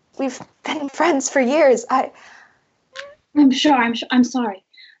 we've been friends for years. I'm sure. I'm sorry.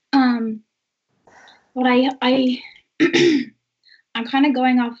 But I I'm kind of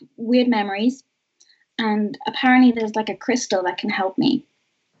going off weird memories. and apparently there's like a crystal that can help me.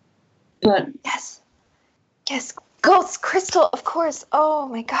 But Yes. Yes. Ghost crystal, of course. Oh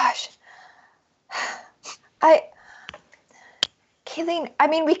my gosh. Kayleen, I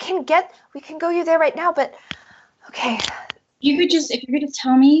mean, we can go you there right now, but okay. if you could just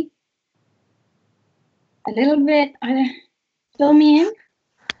tell me a little bit, fill me in.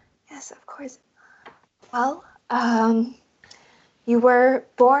 Yes, of course. Well, you were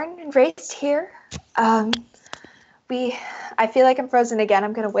born and raised here. I feel like I'm frozen again.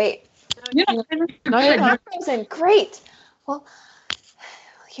 I'm gonna wait. No, you're not. Frozen. Great. Well,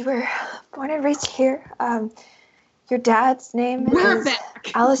 you were born and raised here. Your dad's name is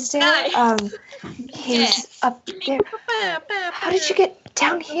Alistair. Nice. He's up there. How did you get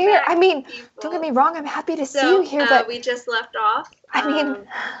down here? I mean, don't get me wrong. I'm happy to see you here, but we just left off. I mean,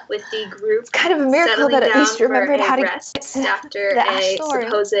 with the group. it's kind of a miracle settling that at least you down for remembered a how to rest get to after the a Ashlar.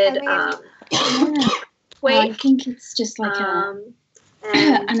 supposed I quake. think it's just like a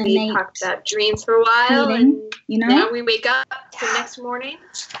And an we innate talked about dreams for a while, feeling, and you know? now we wake up the next morning.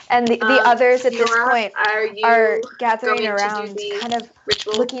 And the others at this Nora, point are you are gathering going to do around, the kind of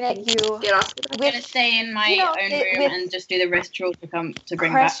ritual? looking at you, Get off. I'm gonna with stay in my own room with and just do the ritual to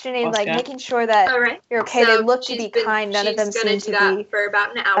bring back questioning, like Oscar. making sure that All right. you're okay. So they look to she's be been- kind. None of them she's gonna seem do to that be for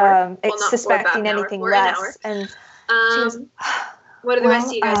about an hour. Well, not for about suspecting an hour, anything for an less. hour. And she goes, What are the rest of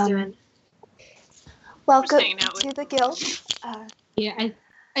well, you guys doing? welcome hanging out with to the guild. Yeah,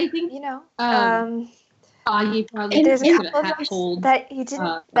 I think You know, Augie probably there's a should couple of have us told that you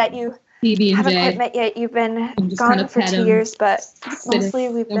didn't, that you PB and haven't quite J met yet. You've been and just gone kind of for pet 2 him, years, but sit mostly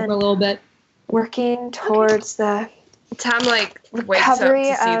we've for a been little bit. working towards the Tam wakes up recovery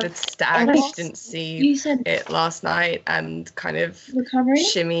to see of the stag. animals. She didn't see You said it last night and kind of recovery?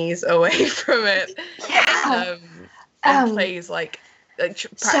 shimmies away from it. Yeah. And Um, plays practices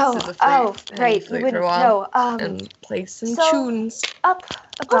So, the flute. and right, flute you for a wouldn't while know. and plays some so- tunes. Up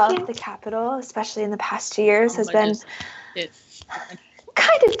above Okay. the capital, especially in the past 2 years, has I been just did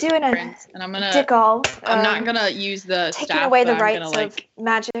kind of doing a friends, and I'm dig all. I'm not gonna use the taking staff, away the but I'm rights gonna of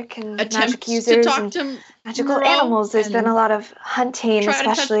magic and attempt magic to users talk and to magical Moreau animals. There's been and a lot of hunting, try to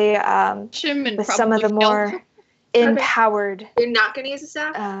touch especially him and with some of the probably more empowered You're not going to use the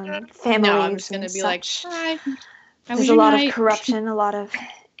staff? families. No, I'm just gonna and be like, such. hi. How There's was a your lot night? of corruption, a lot of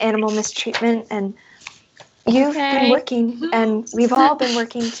animal mistreatment, and you've been Okay. working, and we've all been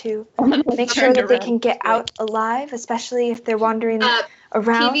working to make sure Turned that they around. can get out alive, especially if they're wandering Uh,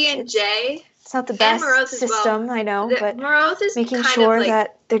 around. PB and J. It's not the best Moroth as well. system, I know, but Moroth is making kind sure of like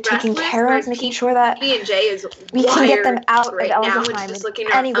that they're taken restless, care whereas of, making sure that PB and J is we can get them wired out right of now and Elderheim just in looking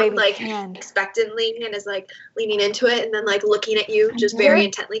any way around, we like can. expectantly, and is like leaning into it and then like looking at you just Mhm. very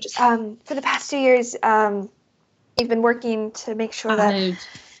intently. Just For the past 2 years, you've been working to make sure that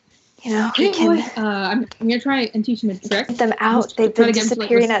we can I'm gonna try and teach him a trick. get them out. Just They've try been to get him to,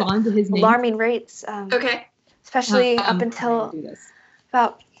 disappearing at respond to his name. alarming rates, okay. especially up how do until I do this?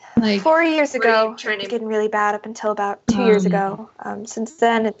 about Like 4 years What are you ago. trying It's to- getting really bad up until about 2 years Um, ago. Since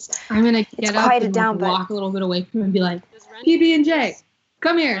then, it's I'm gonna it's get up quieted and down, but- walk a little bit away from him and be like, Does Ren PB and J,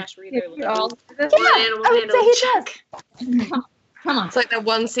 come here. Slash Reader look all- One yeah, animal I would handling say he check. does. Come on. It's like that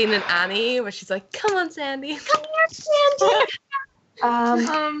one scene in Annie where she's like, "Come on, Sandy."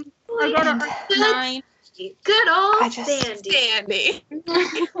 Um, I got and a 9. good old I just- Sandy. Sandy.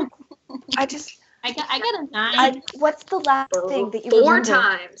 I just, I got a 9. what's the last thing that you Four remember?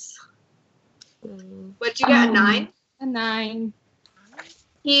 times. What you got? Um, 9. A 9.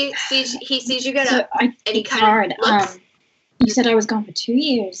 He sees you get So up, I, and he it's kind hard. of looks. You said I was gone for 2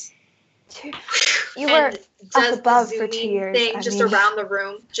 years. You were and does above the for 2 zooming years. thing I just mean, around the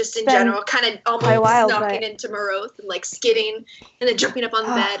room, just in been general, kind of almost quite a while, knocking but- into Moroth and like skidding, and then jumping up on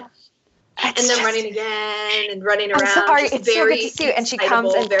the bed, and it's then just- running again and running I'm around. sorry, just it's so very good to see you. And she comes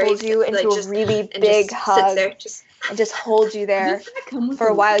excitable, and very, pulls you into like, a just- really and big just hug Sits there, just and just holds you there. Just gonna come with For a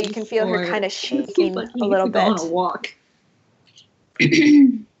the while, you leash, can feel her or kind of just keep, shaking like, a he little needs to go on bit. a walk.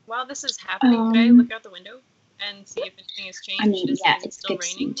 While this is happening, could I look out the window and see if anything has changed? I mean, Is yeah, it it's still good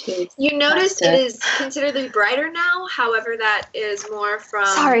raining? too. You notice Faster. it is considerably brighter now. However, that is more from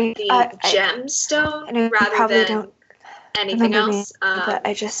Sorry, the I gemstone know you rather probably than don't anything remember me, else. but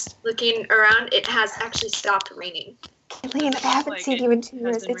I just, Looking around, it has actually stopped raining. Kayleen, I haven't Like seen it you in 2 Has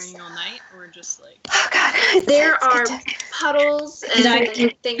years. been It's, raining all night, or just like oh God. There It's are good to- puddles Did I-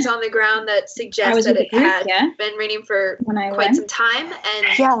 and things on the ground that I suggest was that with the it group, had yeah, been raining for when I quite went. some time.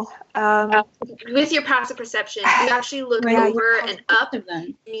 And Yeah. with your passive perception, you actually look Yeah, you over and up, Of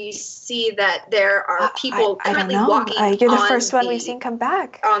them. and you see that there are people I don't currently know. walking You're the on first one we've the- seen come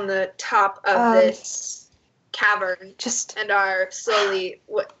back. on the top of Um, this cavern Just and are slowly,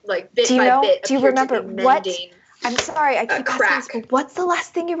 bit Do you by know- bit, do you appear to remember be what- mending I'm sorry, I keep asking crack. this, but what's the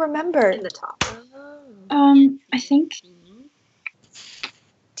last thing you remember? in the top. I think.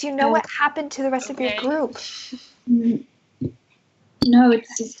 Do you know what happened to the rest of your Okay. group? No,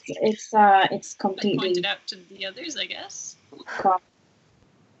 it's completely Pointed out to the others, I guess. gone.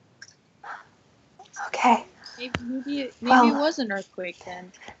 Okay. Maybe it Well- was an earthquake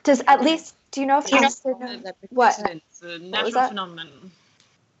then. Do you know if Alistair knows? What? It's a natural that? phenomenon.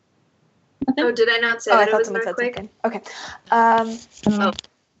 Oh, did I not say Oh, I that it thought was an someone said earthquake? something. Okay. Oh.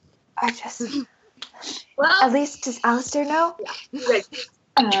 I just. Well, At least, does Alistair know? you guys,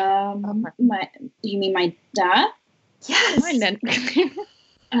 You mean my dad? Yes. Fine then.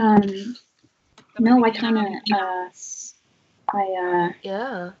 No, I kind of,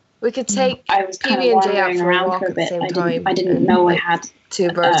 Yeah. We could take I was kind of PB and J out wandering for a around walk for a at the bit. same I time. didn't and, know I like, had 2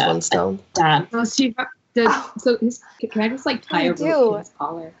 birds, uh, 1 stone. dad. Oh, so you can I just like tie You a rope do. to his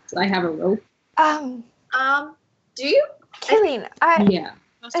collar? So I have a rope. do you? Killing, I Yeah.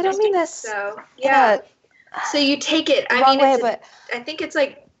 don't mean this. So, Yeah. So you take it. The I wrong mean, way, it's but I think it's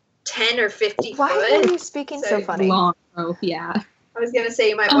like 10 or 50 why foot. are you speaking so So funny? Long rope, yeah. I was gonna say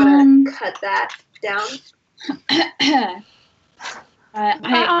you might want to Um, cut that down. I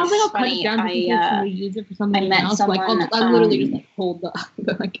was like, I'll cut funny, it down just in case somebody use it for something I met else. Like, someone, I'll literally just like hold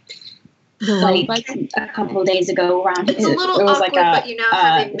the like the rope. like a couple of days ago around It's a little there was awkward, like but you now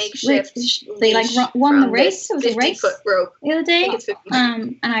have a makeshift. they like leash won the from race. this It was a 50-foot race rope. the other I day. think it's 50 feet.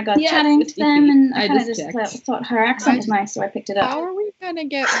 And I got Yeah, chatting to 50 them, feet. and I I kind of just just checked. thought her accent was nice, so I picked it up. How are we gonna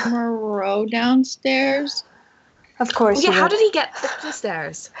get Moreau downstairs? Of course. Yeah, you how would. did he get up the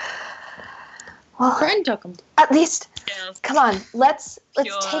stairs? Well, Friend took him. at least, Yeah. come on. Let's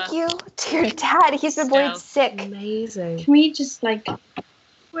Pure take you to your dad. He's been worried stealth. sick. Amazing. Can we just like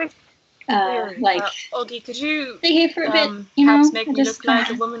Augie, could you stay here for a bit? perhaps I make me just look like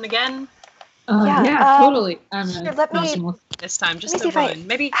a woman again Yeah, Yeah, totally. I don't know. here, let me- Possible. this time? Just see a if I woman.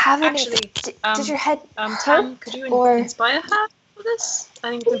 Maybe Have any? actually, Does your head Tam, hurt? could you or- inspire her for this? I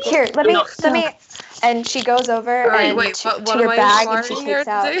think it's Here, important. let me. And she goes over Right, and wait, to what her am I bag, and she inspiring her takes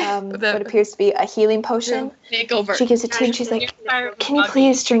to out do? what appears to be a healing potion. Makeover. She gives it to you, and she's like, Inspire "Can you Augie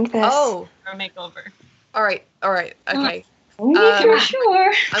please drink this?" Oh, for a makeover? all right, okay. Yeah,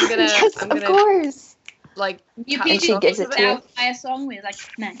 sure. I'm gonna, Yes, I'm of gonna course. like. You cut And she off gives some it of to you. by a song with like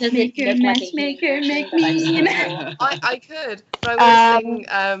Does it look like a matchmaker, healing make potion? me. I could, but I would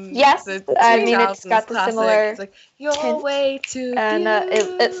sing yes, the I mean, it's 2000s got the classic. similar It's like your tint, way to and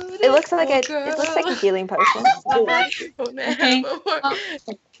it looks like it looks like a healing potion. Okay.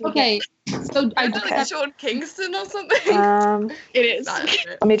 Okay, so I Is just it like have, Sean Kingston or something? It is.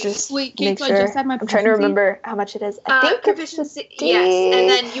 Let me just wait, Kate, make so I sure. just had my I'm trying to proficiency? remember how much it is. I think it's proficiency, a yes, and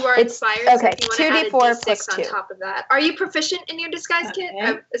then you are it's- inspired. okay, so if you want to 2d4 add a plus d6 on 2. top of that. Are you proficient in your disguise kit?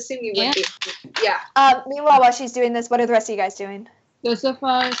 Okay. I assume you Yeah. would be. Yeah. Meanwhile, while she's doing this, what are the rest of you guys doing? Joseph,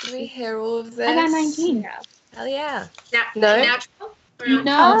 Can we hear all of this? I got 19. Hell yeah. No. No? Natural? Or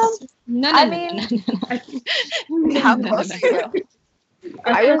no, no, I no, mean, no, how no, close no, are you?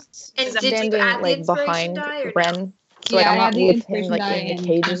 I was And did you standing add the like inspiration behind die or no? Ren. So like Yeah, I'm I not had the with him inspiration like die in the and-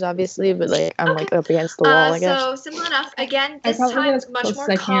 cages obviously, but like I'm like up against the wall, I guess. So simple enough. Again, I this probably time get as much close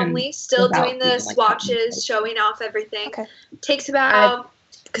more as I can calmly, still without doing the being, like, swatches, showing off everything. Okay. Takes about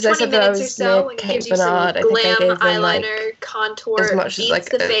Because I 20 said that I minutes or was so near and Kate gives you some Bernard. I think I glam, gave them like eyeliner, contour, as much as beats like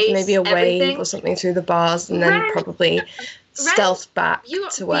the face, maybe a wave everything. or something through the bars, and then Ren- probably stealth back You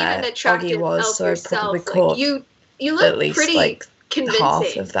to being where an attractive Augie was, elf so I yourself, probably like, caught you look at least pretty like convincing.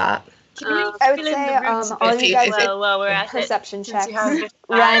 half of that. I would say all you guys while we're at it. perception Since checks. you have this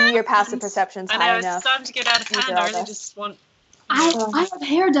Ren, your passive perception's I know high it's enough. starting to get out of These hand. are I all really the- just want I have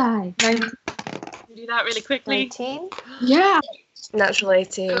hair dye. to do that really quickly. 19. Yeah. Natural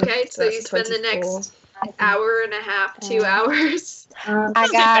 18. Okay, so you that's spend the 24. next hour and a half, 2 hours. I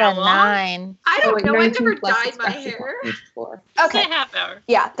got a 9. I don't like know. I've 19 never plus dyed my expression hair. is 4. Say Okay. half hour.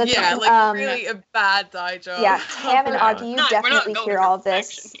 Yeah, that's Yeah, fine. like really a bad dye job. Yeah, Tam and No, Augie, you we're not definitely going hear for all of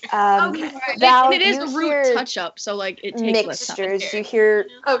this. Okay. Val, it is you a root hear touch up, so like it takes less time. mixtures. You hear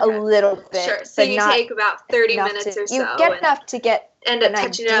a Okay. little bit, Sure. So but you not take about 30 enough minutes to. or so. You get and enough to get end up an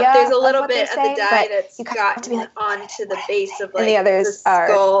touching it idea up. There's a of little what bit they're of saying, the dye but that's you kind of have to be gotten like, onto the base of like and the others the are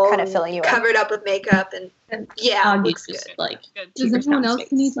skull kind of and filling you in. covered up with makeup and yeah, Augie looks just good. like Good. does everyone else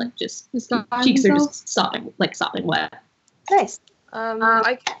need like just disguise cheeks are themselves? just sopping wet. Nice.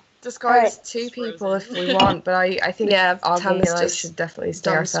 I could disguise 2 people if we want, but I think Yeah, Augie Tam and is I just should definitely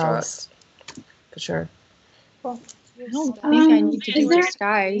stay ourselves. For sure. I don't think I need to is be there-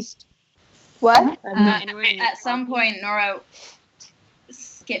 disguised. What? Anywhere you At some point, Nora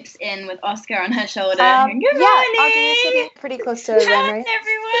skips in with Oscar on her shoulder. Yeah, Good Ogden, morning. you're sitting pretty close to Ren, right?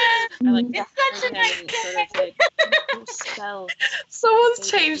 Everyone. I like It's such a nice day. spell. Someone's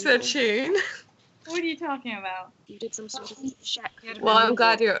changed their tune. What are you talking about? You did some sort of check. Well, I'm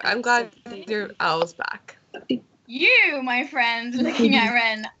glad your owl's back. You, my friend, looking at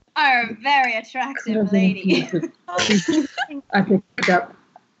Ren, are a very attractive lady. I picked it up.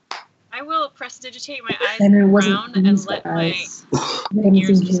 I will prestidigitate my eyes And it brown wasn't and these let my guys. They haven't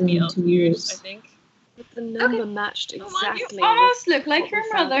ears seen just him be in elf 2 ears, I years. think. But the number matched You exactly almost look like what your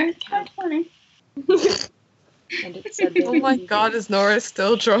we found mother. at the camp. That's funny. And it said they Oh my god, is Nora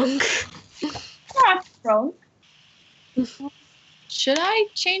still drunk? Not wrong. Should I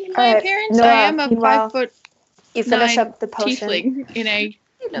change my Alright, appearance? Nora, I am a meanwhile, 5 foot You finish 9 up the potion. tiefling in a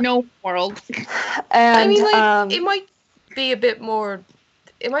no world. And I mean, like, it might be a bit more.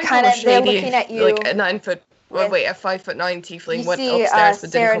 It might be Kinda, more they're shady. looking at you Like a 9 foot. Well, with- wait, a 5'9" tiefling you went see upstairs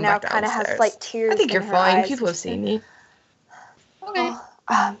but Sarah didn't now come kind of back has downstairs. like tears I think you're in her fine. eyes. People have seen you. Okay.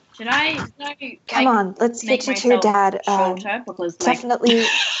 Should I Come on, let's make get you to your myself dad. shorter? Because, like, Definitely,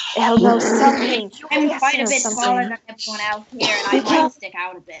 he'll know something. I'm Yes, quite a know bit something. taller than everyone else here, and I might stick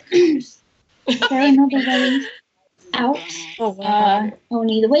out a bit. Is there another way out?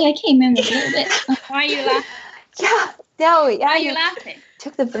 Only the way I came in was a little bit. Why are you laughing? Yeah, no, yeah. Why are you laughing?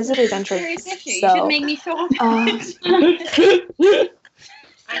 Took the visitor's Serious entrance. issue. You So, should make me shorter.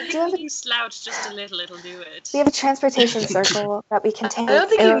 I think if you slouch just a little, it'll do it. we have a transportation circle that we can take. I don't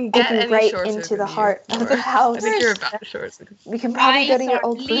think you can get open any right shorter into than the you, heart of the Nora. house. I think you're about short. We can probably go to your saw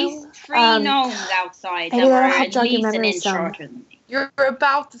old at least room. 3 gnomes outside maybe that were that'll help at jog your least an memory inch some. shorter than me. You're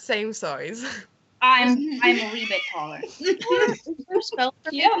about the same size. I'm a wee bit taller. Is there a spell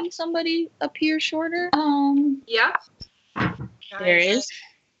for making somebody appear shorter? Yeah, There is.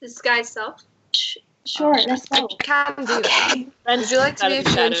 this guy's self. Sure, let's go. You can do that. Would you like to be a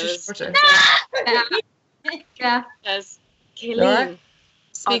few inches shorter? Yeah. Says, Nora? Kayleen,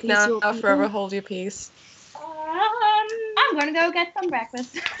 Speak these now, your or forever hold your peace. I'm gonna go get some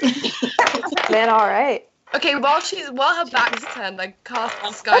breakfast. Then all right. Okay, while her back's turned, like cast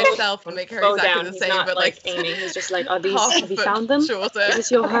the sky itself and make her bow exactly down. the He's same, not but like aiming. He's just like, are these? half a Have you foot found them? shorter. Is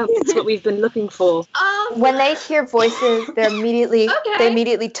this your home? It's what we've been looking for. When they hear voices, they Okay.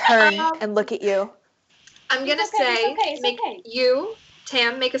 immediately turn and look at you. I'm gonna say, make you,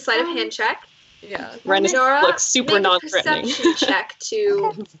 Tam, make a sleight of hand check. Yeah. Ren Nora, looks super make non-threatening. a perception check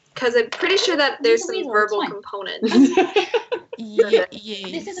to, because I'm pretty sure that there's some Weasel, verbal it's fine. components. Yeah.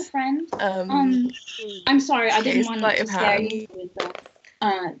 This is a friend. Um. I'm sorry, I didn't Here's want sleight to of scare hand. you with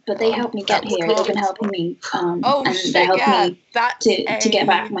that. But they helped me get That's here. cool. They've been helping me. Oh and shit! they helped Yeah, me that's to get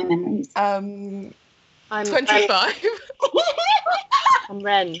back my memories. I'm I'm 25. I'm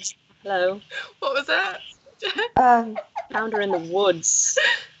Ren. Hello. What was that? Found her in the woods.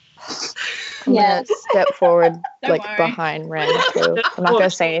 I'm Yeah. gonna step forward, Don't like worry. behind Ren too. I'm not gonna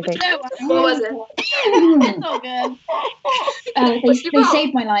say anything. What was it? It's all good. They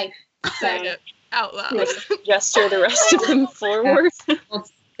saved my life. Say it out loud. Let's gesture the rest of them forward.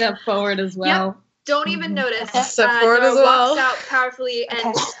 Step forward as well. Don't even notice. Step forward Nora as well. walks out powerfully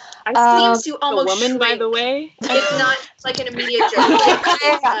and Okay. I seems to a almost woman, by shrink. the way. It's not like an immediate jerk.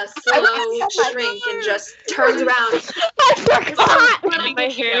 It's a slow shrink and just turns around. My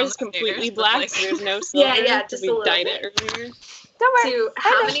hair is completely black. So there's no silver. Yeah, yeah, because just we a little dyed bit. it earlier. Don't worry. To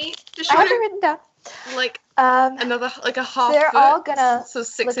how many? Just I have it shorter? written down. Like Um, like a half they're foot. all gonna so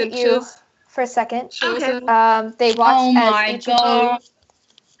 6 look at you inches. for a second. Shorter. They watch Oh my as each of God.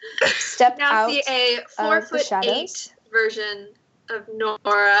 you step Now out. see a of the 4'8" shadows. version of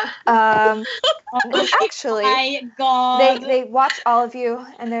Nora. Actually, My God. they watch all of you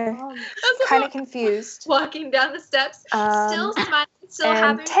and they're kind of confused. Walking down the steps, still smiling, still and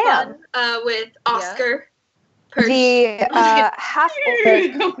having Tam. fun with Oscar. Perched. The half orc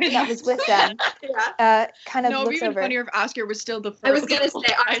that was with them Yeah. kind of No, it'd be looks even over. funnier if Oscar was still the first. I was gonna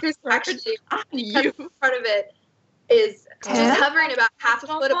say Oscar's actually you. part of it is Tam? just hovering about half a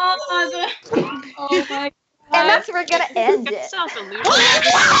foot above. Oh my And that's where we're gonna end it. It's self-illusion.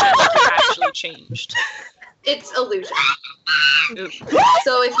 It's actually changed. It's illusion.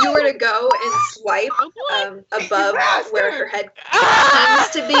 So if you were to go and swipe above where her head seems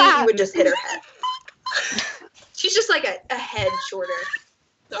to be, you would just hit her head. She's just like a head shorter.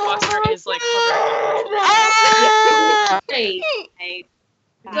 The Oscar is like hovering. Hey.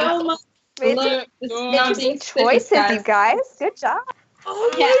 So much Interesting choices, you guys. Good job.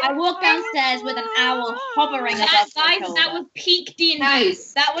 Yeah, I walked downstairs with an owl hovering above my Guys, shoulder. that was peak D&D.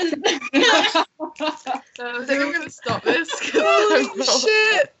 Nice. That was. So I think we're gonna stop this. Holy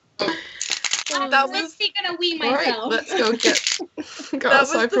shit! I'm That literally gonna wee All right, myself. let's go go That was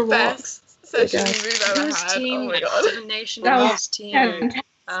outside for the a walk. best session Okay. we've ever Whose had. team? Oh my god. Seven Nation That was Whose team? fantastic.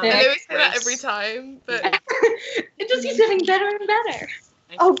 I know we say that every time, but It just keeps getting better and better.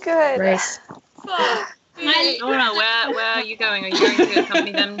 Oh, good. Grace. fuck. Nora, where are you going? Are you going to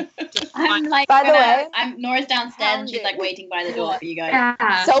accompany them? I'm like, By the way, Nora's downstairs and she's Pounding. like waiting by the door for you guys.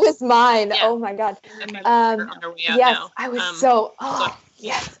 Yeah. So is mine. Yeah. Oh my god. Okay, Um, we're on our way out Yes, now. I was so-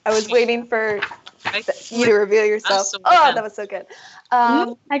 yes, I was waiting for I- you to reveal yourself. so Oh, good. that was so good.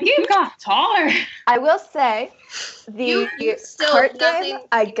 Have you got taller? I will say the You still card nothing. game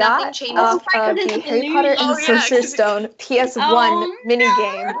I got changes. off Oh, of the it's Harry Potter and Oh, the yeah, Sorcerer's 'cause- Stone PS1 Oh, mini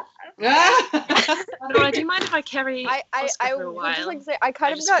game. Nora, do you mind if I carry I Oscar for a would just while? like to say I kind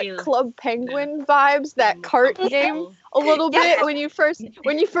I of just got feel- Club Penguin vibes, that cart game a little Yeah. bit when you first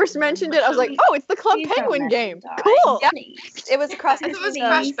mentioned it. I was like, oh, it's the Club Please don't Penguin let game. me die. Cool. Yep. Please. It was across I the thought it was street.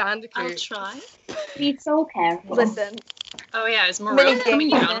 Crash I'll Bandicoot. try. Be so careful. Listen, Oh yeah, is mini Moreau game. coming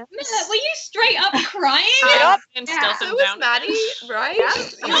down? Mila, were you straight up crying? And Yeah, stealth so him was down. Maddie, right?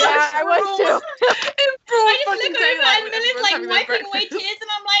 Yeah, I was too. I just look over and Mila's like wiping away tears and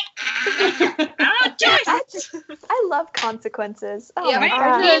I'm like, Ah, Joyce! I love consequences. Oh Yeah, my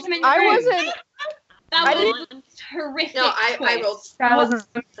right. god. I wasn't. that I was didn't- horrific. No, I twist. rolled. That was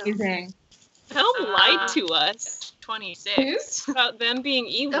amazing. Helm lied to us. 26 about them being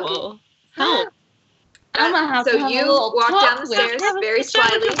evil. Helm. I'm gonna have So to have you a little walk talk down the with stairs him. very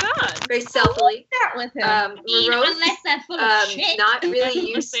slyly, very stealthily. Chat with him. Morose, Unless they're full of shit. not really Unless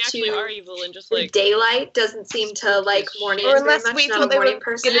used they actually are to evil and just the like daylight, doesn't seem to like mornings Or very unless much. we Not a thought they morning were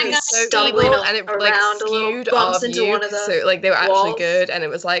person. going to be He's so stumbling evil and it like around a little, skewed bumps our into view, one of the so like they were actually walls. good and it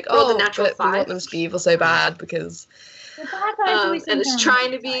was like, Rolled a oh, natural but we want 5. them to be evil so bad because The bad guys always And it's think trying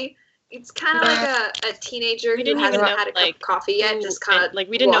they're to be. It's kind of like a teenager We who didn't hasn't even know, had a cup like, of coffee yet, who- just kind of and, like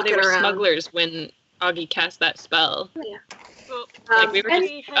we didn't know they walking were around. smugglers when Augie cast that spell. Yeah. Well, like we were and-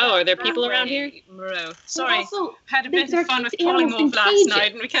 just, oh, are there people around here? Moreau. Sorry, Also, had a these bit are of fun with just animals in polymorph last cages.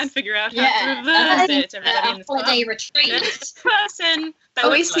 night and we can't figure out how Yeah, to reverse it. a Everybody in the holiday club. retreat. Next person. That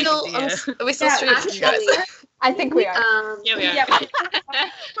are we looks like still a deer. are we still Yeah, streaming you guys? actually, I think we are. Yeah, we are. Yeah.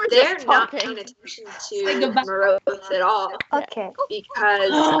 We're they're just not talking. paying attention Say to goodbye. Morose at all Okay. because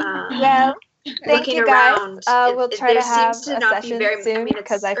Well, thank looking you guys. around, We'll try there to have seems to a not be session very, soon it's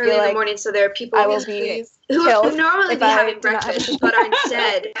because I early feel in the like morning, so there are people I will be who killed normally if be I having do not have breakfast, a but are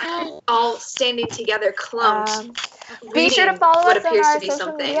instead all standing together, clumped, Be sure to reading follow what us on appears our to be social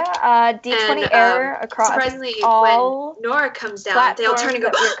something. media. D20 And, Error across Surprisingly, all when Nora comes down, they all platforms turn and go,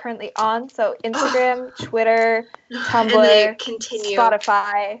 that we're currently on. So Instagram, Twitter, and they Tumblr, continue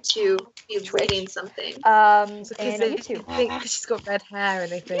Spotify, to be Twitch. reading something. and they YouTube. think that she's got red hair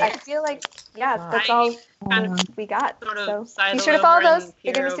and they think I feel like, yeah, that's I all kind of we got. sort of So sidle be sure to follow over and those.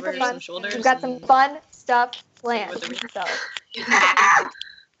 They're peer gonna be super over fun. some shoulders We've got some and fun stuff planned. With the-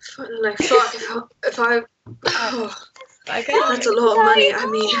 So Like, fuck, if I oh, that's a lot of money. I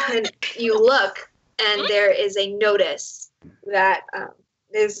mean, and you look, and there is a notice that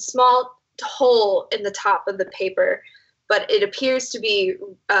there's a small hole in the top of the paper, but it appears to be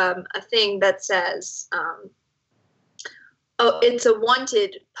a thing that says, oh, it's a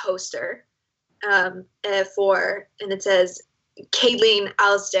wanted poster and it says Kayleen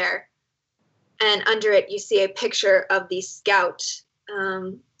Alsdare, and under it you see a picture of the scout.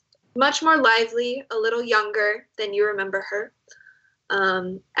 Much more lively, a little younger than you remember her,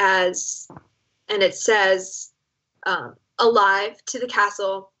 and it says, alive to the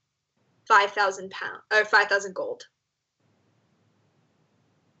castle, 5,000 pounds or 5,000 gold.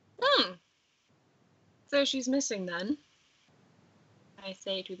 So she's missing then. I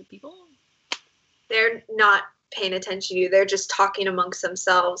say to the people. They're not paying attention to you. They're just talking amongst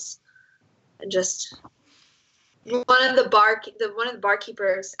themselves, and just one of the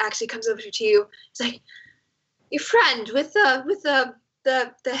barkeepers actually comes over to you. It's like, your friend with the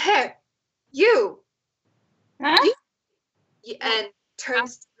hair, you. Huh? And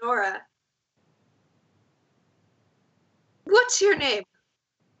turns to Nora. What's your name?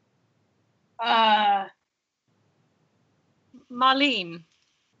 Marlene.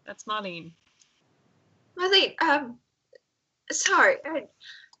 That's Marlene. Marlene, sorry.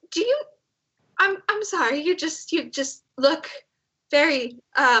 Do you? I'm sorry. You just look very.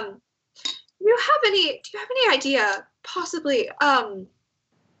 Do you have any idea? Possibly.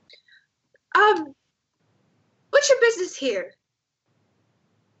 What's your business here?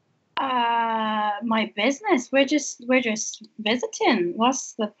 My business. We're just visiting.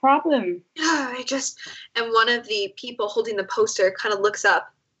 What's the problem? And one of the people holding the poster kind of looks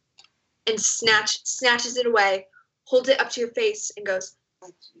up and snatches it away, holds it up to your face, and goes,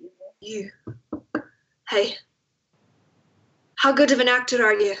 You. Hey. How good of an actor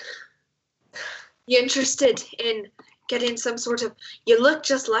are you? You interested in getting some sort of... You look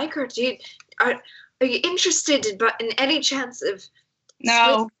just like her. Are you interested in any chance of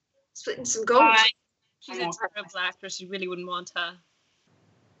No. splitting some gold? She's a terrible actress. You really wouldn't want her.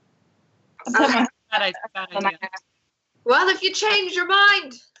 I Bad idea. Well, if you change your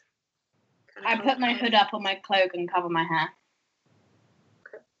mind. put my hood up on my cloak and cover my hair.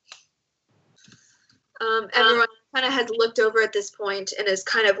 Everyone kind of has looked over at this point and is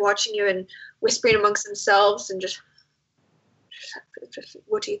kind of watching you and whispering amongst themselves and just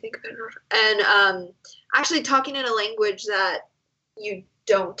what do you think about it? And actually talking in a language that you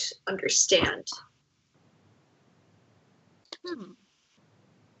don't understand.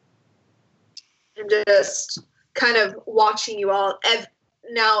 And just kind of watching you all.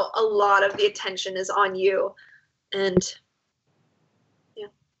 Now a lot of the attention is on you, and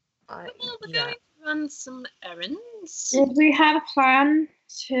Well, we're going to run some errands. Did we have a plan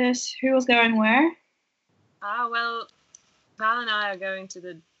to who was going where? Well, Val and I are going to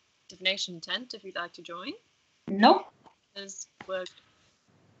the divination tent if you'd like to join. Nope. Okay.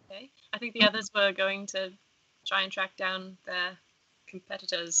 I think the others were going to try and track down their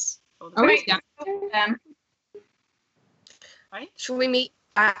competitors. For the race. Right? Should we meet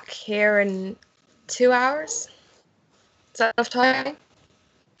back here in 2 hours? Is that enough time?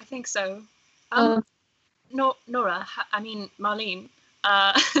 I think so. Nora, Marlene,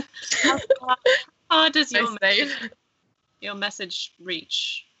 how far does your message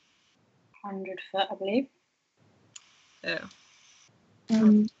reach? 100 foot, I believe. Oh.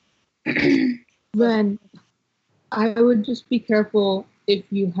 Ren, I would just be careful if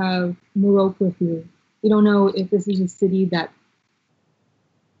you have Marok with you. You don't know if this is a city that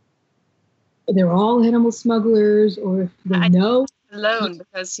they're all animal smugglers or if they know. Alone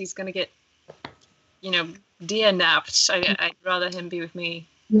because he's going to get, deer napped. I'd rather him be with me.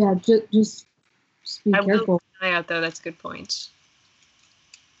 Yeah, just be I careful. will keep an eye out, though. That's a good point.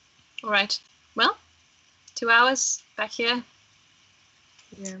 All right. Well, 2 hours back here.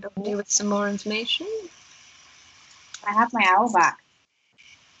 Yeah. Hopefully with some more information. I have my owl back.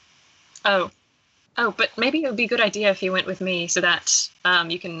 Oh, but maybe it would be a good idea if you went with me so that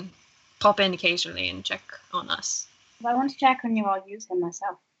you can pop in occasionally and check on us. If I want to check on you, I'll use him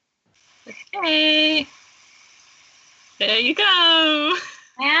myself. Okay. There you go.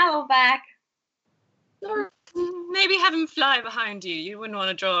 My owl back. Or maybe have him fly behind you. You wouldn't want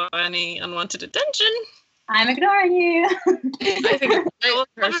to draw any unwanted attention. I'm ignoring you. I think it's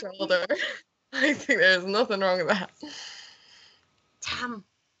her shoulder. I think there's nothing wrong with that. Tam,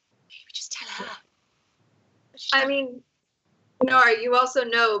 maybe just tell her. I mean, Nora, you also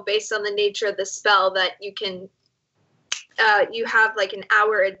know, based on the nature of the spell, that you can, you have like an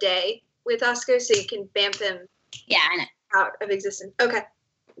hour a day with Oscar, so you can bamf him I know. out of existence. Okay.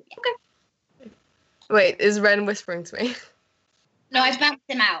 Wait, is Ren whispering to me? No, I bumped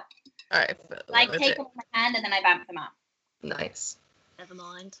him out. All right. Like, take him in my hand and then I bump him out. Nice. Never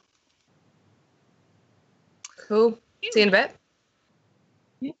mind. Cool. See you in a bit.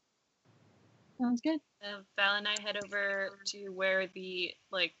 Sounds good. Val and I head over to where the,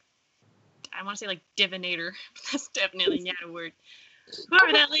 I want to say divinator, but that's definitely not a word.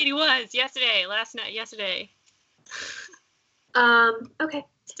 Whoever that lady was yesterday. Okay.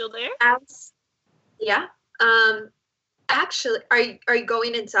 Still there? Yeah. Actually, are you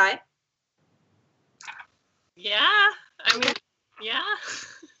going inside? Yeah. Yeah.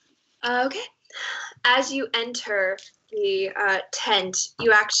 Okay. As you enter the tent,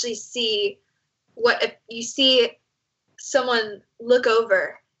 you actually see someone look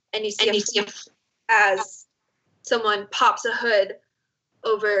over, and you see as someone pops a hood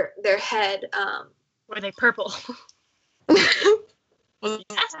over their head. Were they purple?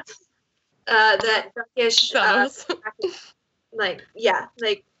 That darkish, it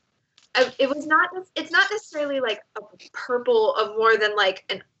was not. It's not necessarily like a purple of more than like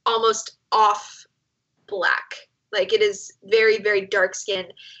an almost off black. Like it is very, very dark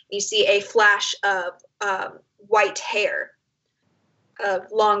skin. You see a flash of white hair, of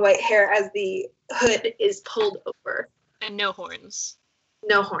long white hair as the hood is pulled over. And no horns.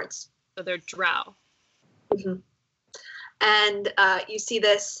 No horns. So they're drow. Mm-hmm. And you see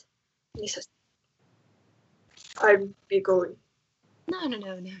this. And he says, "I'd be going." No.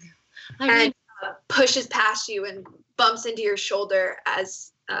 And pushes past you and bumps into your shoulder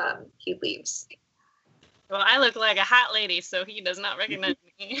as he leaves. Well, I look like a hot lady, so he does not recognize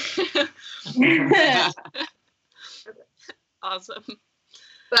me. Awesome.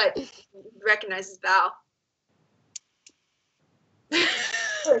 But he recognizes Val.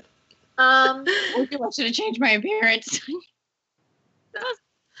 I should have changed my appearance.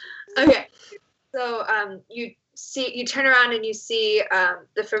 Okay. So you turn around and you see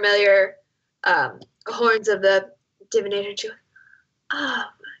the familiar horns of the divinator Jew.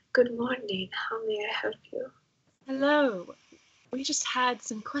 Good morning. How may I help you? Hello. We just had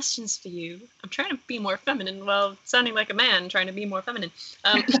some questions for you. I'm trying to be more feminine while sounding like a man trying to be more feminine.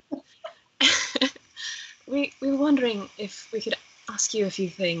 We were wondering if we could ask you a few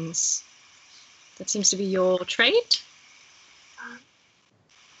things. That seems to be your trade?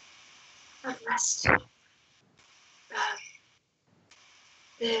 At last.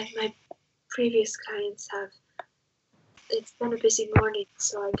 My previous clients have. It's been a busy morning,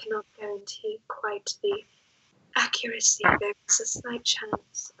 so I cannot guarantee quite the accuracy. There is a slight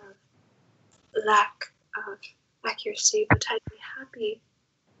chance of lack of accuracy, but I'd be happy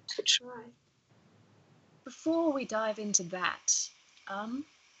to try. Before we dive into that,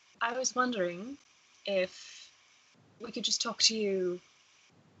 I was wondering if we could just talk to you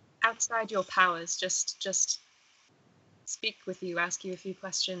outside your powers, just speak with you, ask you a few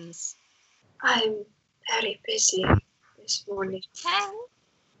questions. I'm very busy this morning.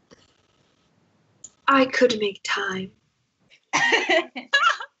 I could make time.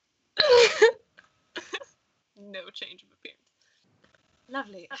 No change of appearance.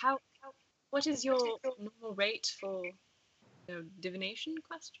 Lovely. What is your normal rate for divination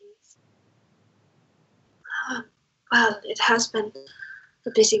questions? Well, it has been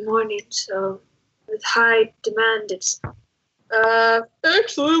a busy morning, so with high demand, it's.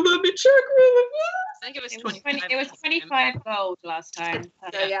 Actually, let me check really fast. I think it was 25. It was 25 gold last time.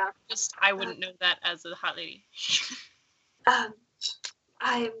 So yeah. I wouldn't know that as a hot lady. I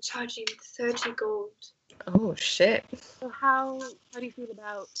am charging 30 gold. Oh shit. So how do you feel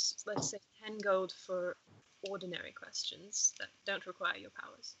about, let's say, 10 gold for ordinary questions that don't require your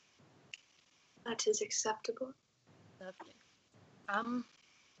powers? That is acceptable. Lovely.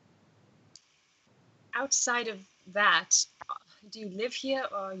 Outside of that, do you live here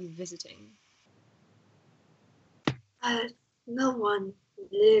or are you visiting? No one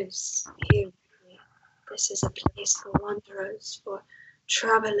lives here. Really. This is a place for wanderers, for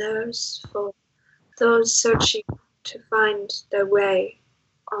travelers, for those searching to find their way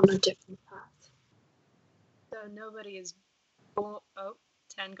on a different path. So nobody is born. Oh,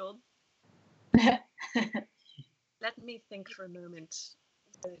 10 gold. Let me think for a moment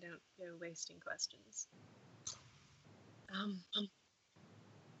so I don't go wasting questions.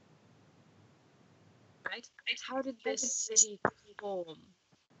 Right. How did this city form?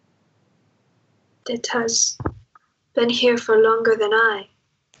 It has been here for longer than I,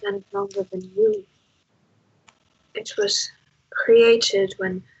 and longer than you. It was created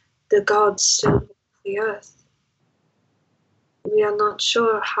when the gods still walked the earth. We are not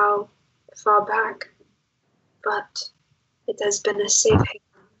sure how far back, but it has been a safe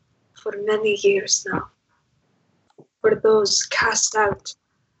haven for many years now. For those cast out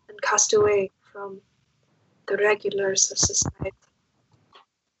and cast away from the regulars of society.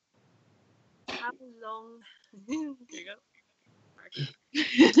 How long? Here you go.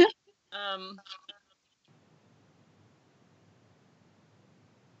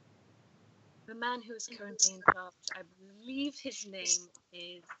 The man who is currently in charge, I believe his name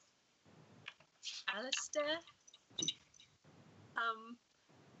is Alistair.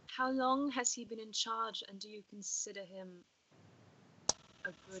 How long has he been in charge, and do you consider him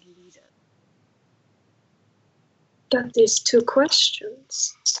a good leader? That is 2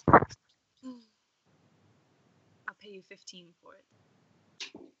 questions. I'll pay you 15 for it.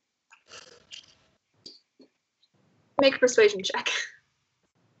 Make a persuasion check.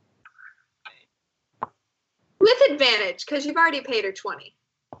 With advantage, because you've already paid her 20.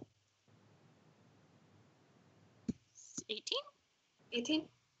 18? 18?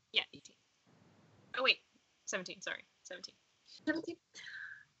 Yeah, 18. Oh, wait. 17, sorry. 17. 17?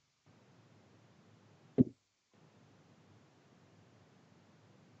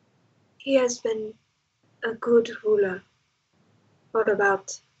 He has been a good ruler for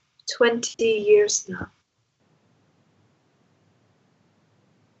about 20 years now.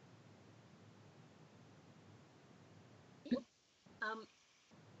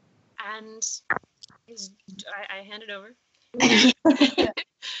 And I hand it over.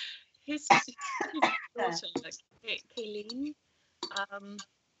 his daughter, Kayleen,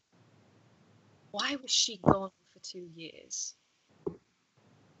 why was she gone for 2 years?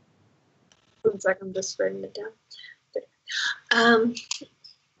 1 second, I'm just writing it down.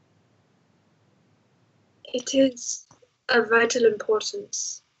 It is of vital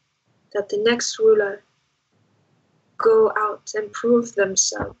importance that the next ruler go out and prove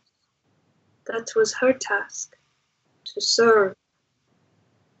themselves that was her task, to serve,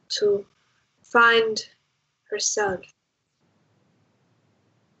 to find herself,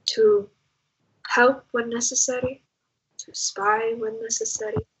 to help when necessary, to spy when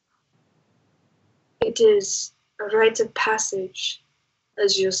necessary. It is a rite of passage,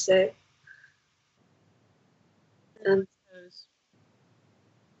 as you say. And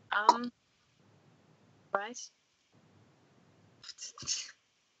right.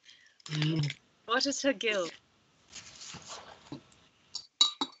 What is her guild?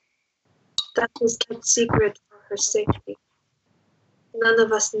 that was kept secret for her safety. None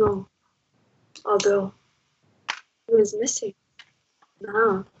of us know, although he is missing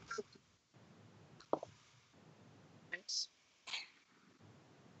now. Right.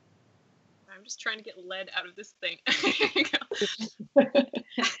 I'm just trying to get lead out of this thing. Here you go.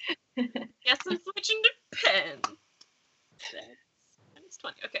 Yes, I'm switching to pen. It's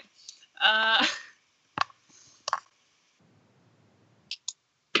 20. Okay.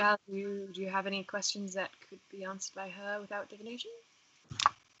 Val, do you have any questions that could be answered by her without divination?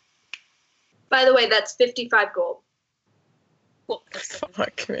 By the way, that's 55 gold. Cool.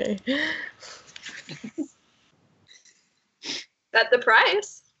 Fuck me. That's the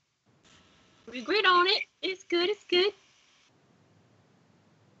price. We agreed on it. It's good. It's good.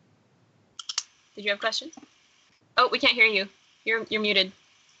 Did you have questions? Oh, we can't hear you. You're muted.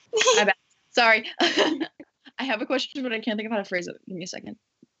 My bad. Sorry. I have a question, but I can't think of how to phrase it. Give me a second.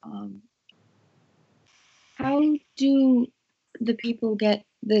 How do the people get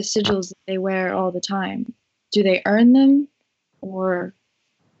the sigils that they wear all the time? Do they earn them, or?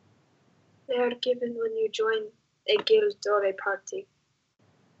 They are given when you join a guild or a party.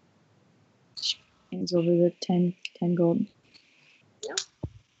 Hands over the 10 gold. Yeah.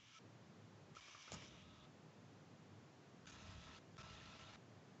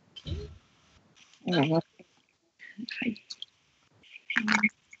 Okay.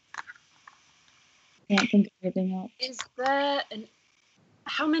 Can't think of anything else. Is there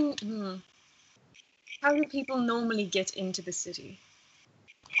how many? How do people normally get into the city?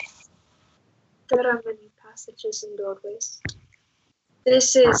 There are many passages and doorways.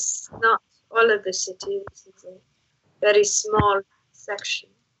 This is not all of the city. This is a very small section.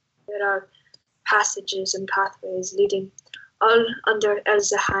 There are passages and pathways leading all under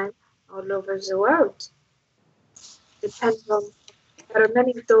Elzaheim, all over the world. Depends on, there are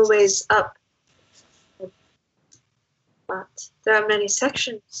many doorways up, but there are many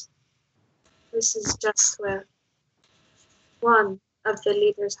sections. This is just where one of the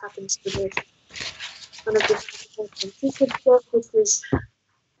leaders happens to live. One of the this is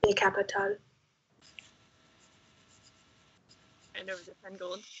the capital. And over the 10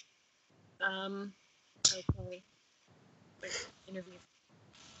 gold. Okay. Wait, interview.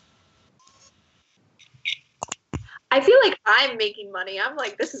 I feel like I'm making money. I'm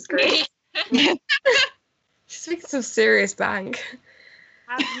like, this is great. She's making some serious bank.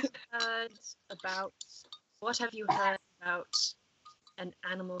 What have you heard about an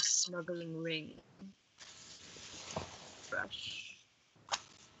animal smuggling ring? Rush.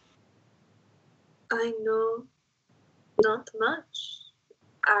 I know not much.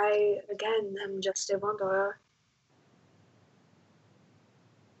 I, again, am just a wanderer.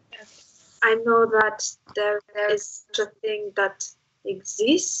 Yes. I know that there is such a thing that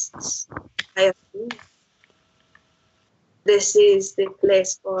exists. I assume this is the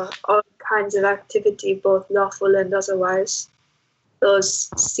place for all kinds of activity, both lawful and otherwise. Those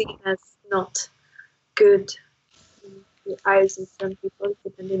seen as not good in the eyes of some people,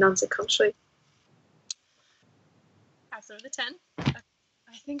 depending on the country. Pass over the 10.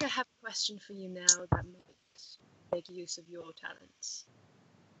 I think I have a question for you now that might make use of your talents.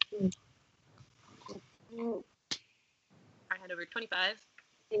 I hand over 25.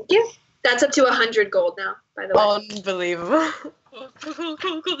 Thank you. That's up to 100 gold now, by the way. Unbelievable.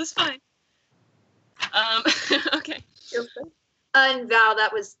 Cool. That's fine. Okay. And Val,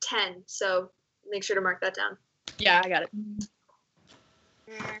 that was 10, so make sure to mark that down. Yeah, I got it.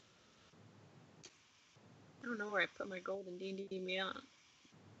 I don't know where I put my gold in D&D Beyond.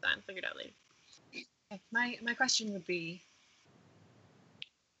 Fine, figure it out later. Okay, my question would be,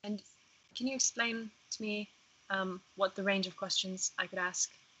 and can you explain to me what the range of questions I could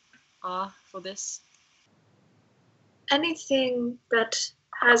ask are for this? Anything that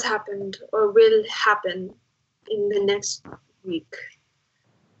has happened or will happen in the next week.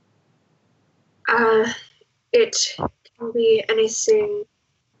 It can be anything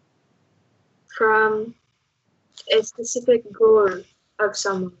from a specific goal of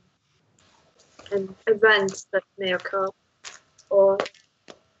someone, an event that may occur, or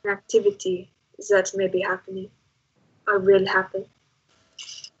an activity that may be happening or will happen.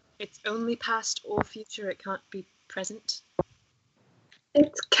 It's only past or future. It can't be present.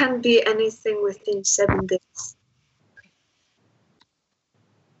 It can be anything within 7 days.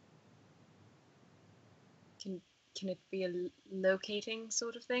 Can it be a locating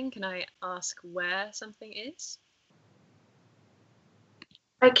sort of thing? Can I ask where something is?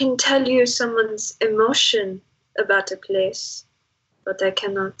 I can tell you someone's emotion about a place, but I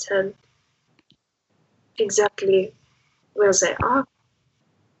cannot tell exactly where they are.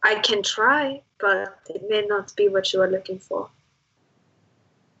 I can try, but it may not be what you are looking for.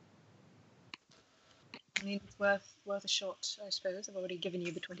 I mean, it's worth a shot, I suppose. I've already given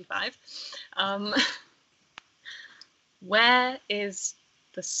you the 25. Where is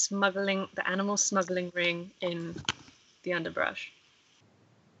the animal smuggling ring in the underbrush?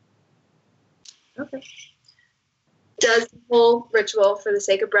 Okay. Does the whole ritual, for the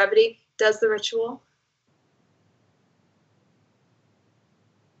sake of brevity, does the ritual?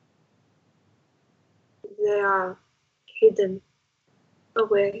 They are hidden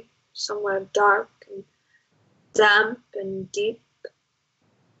away somewhere dark and damp and deep.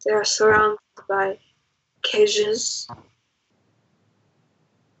 They are surrounded by cages.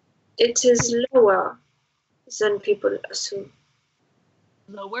 It is lower than people assume.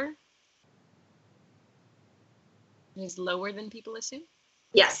 Lower? It is lower than people assume?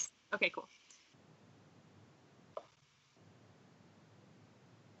 Yes. Okay, cool.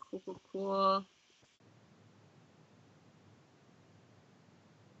 Cool.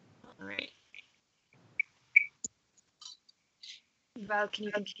 All right. Val, can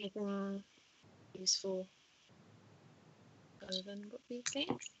you think of anything useful other than what we've seen?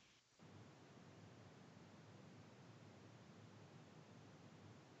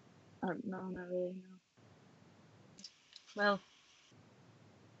 No, not really. No. Well,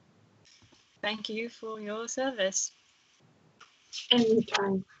 thank you for your service.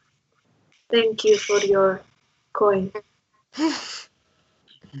 Anytime. Thank you for your coin.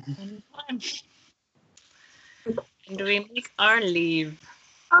 Anytime. And we make our leave.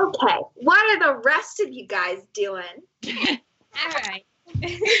 Okay, what are the rest of you guys doing? All right.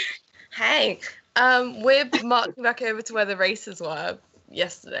 Hey, we're marching back over to where the races were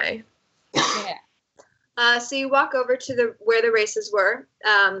yesterday. Yeah. So you walk over to where the races were,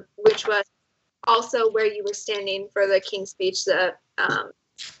 which was also where you were standing for the King's Speech. The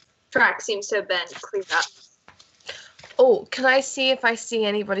track seems to have been cleared up. Oh, can I see if I see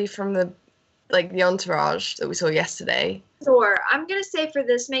anybody from the entourage that we saw yesterday? Sure. I'm gonna say for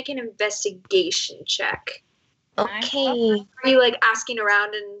this, make an investigation check. Okay. Are you asking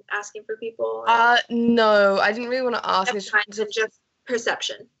around and asking for people? No, I didn't really want to ask. Just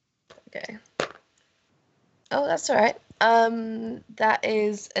perception. Okay. Oh, that's all right. That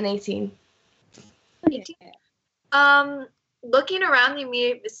is an 18. 18. Looking around the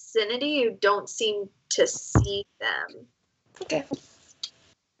immediate vicinity, you don't seem to see them. Okay.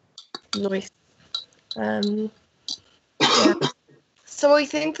 Nice. Yeah. So I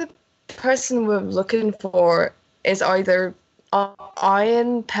think the person we're looking for is either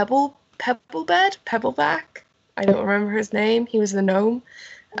Iron Pebbleback. I don't remember his name. He was the gnome.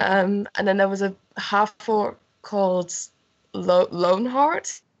 And then there was a half-orc called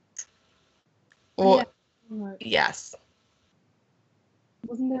Loneheart. Or yes.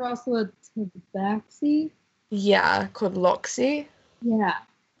 Wasn't there also a Tabaxi? Yeah, called Loxy. Yeah.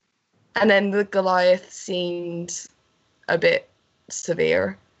 And then the Goliath seemed a bit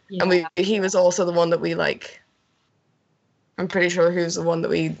severe. Yeah. And he was also the one that we I'm pretty sure he was the one that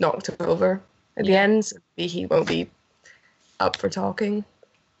we knocked over at the end. So he won't be up for talking.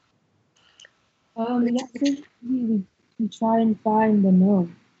 We try and find the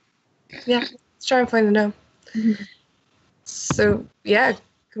gnome. Yeah, let's try and find the gnome. Mm-hmm. So yeah,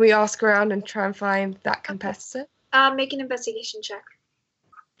 can we ask around and try and find that competitor? Make an investigation check.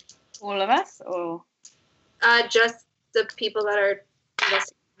 All of us, or just the people that are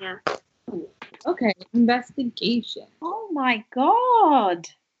investigating. Yeah. Okay, investigation. Oh my god.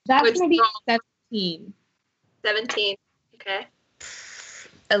 That's gonna be 17. 17. Okay.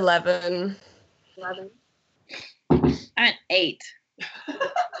 11. 11. I'm at 8.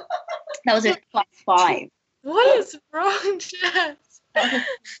 That was a +5. What is wrong, Jess? That was a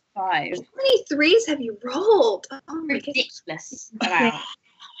 5. How many 3s have you rolled? Oh, ridiculous. Wow.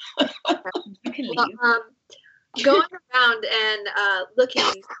 You can leave. Going around and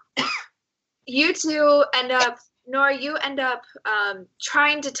looking, you two end up, Nora, you end up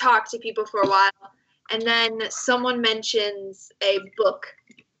trying to talk to people for a while, and then someone mentions a book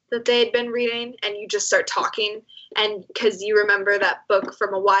that they had been reading, and you just start talking, and because you remember that book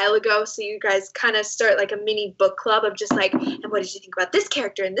from a while ago, so you guys kind of start like a mini book club of just like, and what did you think about this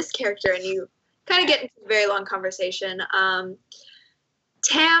character and this character, and you kind of get into a very long conversation.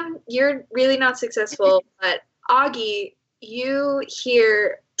 Tam, you're really not successful, but Augie, you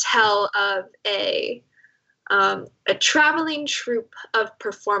hear tell of a traveling troupe of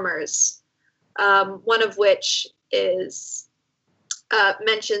performers, one of which is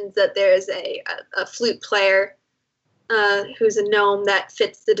mentions that there's a flute player who's a gnome that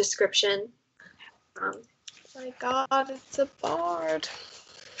fits the description. My God, it's a bard.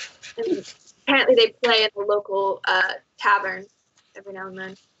 And apparently they play in the local tavern every now and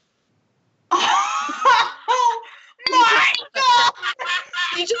then. Oh my God!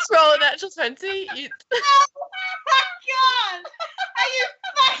 You just roll a natural 20. Oh my God! Are you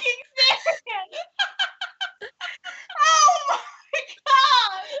fucking serious? Oh my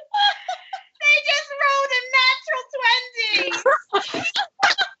God! They just rolled a natural 20.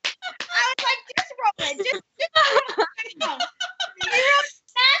 I was like, just roll it. Just roll it. You rolled a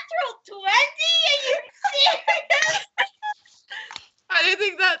natural 20? Are you serious? I don't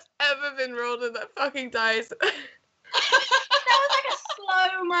think that's ever been rolled in that fucking dice. That was like a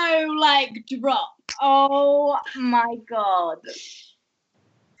slow-mo like drop. Oh my God.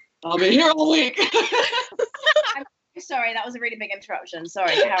 I'll be here all week. I'm sorry, that was a really big interruption.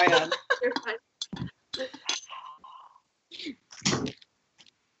 Sorry, carry on. You're fine.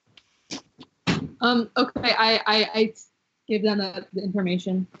 Okay, I give them the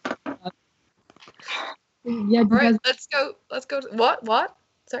information. Yeah, All right, let's go. What?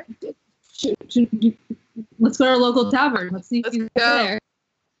 Sorry. Let's go to our local tavern. Let's see if Let's he's go. there.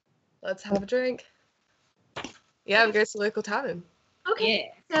 Let's have a drink. Yeah, we go to the local tavern.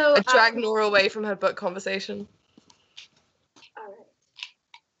 Okay. So I drag Nora away from her book conversation. all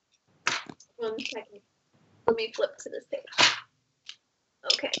right. 1 second. Let me flip to this page.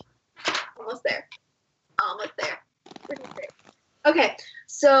 Okay. Almost there. Pretty there. Okay.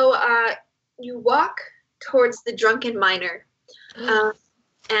 So you walk towards the Drunken Miner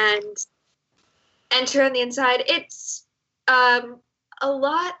and enter on the inside. It's a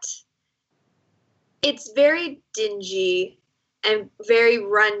lot. It's very dingy and very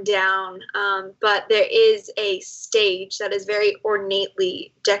run down, but there is a stage that is very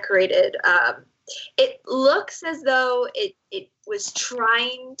ornately decorated. It looks as though it was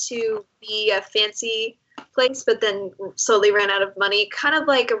trying to be a fancy place, but then slowly ran out of money, kind of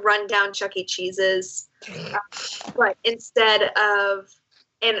like a rundown Chuck E. Cheese's. But instead of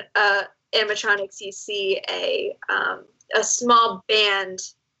animatronics, you see a small band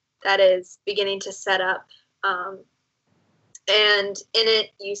that is beginning to set up. And in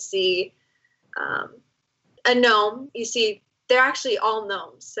it, you see a gnome. You see, they're actually all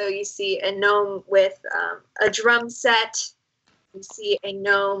gnomes. So you see a gnome with a drum set. You see a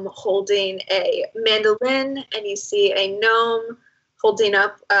gnome holding a mandolin, and you see a gnome holding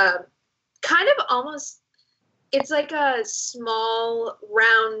up kind of almost, it's like a small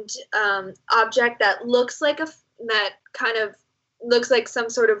round object that looks like that kind of looks like some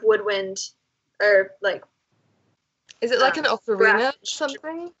sort of woodwind, or like. Is it like an ocarina or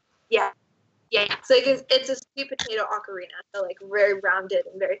something? Yeah. So it's a sweet potato ocarina, so like very rounded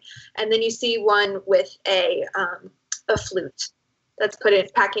and then you see one with a flute that's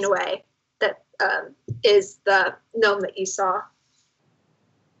packing away. That is the gnome that you saw.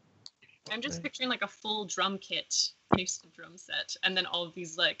 I'm just picturing like a full drum kit, next to the drum set, and then all of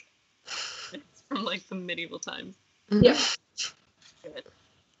these like from like the medieval times. Yeah. Good.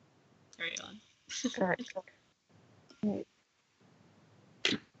 Carry on.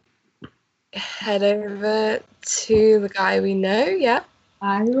 Head over to the guy we know. Yeah.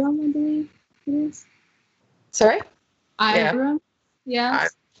 Iram, I believe it is. Sorry. Iram. Yeah.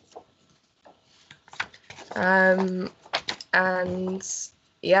 And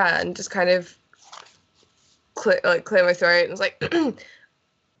just kind of clear my throat, and was like,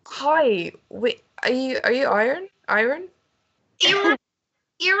 "Hi, wait, are you Iron? Iram,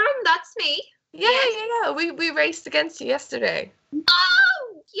 that's me. Yeah. We raced against you yesterday.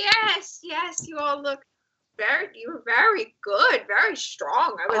 Oh, yes, you all look you were very good, very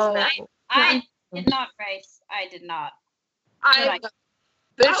strong. I did not race. I did not.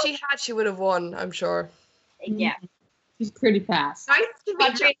 But if she had, she would have won, I'm sure. Yeah. She's pretty fast. Nice to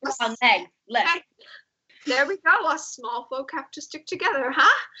meet you. On legs. Look. There we go. Us small folk have to stick together,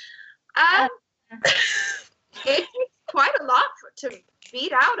 huh? It takes quite a lot to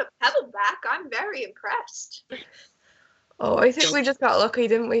beat out a pebbleback. I'm very impressed. Oh, I think we just got lucky,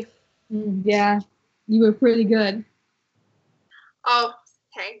 didn't we? Yeah, you were pretty good. Oh,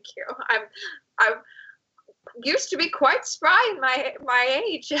 thank you. I'm used to be quite spry in my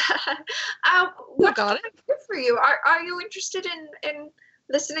age. What got can I do for you? Are you interested in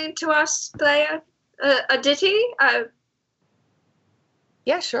listening to us play a ditty?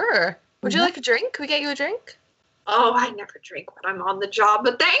 Yeah, sure. Would you like a drink? Can we get you a drink? Oh, I never drink when I'm on the job,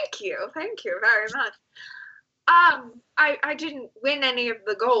 but thank you very much. I didn't win any of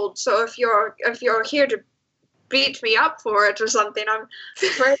the gold, so if you're here to beat me up for it or something, I'm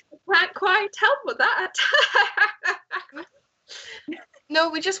afraid I can't quite help with that. No,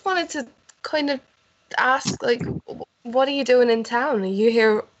 we just wanted to kind of ask, like, what are you doing in town? Are you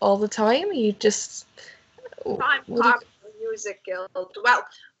here all the time? Are you just... I'm part of the music guild. Well,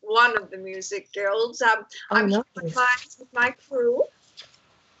 one of the music guilds. I'm nice. with my crew,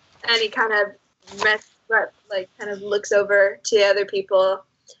 and he kind of kind of looks over to the other people.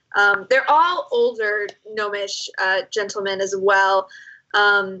 They're all older gnomish gentlemen as well.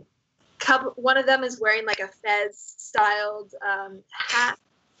 One of them is wearing like a fez styled hat,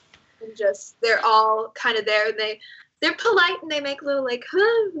 and just they're all kind of there. They're polite and they make little like,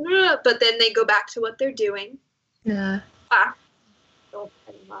 but then they go back to what they're doing. Yeah. Don't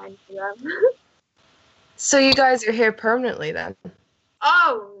pay mind for them. So you guys are here permanently then?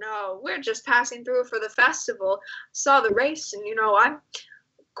 Oh no, we're just passing through for the festival. Saw the race, and I'm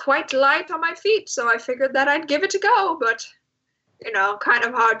quite light on my feet, so I figured that I'd give it a go. But kind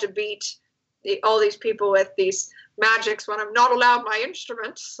of hard to beat all these people with these magics when I'm not allowed my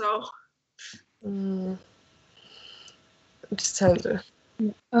instrument. So. Just sounds.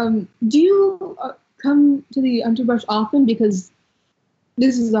 Do you come to the Underbrush often? Because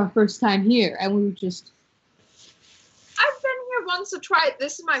this is our first time here, and we were just. I've been here once or twice.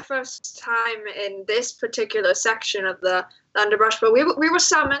 This is my first time in this particular section of the Underbrush, but we were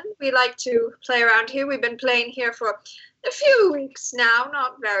summoned. We like to play around here. We've been playing here for a few weeks now,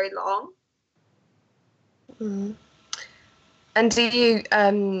 not very long. Mm. And do you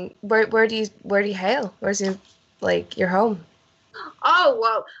where do you hail? Where's your home? Oh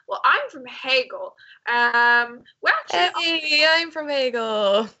well, I'm from Hagel. Well, actually, hey, I'm from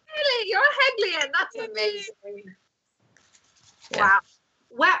Hagel. Really, you're Heglian. That's amazing. Yeah.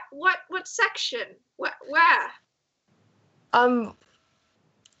 Wow. What section? Where?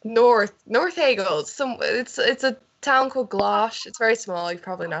 North Hagel. It's a town called Glosh. It's very small. You've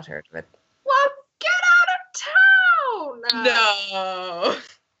probably not heard of it. Well, get out of town.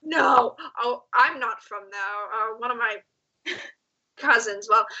 No. Oh, I'm not from there. One of my cousins.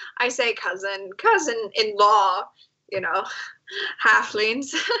 Well, I say cousin-in-law.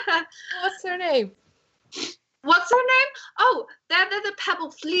 Halflings. What's their name? What's their name? Oh, they're the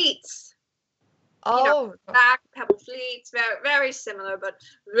Pebble Fleets. Oh. Back Pebble Fleets, very, very similar, but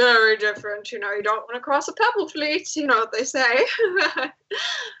very different. You don't want to cross a Pebble Fleet. You know what they say.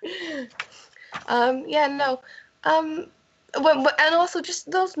 Yeah, no. And also just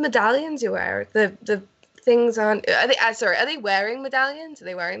those medallions you wear, the things on. Are they wearing medallions? Are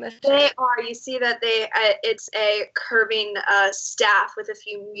they wearing that? They are. You see that it's a curving staff with a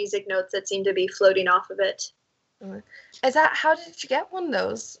few music notes that seem to be floating off of it. Is that, how did you get one of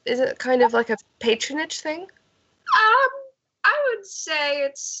those? Is it kind of like a patronage thing? I would say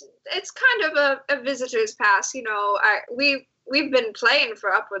it's kind of a visitor's pass. We've been playing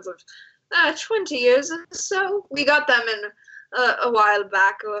for upwards of 20 years or so. We got them in a while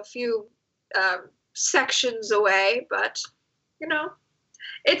back, a few sections away, but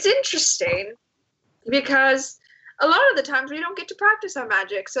it's interesting because a lot of the times we don't get to practice our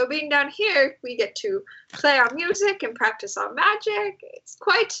magic. So being down here, we get to play our music and practice our magic. It's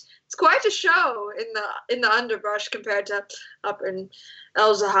quite a show in the Underbrush compared to up in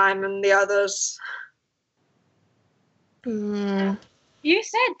Elzheim and the others. You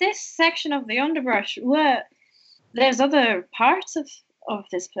said this section of the Underbrush. There's other parts of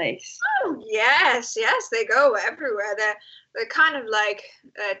this place. Oh yes, they go everywhere. They're kind of like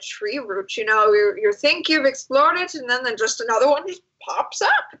tree roots, you think you've explored it, and then just another one just pops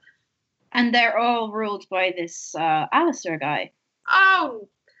up. And they're all ruled by this Alistair guy. Oh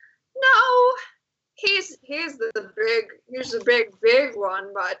no, he's the big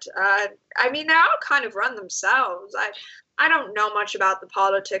one, but they all kind of run themselves. I don't know much about the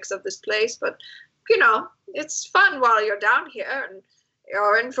politics of this place, but it's fun while you're down here, and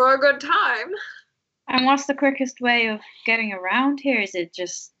you're in for a good time. And what's the quickest way of getting around here? Is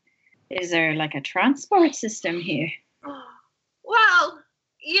there like a transport system here? Well,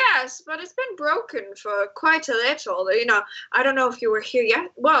 yes, but it's been broken for quite a little. I don't know if you were here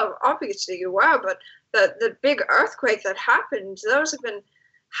yet. Well, obviously you were, but the big earthquake that happened, those have been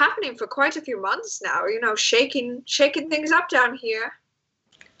happening for quite a few months now, shaking things up down here.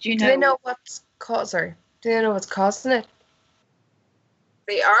 Do you Do they know what's causing it?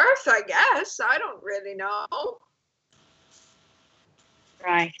 The Earth, I guess. I don't really know.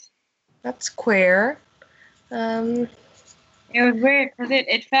 Right. That's queer. It was weird because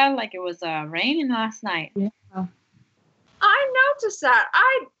it felt like it was raining last night. Yeah. I noticed that.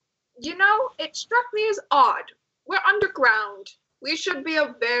 It struck me as odd. We're underground. We should be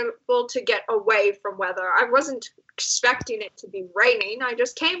able to get away from weather. I wasn't expecting it to be raining. I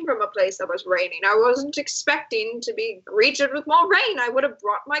just came from a place that was raining. I wasn't expecting to be greeted with more rain. I would have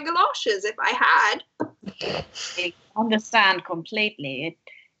brought my galoshes if I had. I understand completely.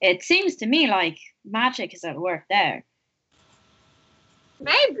 It seems to me like magic is at work there.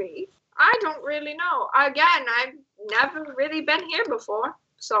 Maybe. I don't really know. Again, I've never really been here before.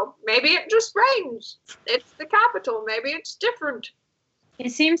 So maybe it just rains. It's the capital. Maybe it's different. It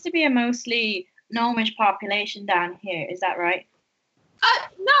seems to be a mostly gnomish population down here. Is that right?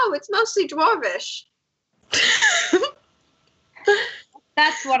 No, it's mostly dwarvish.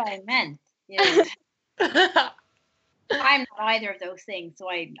 That's what I meant. Yeah. I'm not either of those things, so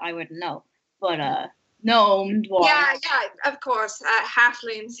I wouldn't know. But gnome, dwarf. Yeah, of course.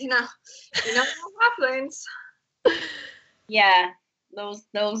 Halflings, you know halflings. Yeah, those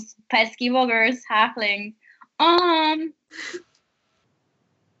pesky buggers, halflings. Oh,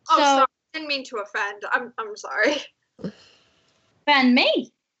 sorry. I didn't mean to offend. I'm sorry. Offend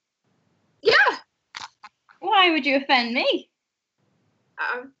me? Yeah. Why would you offend me?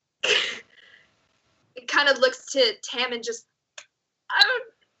 It kind of looks to Tam and just, no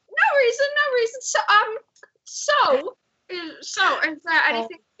reason. So, is there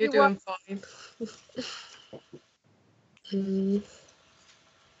anything You're doing fine.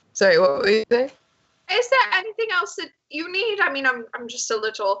 Sorry, what were you saying? Is there anything else that you need? I mean, I'm just a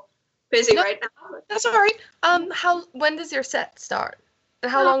little busy right now. That's all right. When does your set start?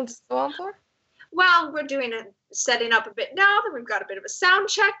 And how long does it go on for? Well, we're setting up a bit now. Then we've got a bit of a sound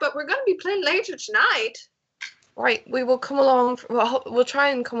check, but we're going to be playing later tonight. Right, we will come along. We'll try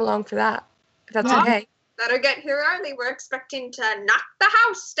and come along for that. If that's okay. Better get here early. We're expecting to knock the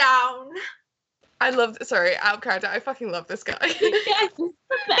house down. I love. Sorry, out of character. I fucking love this guy. I want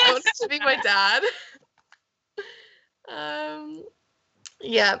him to be my dad.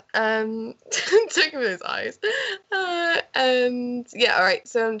 Took him in his eyes. And yeah, all right.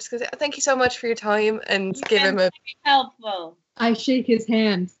 So I'm just gonna say thank you so much for your time and give him a helpful. I shake his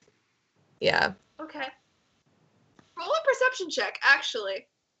hand. Yeah. Okay. Roll a perception check, actually.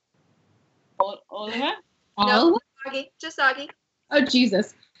 Oliver? No, just Augie. Oh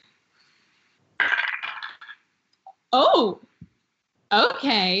Jesus. Oh.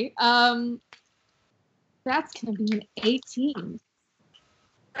 Okay. That's gonna be an 18.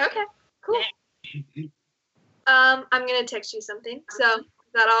 Okay, cool. I'm gonna text you something. So is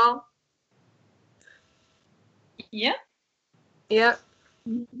that all? Yeah. Yeah.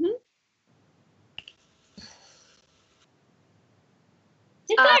 Mm-hmm.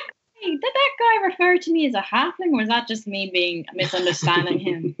 Did that guy refer to me as a halfling, or was that just me misunderstanding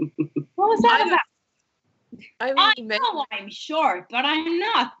him? What was that about? I know I'm short, but I'm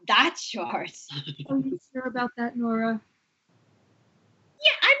not that short. Are you sure about that, Nora?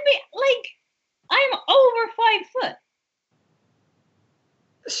 Yeah, I mean, I'm over 5 foot.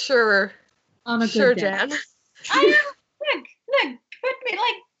 Sure. On a good sure, day. Jan. I am. Look, put me,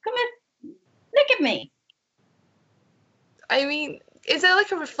 come in, look at me. I mean, is there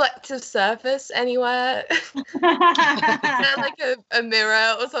like a reflective surface anywhere? Is there like a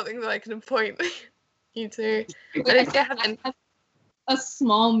mirror or something that I can point you to? I don't think I have any. A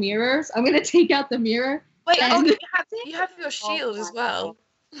small mirror. So I'm gonna take out the mirror. Wait, and you have your shield as well.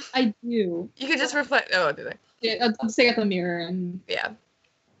 I do. You could just reflect. Oh, did I? Yeah, I'll just take out the mirror and Yeah.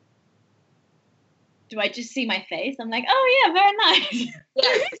 Do I just see my face? I'm like, oh yeah, very nice.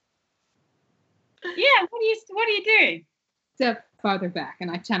 Yes. Yeah. What are you doing? step farther back,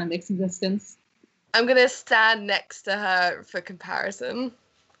 and I kind of make some distance. I'm gonna stand next to her for comparison.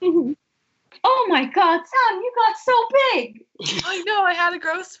 Oh my God, Sam, you got so big. I know, I had a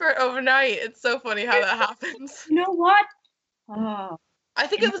growth spurt overnight. It's so funny how that happens. You know what? Oh. I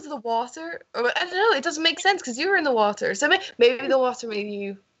think it was the water. Or, I don't know, it doesn't make sense because you were in the water. So maybe the water made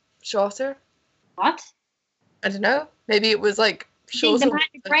you shorter. What? I don't know. Maybe it was like I think shorter. the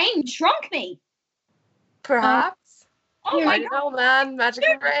magic rain shrunk me. Perhaps. Oh I my don't God. know, man. Magic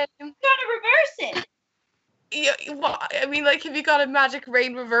rain. You gotta reverse it. Yeah, what? I mean, like, have you got a magic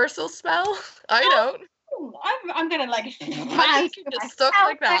rain reversal spell? I don't. Ooh, I'm gonna like. I think you're just stuck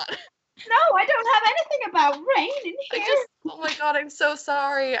like that. No, I don't have anything about rain in here. Oh my God, I'm so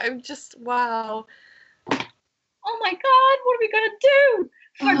sorry. I'm just, wow. Oh my God, what are we gonna do?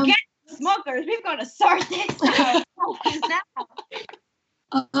 Forget smokers. We've got to sort this out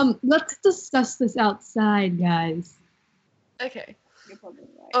now. Let's discuss this outside, guys. Okay. You're probably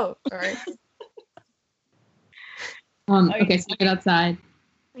right. Oh, sorry. Okay, so we get outside.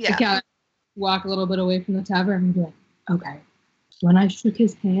 Yeah. I kind of walk a little bit away from the tavern and be like, okay. When I shook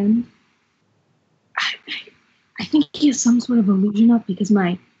his hand, I think he has some sort of illusion up because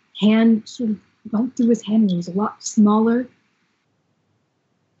my hand sort of went through his hand and it was a lot smaller.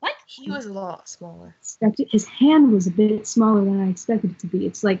 What? He was a lot smaller. His hand was a bit smaller than I expected it to be.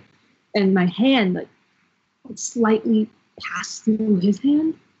 It's like, and my hand like slightly passed through his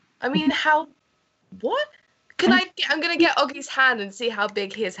hand. I mean, what? I'm gonna get Oggy's hand and see how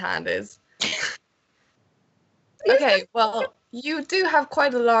big his hand is. Okay, well, you do have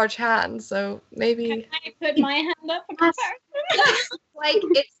quite a large hand, so maybe. Can I put my hand up for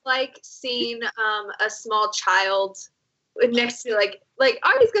comparison? It's like seeing a small child next to like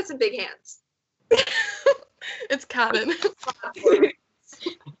Artie's got some big hands. It's canon.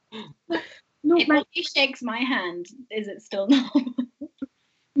 No, If he shakes my hand, is it still normal?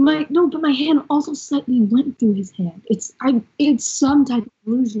 But my hand also slightly went through his hand. It's some type of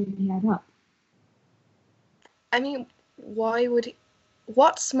illusion he had up. I mean, why would he?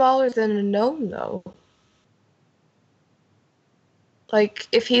 What's smaller than a gnome, though? Like,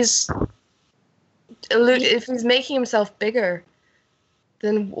 if he's making himself bigger,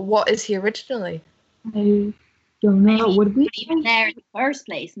 then what is he originally? I don't know. Maybe Would we? he's not even there in the first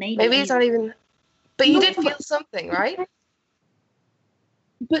place. Maybe He's not even. But you No, did feel but- something, right?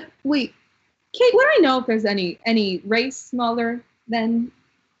 But wait, Kate, would I know if there's any race smaller than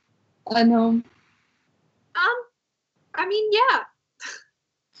a gnome? I mean, yeah.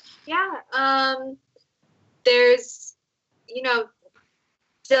 Yeah. There's,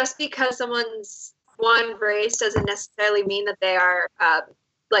 just because someone's one race doesn't necessarily mean that they are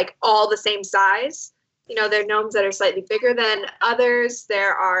like all the same size. There are gnomes that are slightly bigger than others.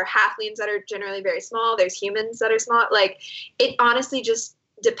 There are halflings that are generally very small. There's humans that are small. Like, it honestly just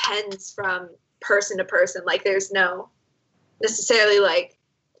depends from person to person. Like, there's no necessarily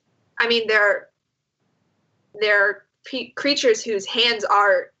there are creatures whose hands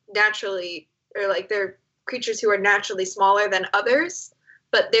are naturally, or like they're creatures who are naturally smaller than others,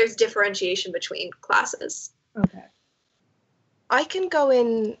 but there's differentiation between classes. Okay. I can go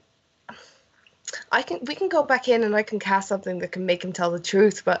in. We can go back in and I can cast something that can make him tell the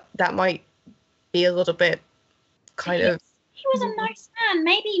truth, but that might be a little bit kind of. He was a nice man.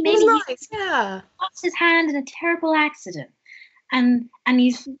 Maybe He's he nice, yeah. lost his hand in a terrible accident, and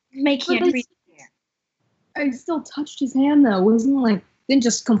he's making But it really clear. I still touched his hand though. It wasn't didn't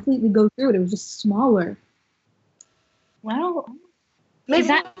just completely go through it. It was just smaller. Well, Maybe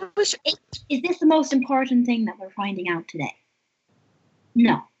is this the most important thing that we're finding out today?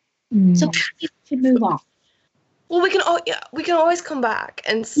 No. So we should move on. Well, we can always come back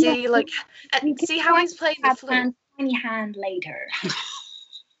and see and see how he's playing the flute. Tiny hand later.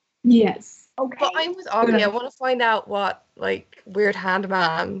 Yes. Okay. But I'm with Augie. I want to find out what weird hand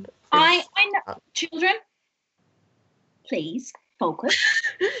man. I know. Children, please focus.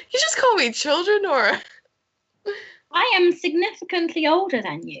 You just call me children, or I am significantly older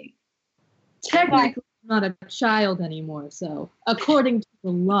than you. Technically, I'm not a child anymore. So, according to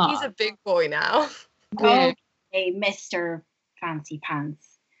the law, he's a big boy now. Yeah. Okay, Mr. Fancy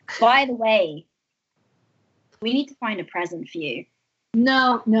Pants. By the way, we need to find a present for you.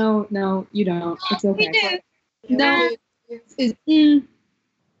 No, you don't. It's okay. We do. No, is this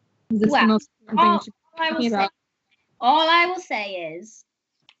Well, the most important thing you should be talking about? All I will say is,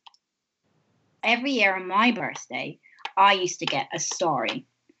 every year on my birthday, I used to get a story.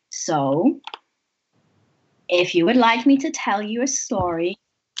 So, if you would like me to tell you a story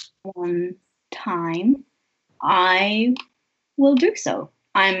one time, I will do so.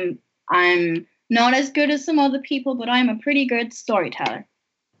 I'm not as good as some other people, but I'm a pretty good storyteller.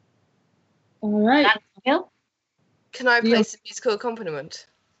 All right. That's real. Can I play some musical accompaniment?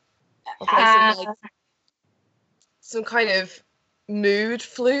 I'll play some kind of mood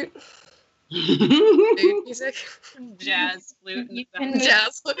flute. Mood music. Jazz flute. You can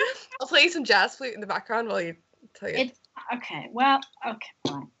Jazz flute. I'll play some jazz flute in the background while you tell you. It's okay. Well, okay,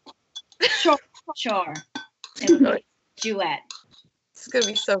 fine. Sure. It'll be a duet. It's gonna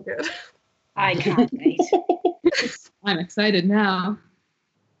be so good. I can't wait. I'm excited now.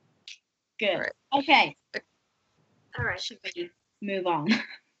 Good. Right. Okay. All right. Should we move on?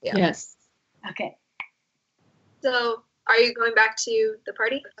 Yeah. Yes. Okay. So, are you going back to the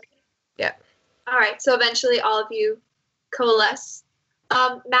party? Yeah. All right. So eventually, all of you coalesce.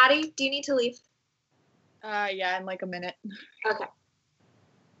 Maddie, do you need to leave? Yeah, in like a minute. Okay.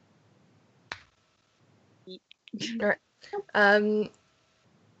 Right. Um.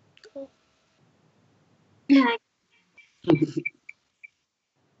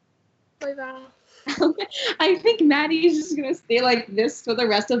 Bye, Val. I think Maddie is just gonna stay like this for the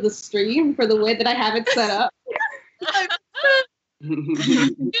rest of the stream for the way that I have it set up. Yeah,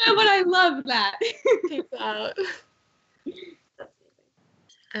 but I love that. Peace out.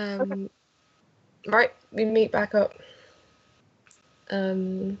 Right, we meet back up.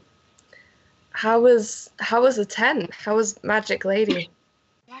 How was the tent? How was Magic Lady?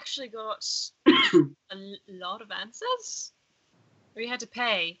 We actually got a lot of answers. We had to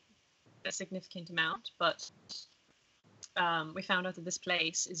pay a significant amount, but we found out that this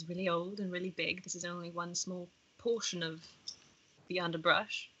place is really old and really big. This is only one small portion of the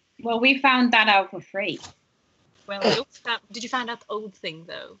underbrush. Well, we found that out for free. Well, we also did you find out the old thing,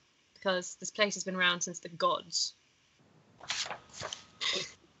 though? Because this place has been around since the gods.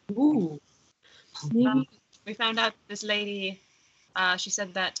 Ooh. Maybe. We found out this lady, she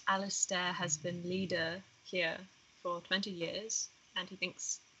said that Alistair has been leader here for 20 years, and she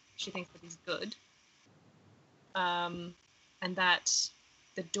thinks that he's good. And that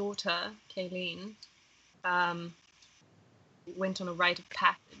the daughter, Kayleen, went on a rite of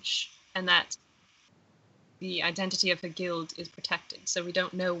passage, and that the identity of her guild is protected. So we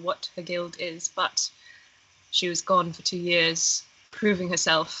don't know what her guild is, but she was gone for 2 years, proving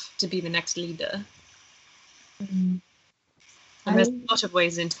herself to be the next leader. And there's a lot of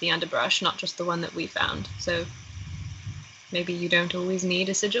ways into the underbrush, not just the one that we found. So maybe you don't always need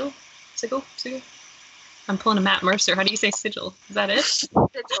a sigil. Sigil? I'm pulling a Matt Mercer. How do you say sigil? Is that it?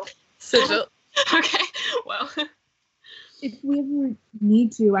 Sigil. Okay. Well. If we ever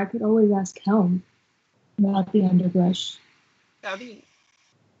need to, I could always ask Helm about the underbrush. That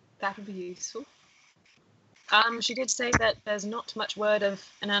would be useful. She did say that there's not much word of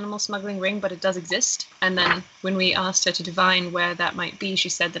an animal smuggling ring, but it does exist. And then when we asked her to divine where that might be, she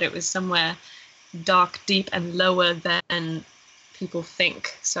said that it was somewhere dark, deep, and lower than people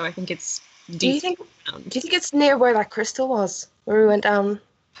think. So I think it's deep. Do you think it's near where that crystal was? Where we went down,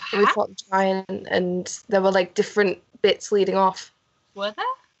 we fought the giant, and there were like different bits leading off. Were there?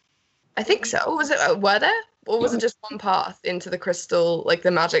 I think so. Was it? Were there? Or was it just one path into the crystal, like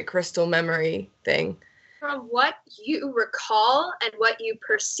the magic crystal memory thing? From what you recall and what you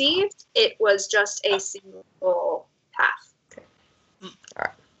perceived, it was just a single path. Okay. All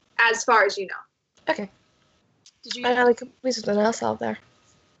right. As far as you know. Okay. Did you? I know, like, there's something else out there.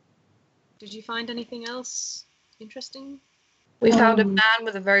 Did you find anything else interesting? We found a man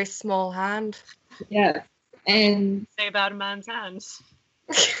with a very small hand. Yeah, and say about a man's hands.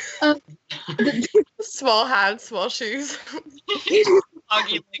 Small hands, small shoes.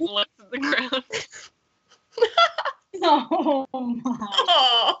 Augie like looks at the ground. Oh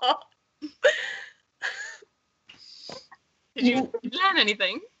my! Did you learn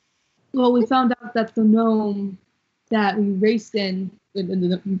anything? Well, we found out that the gnome that we raced that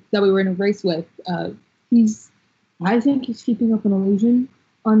we were in a race with, I think he's keeping up an illusion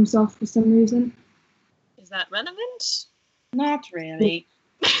on himself for some reason. Is that relevant? Not really.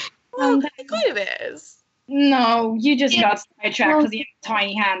 Well, it kind of is. No, you just got sidetracked because you have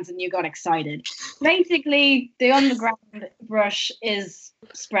tiny hands and you got excited. Basically, the underground brush is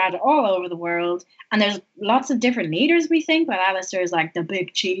spread all over the world, and there's lots of different leaders, we think, but Alistair is like the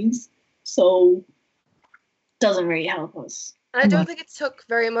big cheese, so doesn't really help us. I don't think it took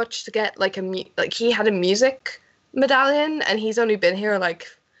very much to get like he had a music medallion, and he's only been here like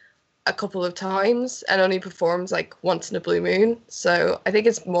a couple of times and only performs like once in a blue moon. So I think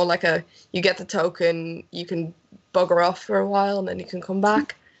it's more like you get the token, you can bugger off for a while, and then you can come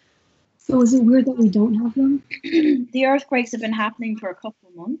back. So is it weird that we don't have them? The earthquakes have been happening for a couple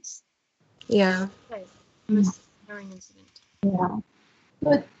of months. Yeah. Incident. Yeah.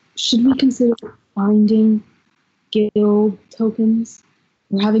 But should we consider finding guild tokens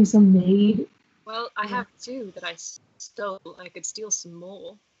or having some made? Well, I have 2 that I stole. I could steal some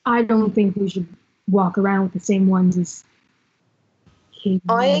more. I don't think we should walk around with the same ones as kids.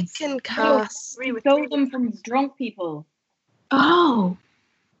 I can cast. We stole them from drunk people. Oh.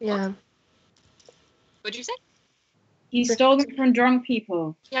 Yeah. What'd you say? He stole them from drunk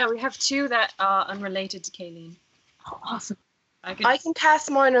people. Yeah, we have 2 that are unrelated to Kayleen. Oh, awesome. I can cast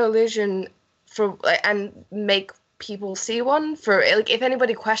minor illusion and make people see one for like if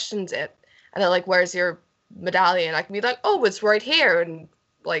anybody questions it and they're like, "Where's your medallion?" I can be like, "Oh, it's right here," and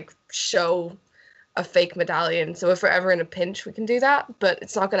like show a fake medallion. So if we're ever in a pinch, we can do that, but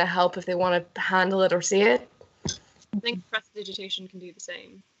it's not going to help if they want to handle it or see it. I think prestidigitation can do the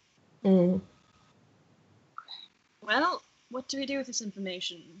same. Mm. Well, what do we do with this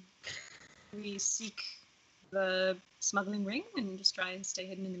information? We seek the smuggling ring and just try and stay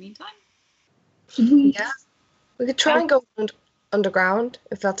hidden in the meantime. Should we? Yeah. We could try and go underground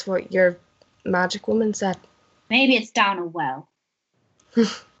if that's what your magic woman said. Maybe it's down a well.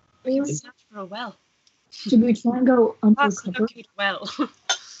 We search for a well. Should we try and go Let's undercover? locate a well.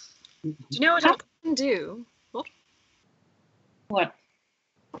 Do you know what I can do? What? What?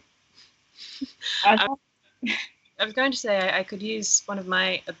 I was going to say I could use one of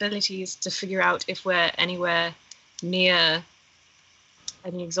my abilities to figure out if we're anywhere near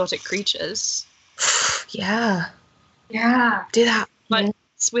any exotic creatures. Yeah. Yeah. Do that. But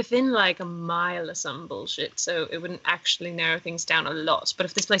it's within like a mile or some bullshit, so it wouldn't actually narrow things down a lot. But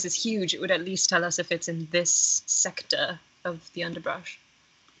if this place is huge, it would at least tell us if it's in this sector of the underbrush.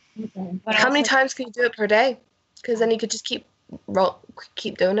 Okay. But How many also- times can you do it per day? Because then you could just keep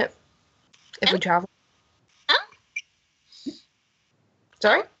doing it if we travel.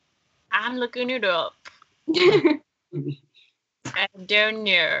 Sorry? I'm looking it up. I don't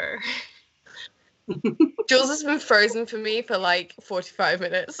know. Jules has been frozen for me for like 45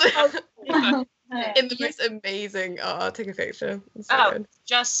 minutes. Oh, In the most amazing. Oh, take a picture. It's so good.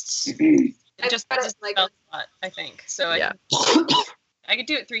 just got it, like- spell slot, I think. So Yeah. I could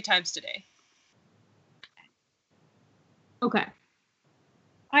do it 3 times today. Okay.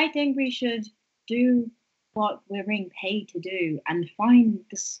 I think we should do what we're being paid to do and find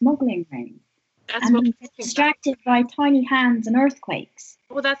the smuggling ring. That's And what be we're thinking about. distracted by tiny hands and earthquakes.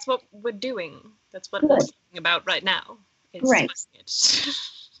 Well, that's what we're doing. That's what Good. we're thinking about right now. It's Great. doing it.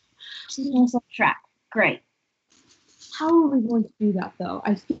 Keeping us on track. Great. How are we going to do that, though?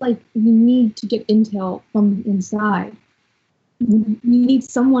 I feel like we need to get intel from the inside. We need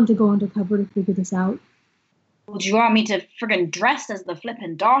someone to go undercover to figure this out. Would you want me to friggin' dress as the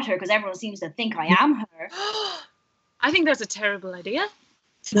flippin' daughter because everyone seems to think I am her? I think that's a terrible idea.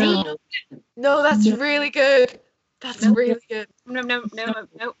 No. No, that's really good. That's really good. No.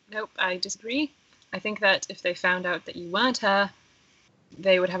 I disagree. I think that if they found out that you weren't her,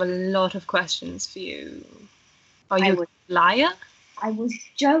 they would have a lot of questions for you. Are I you would- a liar? I was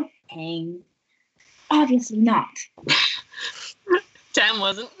joking. Obviously not. Tam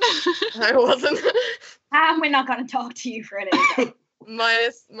wasn't. I wasn't. We're not going to talk to you for a little bit.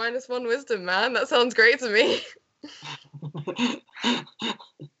 minus 1 wisdom, man. That sounds great to me.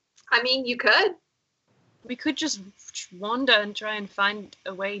 I mean, you could. We could just wander and try and find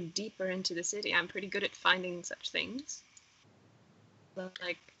a way deeper into the city. I'm pretty good at finding such things. But,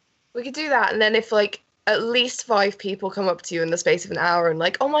 like, We could do that, and then if like at least 5 people come up to you in the space of an hour and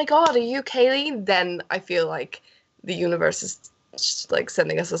like, oh my god, are you Kaylee? Then I feel like the universe is just like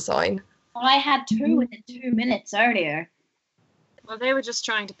sending us a sign. Well, I had 2 within 2 minutes earlier. well, they were just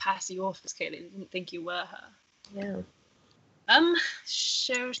trying to pass you off as Kaylee. They didn't think you were her. Yeah.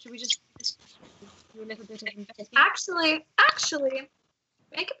 Should we just do a little bit of investigation? Actually,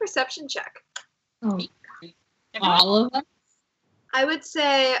 make a perception check. Oh, Everyone? all of us? I would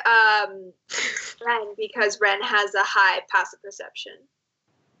say Ren, because Ren has a high passive perception.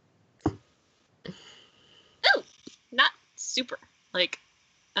 Oh, not super. Like,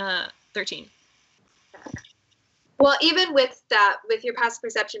 13. Well, even with that, with your passive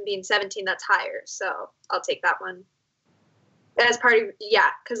perception being 17, that's higher. So I'll take that one. As part of,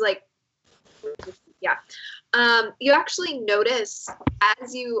 because like, you actually notice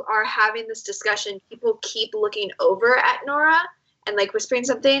as you are having this discussion, people keep looking over at Nora and like whispering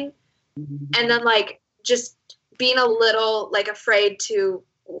something, and then like just being a little like afraid to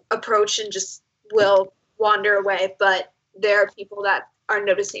approach and just will wander away. But there are people that are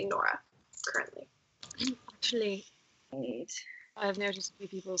noticing Nora currently. Actually, I've noticed a few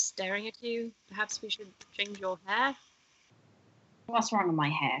people staring at you. Perhaps we should change your hair. What's wrong with my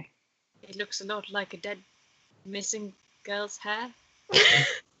hair? It looks a lot like a dead, missing girl's hair.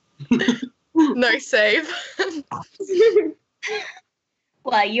 Nice save.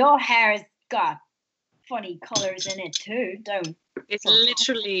 Well, your hair's got funny colors in it too, don't? It's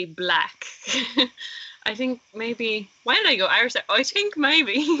literally black. I think maybe. Why did I go Irish? I think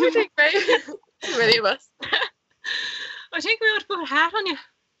maybe. I think maybe many of us. I think we ought to put a hat on you.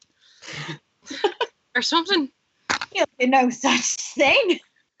 Or something. You'll do no such thing.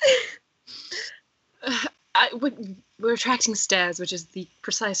 We're attracting stares, which is the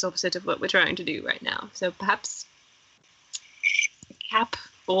precise opposite of what we're trying to do right now. So perhaps a cap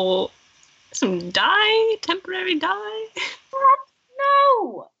or some dye, temporary dye.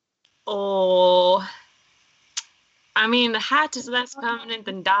 No. Or, I mean, the hat is less permanent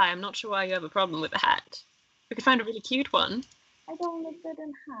than dye. I'm not sure why you have a problem with the hat. We could find a really cute one. I don't look good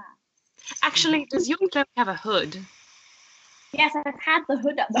in hats. Actually, does your cloak have a hood? Yes, I've had the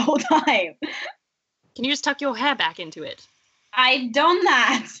hood up the whole time. Can you just tuck your hair back into it? I've done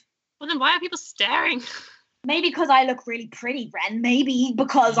that. Well, then why are people staring? Maybe because I look really pretty, Ren. Maybe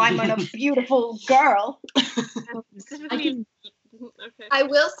because I'm a beautiful girl. Specifically, okay. I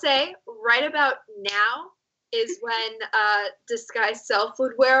will say, right about now is when disguise self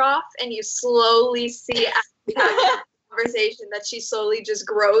would wear off, and you slowly see after that conversation that she slowly just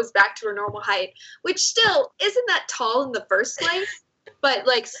grows back to her normal height, which still isn't that tall in the first place, but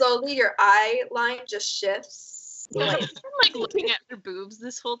like slowly your eye line just shifts. I've been like looking at her boobs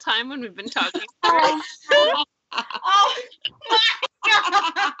this whole time when we've been talking. Oh my god!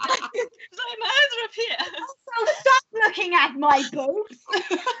 So my eyes are up here. So stop looking at my boobs.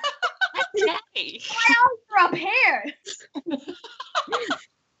 Okay. My eyes are up here.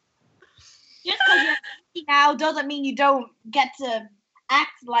 Just because you're 50 now doesn't mean you don't get to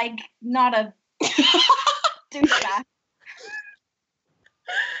act like not a douchebag.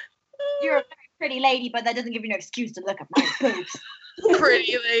 You're a very pretty lady, but that doesn't give you no excuse to look at my boobs.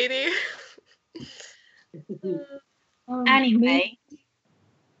 Pretty lady. Anyway.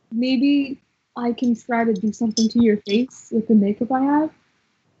 Maybe I can try to do something to your face with the makeup I have.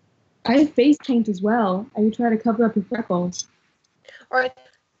 I have face paint as well. I could try to cover up your freckles. All right,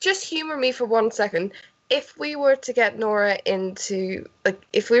 just humor me for 1 second. If we were to get Nora into, like,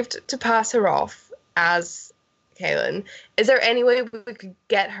 if we were to pass her off as Kaylin, is there any way we could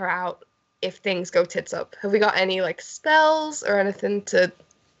get her out if things go tits up? Have we got any, like, spells or anything to,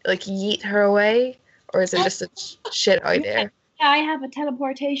 like, yeet her away? Or is it just a shit idea? Yeah, I have a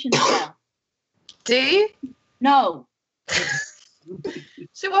teleportation spell. Do you? No.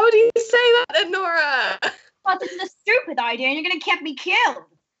 So why would you say that then, Nora? Well, this is a stupid idea, and you're gonna get me killed.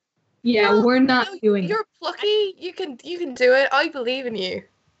 Yeah, we're not doing it. You're plucky. You can do it. I believe in you.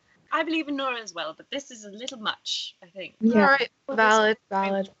 I believe in Nora as well, but this is a little much, I think. Yeah. All right. Valid.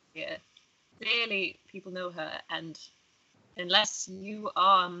 Yeah. Clearly, people know her, and unless you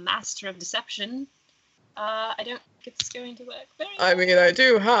are a master of deception, I don't think it's going to work very well. I mean, I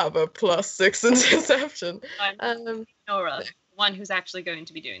do have a +6 in deception. Nora, the one who's actually going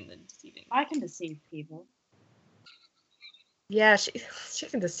to be doing the deceiving. I can deceive people. Yeah, she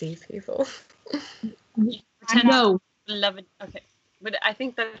can deceive people. No. Beloved. Okay, but I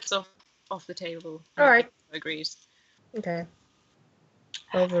think that's off the table. All right. Agrees. Okay.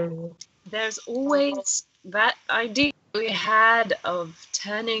 Overruled. There's always that idea we had of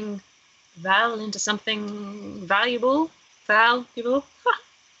turning Val into something valuable. Valuable.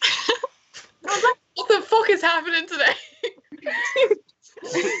 What the fuck is happening today?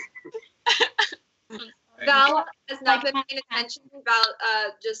 Val has not been paying attention. Val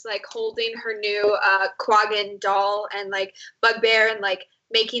just like holding her new Quaggan doll and like Bugbear and like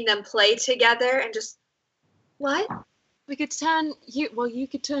making them play together and just what? We could turn you. Well, you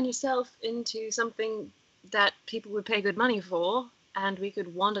could turn yourself into something that people would pay good money for, and we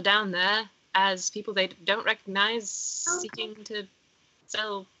could wander down there as people they don't recognize, seeking to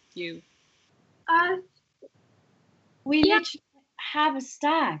sell you. We literally have a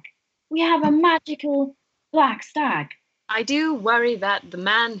stag. We have a magical black stag. I do worry that the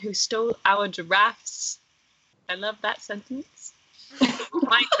man who stole our giraffes, I love that sentence,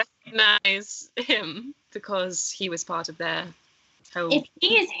 might recognize him because he was part of their whole... If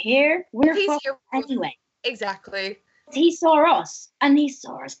he is here, we're He's fucked here. anyway. Exactly. He saw us, and he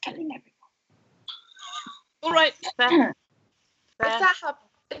saw us killing everyone. All right, fair.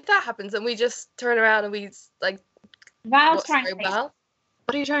 If that happens, and we just turn around and we like. Val's trying to Val?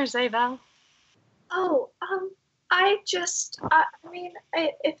 What are you trying to say, Val? Oh, I just, I mean,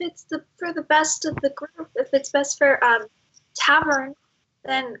 if it's for the best of the group, if it's best for Tavern,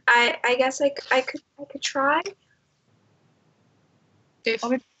 then I guess I could try. If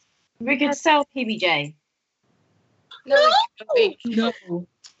we could sell PBJ. no.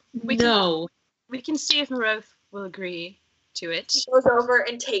 No. We can see if Maroth will agree to it. He goes over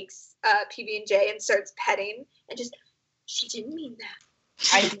and takes PB&J and starts petting and just, she didn't mean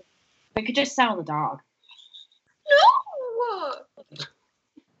that. We could just sell the dog. No!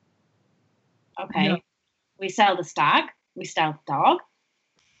 Okay. No. We sell the stag. We sell the dog.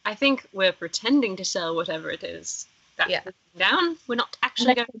 I think we're pretending to sell whatever it is. That's down. We're not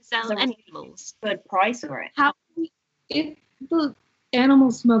actually going to sell any animals. Good price for it. How, if the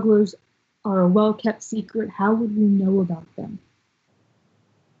animal smugglers are a well-kept secret, how would we know about them?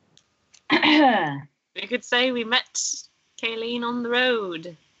 We could say we met Kayleen on the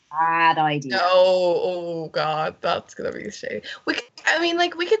road. Bad idea. No, oh god, that's gonna be shady. We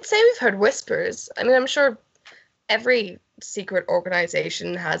could say we've heard whispers. I mean, I'm sure every secret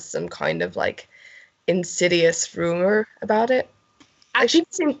organization has some kind of like insidious rumor about it. Actually,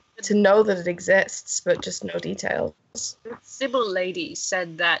 to know that it exists, but just no details. The Sybil lady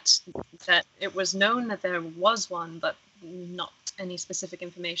said that it was known that there was one, but not any specific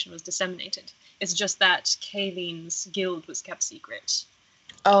information was disseminated. It's just that Kayleen's guild was kept secret.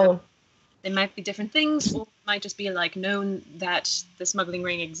 Oh. They might be different things, or it might just be like known that the smuggling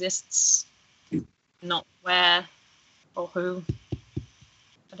ring exists, not where or who.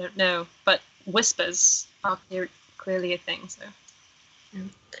 I don't know, but whispers are clearly a thing, so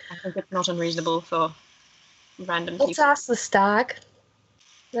I think it's not unreasonable for random Let's people. ask the stag,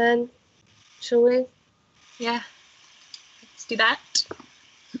 then, shall we? Yeah, let's do that.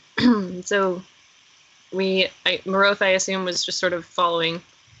 So, Maroth, I assume, was just sort of following,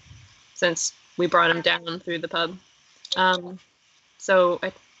 since we brought him down through the pub. So,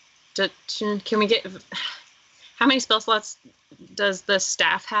 can we get... How many spell slots does the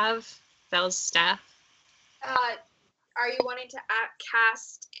staff have? Val's staff? Are you wanting to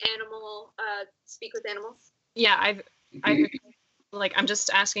cast animal, speak with animals? Yeah, I've like, I'm just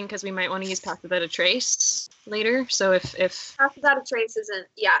asking because we might want to use Pass Without a Trace later. So if Pass Without a Trace isn't,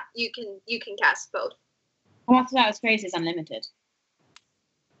 yeah, you can cast both. Pass Without a Trace is unlimited.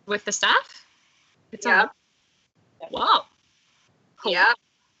 With the staff? It's yeah. Wow. Cool. Yeah.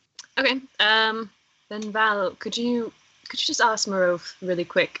 Okay. Then Val, could you just ask Maroth really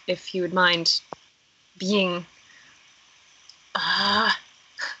quick if he would mind being how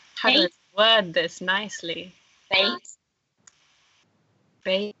do I word this nicely?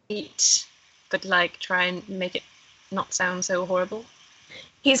 Bait, but like try and make it not sound so horrible.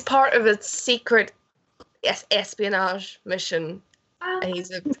 He's part of a secret espionage mission, and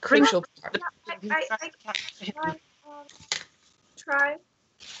he's a crucial part. I try.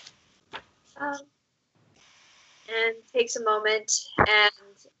 And takes a moment and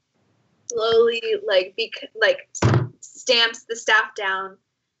slowly stamps the staff down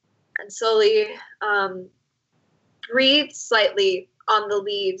and slowly breathes slightly on the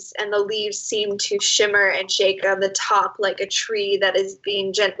leaves, and the leaves seem to shimmer and shake on the top like a tree that is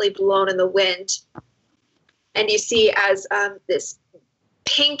being gently blown in the wind. And you see as this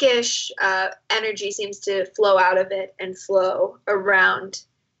pinkish energy seems to flow out of it and flow around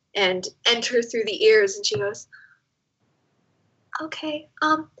and enter through the ears, and she goes, "Okay,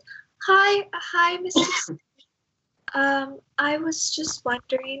 hi, Mr. I was just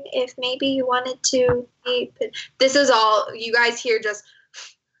wondering if maybe you wanted to be..." This is all you guys hear, just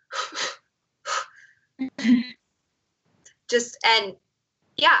and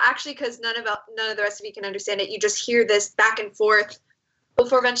yeah, actually, because none of the rest of you can understand it, you just hear this back and forth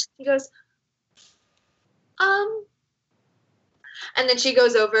before eventually she goes, and then she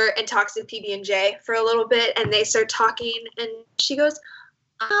goes over and talks to PB&J for a little bit, and they start talking, and she goes,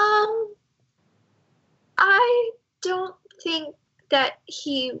 I don't think that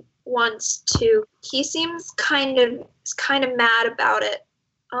he wants to. He seems kind of mad about it.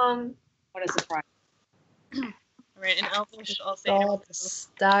 What a surprise. Right, in Elvish, I'll say God, the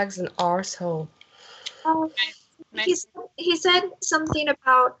stag's an arsehole. He said something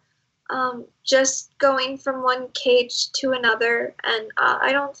about just going from one cage to another, and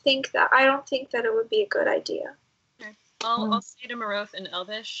I don't think that it would be a good idea. Okay. I'll say to Maroth in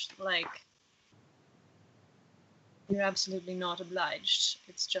Elvish, like, you're absolutely not obliged.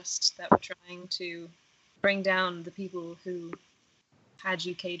 It's just that we're trying to bring down the people who had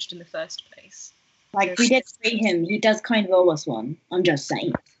you caged in the first place. Like, we did free him. He does kind of owe us one. I'm just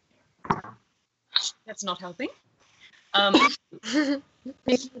saying. That's not helping. If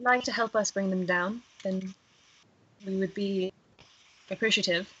you'd like to help us bring them down, then we would be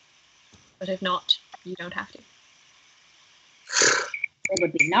appreciative. But if not, you don't have to. It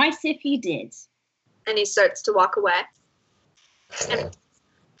would be nice if you did. And he starts to walk away. And,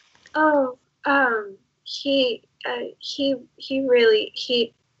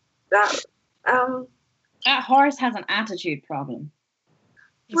 that horse has an attitude problem.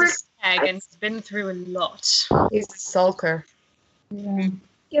 He's a stag and he's been through a lot. He's a sulker. Yeah.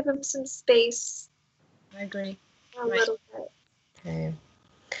 Give him some space. I agree. A little bit. Okay.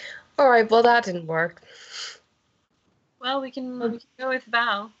 All right. Well, that didn't work. Well, we can go with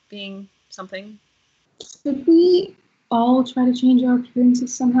Val being something. Should we all try to change our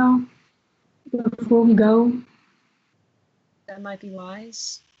appearances somehow before we go? That might be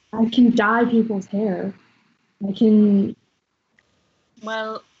wise. I can dye people's hair. I can.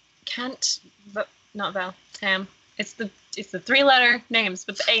 Well, not Val. Tam. It's the 3-letter names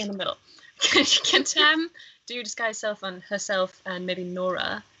with the A in the middle. Can Tam do disguise self on herself and maybe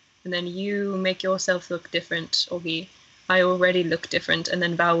Nora, and then you make yourself look different, or I already look different, and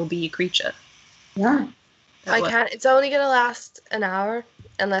then Val will be a creature. Yeah. I can't. It's only gonna last an hour,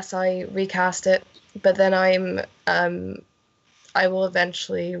 unless I recast it. But then I will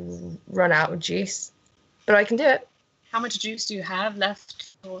eventually run out of juice. But I can do it. How much juice do you have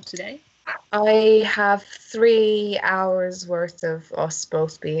left for today? I have 3 hours worth of us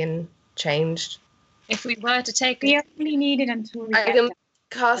both being changed. If we were to take We only need it until we I get can down.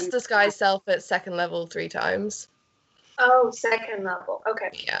 cast Disguise Self at 2nd level 3 times. Oh, 2nd level. Okay.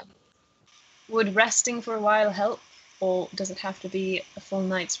 Yeah. Would resting for a while help, or does it have to be a full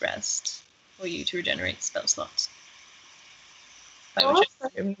night's rest for you to regenerate spell slots?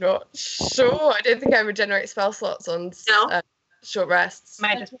 I'm not sure. I don't think I regenerate spell slots on short rests.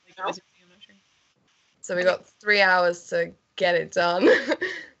 Might just be I'm not sure. So we got 3 hours to get it done.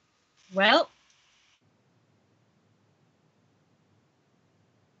 Well.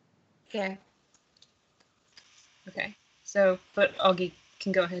 Okay. Okay. So, but Augie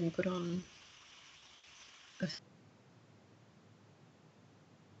can go ahead and put on.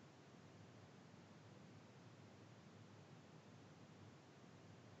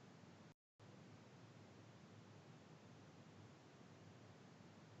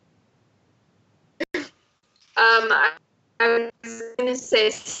 I was gonna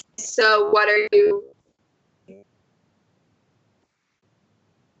say. So, what are you?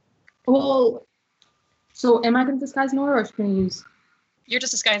 Well, so am I going to disguise Nora, or can I use? You're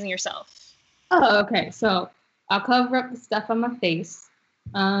just disguising yourself. Oh, okay. So I'll cover up the stuff on my face.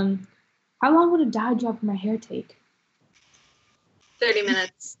 How long would a dye job for my hair take? 30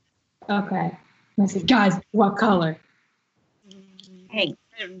 minutes. Okay. And I said, guys, what color? Hey.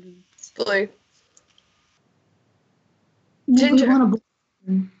 Blue. Ginger.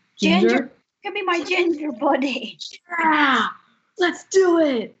 Ginger. Could be my ginger buddy. Yeah. Let's do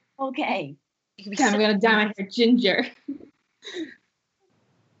it. Okay. Okay, I'm going to dye my hair ginger.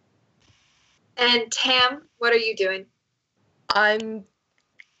 And Tam, what are you doing? I'm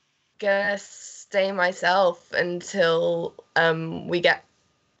gonna stay myself until we get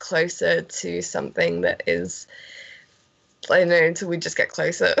closer to something that is, I don't know, until we just get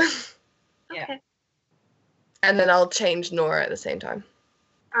closer. Yeah. Okay. And then I'll change Nora at the same time.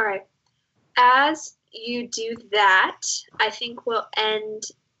 All right. As you do that, I think we'll end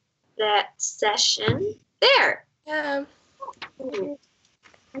that session there. Yeah. Ooh.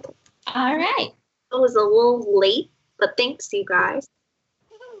 All right. It was a little late, but thanks, you guys.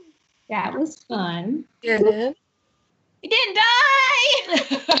 That was fun. Yeah. You didn't die!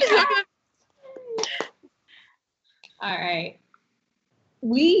 All right.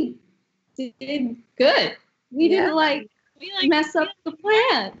 We did good. We didn't mess up the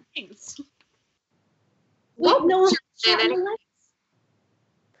plan. Thanks. Well, no one Did any-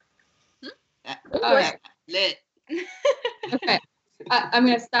 All right. Lit. Okay. I'm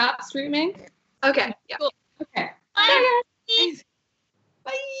going to stop streaming. Okay. Yeah. Cool. Okay. Bye.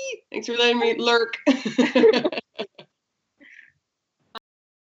 Bye. Thanks for letting me lurk.